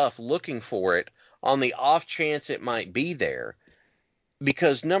old stuff looking for it on the off chance it might be there.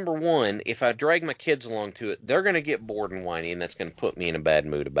 Because number one, if I drag my kids along to it, they're going to get bored and whiny, and that's going to put me in a bad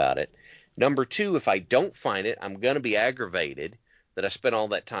mood about it. Number two, if I don't find it, I'm going to be aggravated that I spent all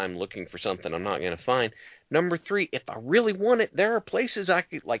that time looking for something I'm not going to find. Number three, if I really want it, there are places I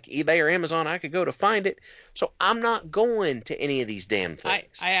could, like eBay or Amazon, I could go to find it. So I'm not going to any of these damn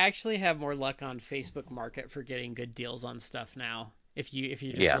things. I actually have more luck on Facebook Market for getting good deals on stuff now, if you're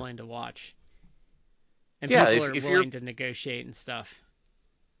just willing to watch. And people are willing to negotiate and stuff.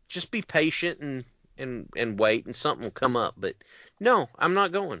 Just be patient and wait, and something will come up. But no, I'm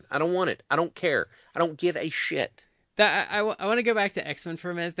not going. I don't want it. I don't care. I don't give a shit. I want to go back to X-Men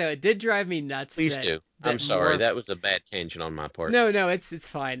for a minute, though. It did drive me nuts. Please do. I'm sorry. That was a bad tangent on my part. No, it's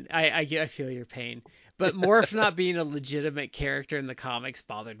fine. I feel your pain. But Morph not being a legitimate character in the comics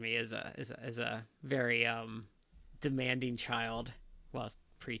bothered me as a very demanding child. Well,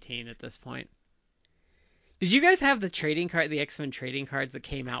 preteen at this point. Did you guys have the X-Men trading cards that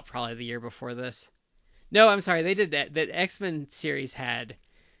came out probably the year before this? No, I'm sorry, they did that. That X-Men series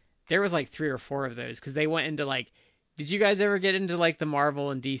there was like 3 or 4 of those because they went into like. Did you guys ever get into like the Marvel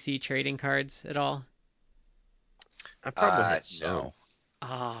and DC trading cards at all? I probably had some.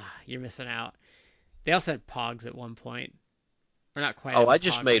 No. You're missing out. They also had Pogs at one point. Or not quite. Oh, I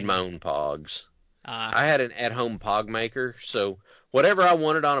just made my own Pogs. I had an at-home Pog maker, so whatever I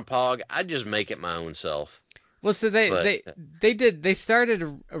wanted on a Pog, I'd just make it my own self. Well, so they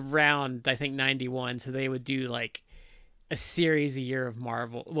started around I think 91, so they would do like a series a year of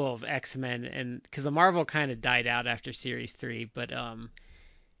Marvel, well, of X-Men, and because the Marvel kind of died out after Series 3, but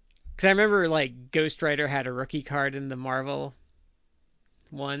because I remember like Ghost Rider had a rookie card in the Marvel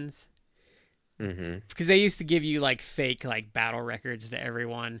ones. Mm-hmm. Because they used to give you like fake like battle records to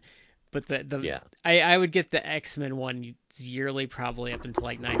everyone, but I would get the X-Men one yearly probably up until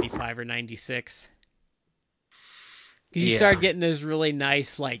like 95 or 96. Because you start getting those really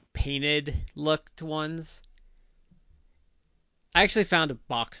nice like painted looked ones. I actually found a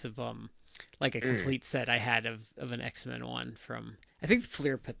box of like a complete set I had of an X-Men one from, I think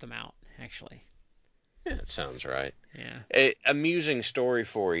Fleer put them out actually. Yeah, that sounds right. Yeah. A amusing story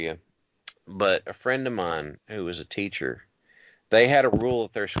for you. but a friend of mine who was a teacher, they had a rule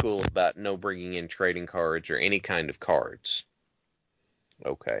at their school about no bringing in trading cards or any kind of cards.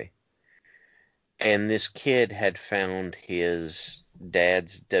 Okay. And this kid had found his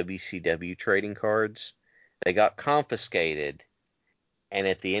dad's WCW trading cards. They got confiscated, and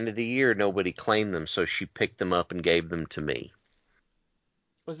at the end of the year, nobody claimed them, so she picked them up and gave them to me.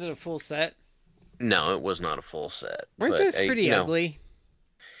 Was it a full set? No, it was not a full set. Weren't but, those pretty ugly?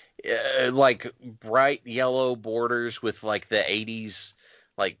 Like bright yellow borders with like the 80s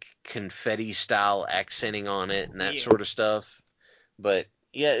like confetti style accenting on it and that Yeah. sort of stuff. But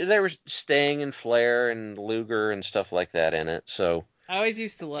yeah, there was Sting and Flair and Luger and stuff like that in it. So I always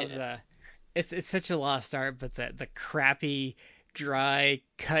used to love it's such a lost art, but the crappy, dry,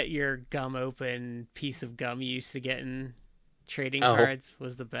 cut your gum open piece of gum you used to get in trading oh cards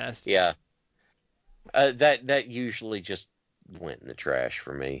was the best. yeah, that usually just went in the trash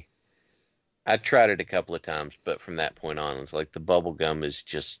for me. I tried it a couple of times, but from that point on, it's like the bubble gum is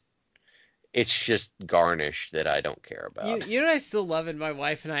it's just garnish that I don't care about. You know what I still love, and my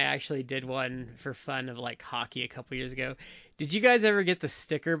wife and I actually did one for fun of like hockey a couple years ago. Did you guys ever get the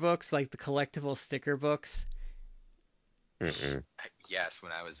sticker books, like the collectible sticker books? Mm-mm. Yes,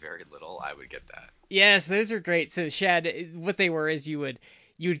 when I was very little, I would get that. Yes, those are great. So Shad, what they were is you would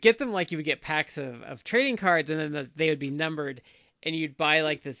get them like you would get packs of trading cards, and then they would be numbered, and you'd buy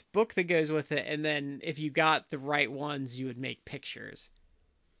like this book that goes with it, and then if you got the right ones, you would make pictures.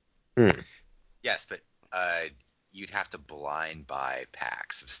 Hmm. Yes, but you'd have to blind buy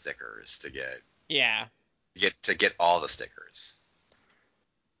packs of stickers to Yeah. get all the stickers.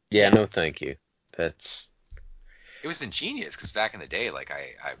 Yeah, no, thank you. That's It was ingenious because back in the day, like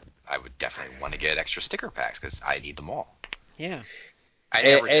I would definitely want to get extra sticker packs because I need them all. Yeah. I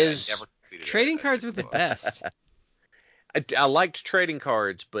never did. As I never completed Trading a cards sticker were the book. best. I liked trading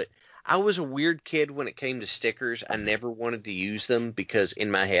cards, but I was a weird kid when it came to stickers. I never wanted to use them because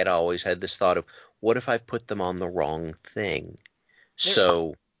in my head I always had this thought of, what if I put them on the wrong thing?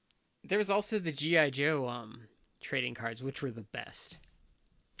 So There was also the G.I. Joe trading cards, which were the best.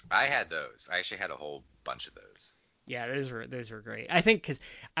 I had those. I actually had a whole bunch of those. Yeah, those were great. I think because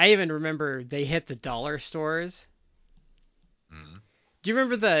I even remember they hit the dollar stores. Mm-hmm. Do you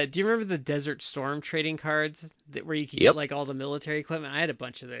remember the Desert Storm trading cards where you could get Yep. like all the military equipment? I had a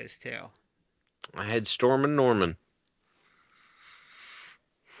bunch of those too. I had Storm and Norman.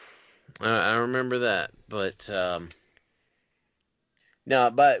 I remember that, but no,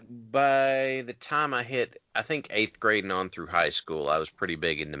 but by the time I hit, I think 8th grade and on through high school, I was pretty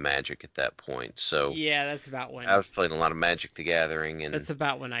big into Magic at that point. So Yeah, I was playing a lot of Magic the Gathering, that's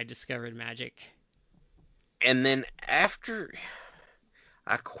about when I discovered Magic. and then after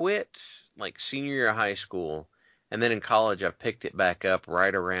I quit, like senior year of high school, and then in college I picked it back up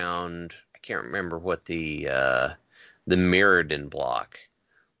right around, I can't remember what the Mirrodin block,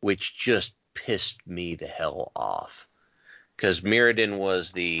 which just pissed me the hell off. Because Mirrodin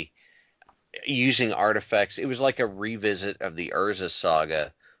was the using artifacts. It was like a revisit of the Urza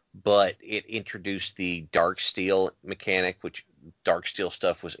saga, but it introduced the Dark Steel mechanic, which Dark Steel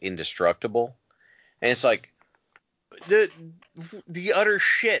stuff was indestructible. And it's like, the utter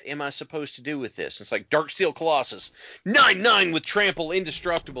shit am I supposed to do with this? It's like Dark Steel Colossus, 9/9 with trample,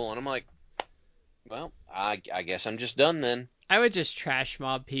 indestructible, and I'm like, well, I guess I'm just done then. I would just trash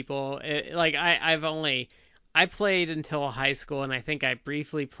mob people. I played until high school, and I think I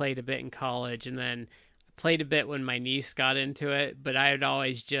briefly played a bit in college, and then played a bit when my niece got into it. But I'd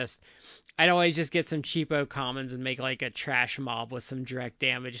always just get some cheapo commons and make like a trash mob with some direct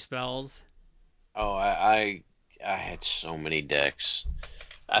damage spells. Oh, I had so many decks.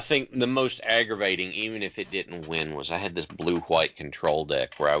 I think the most aggravating, even if it didn't win, was I had this blue-white control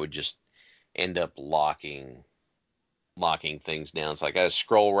deck where I would just end up locking things down. It's like I had a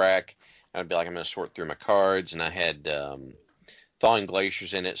scroll rack. I'd be like, I'm going to sort through my cards, and I had Thawing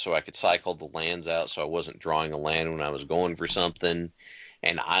Glaciers in it so I could cycle the lands out so I wasn't drawing a land when I was going for something.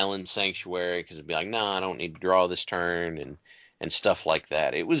 And Island Sanctuary, because it'd be like, no, I don't need to draw this turn, and stuff like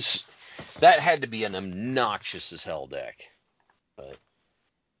that. That had to be an obnoxious as hell deck. But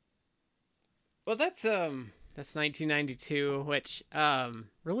Well, that's 1992, which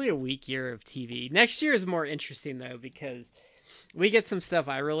really a weak year of TV. Next year is more interesting though because we get some stuff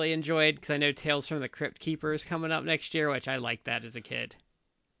I really enjoyed because I know Tales from the Crypt Keeper is coming up next year, which I liked that as a kid.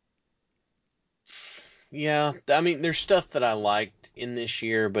 yeah, I mean, there's stuff that I liked in this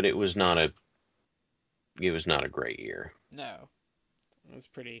year, but it was not a great year. No, it's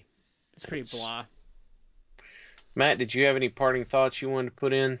pretty blah. Matt, did you have any parting thoughts you wanted to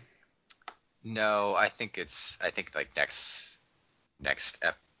put in? No, I think like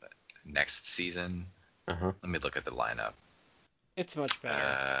next season. Uh-huh. Let me look at the lineup. It's much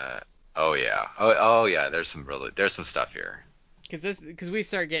better. Oh yeah. Oh yeah. There's some stuff here. Because we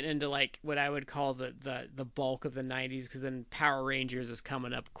start getting into like what I would call the bulk of the 90s, because then Power Rangers is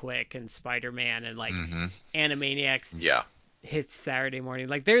coming up quick, and Spider-Man, and like Animaniacs hits Saturday morning.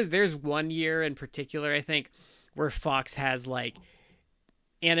 Like there's one year in particular, I think, where Fox has like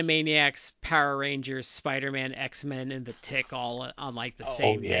Animaniacs, Power Rangers, Spider-Man, X-Men, and The Tick all on like the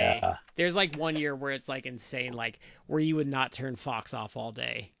same day. There's like one year where it's like insane, like where you would not turn Fox off all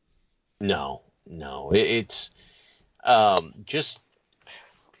day. No. It's just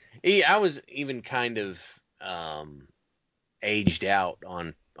I was even kind of aged out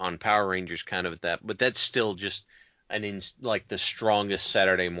on Power Rangers kind of at that, but that's still just like the strongest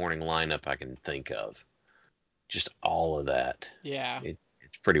Saturday morning lineup I can think of. Just all of that. Yeah.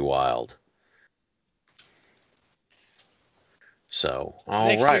 It's pretty wild. So,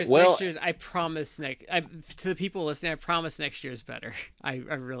 next year's, I promise to the people listening, I promise next year's better. I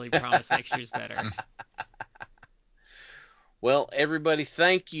really promise next year's better. Well, everybody,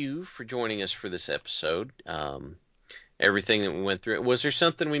 thank you for joining us for this episode. Everything that we went through. Was there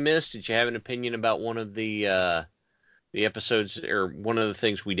something we missed? Did you have an opinion about one of the episodes, or one of the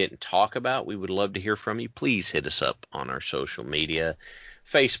things we didn't talk about? We would love to hear from you. Please hit us up on our social media: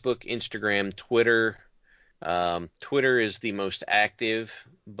 Facebook, Instagram, Twitter. Twitter is the most active,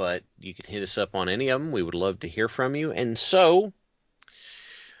 but you can hit us up on any of them. We would love to hear from you. And so,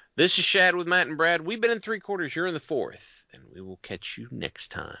 this is Shad with Matt and Brad. We've been in 3/4. You're in the 4th, and we will catch you next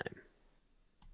time.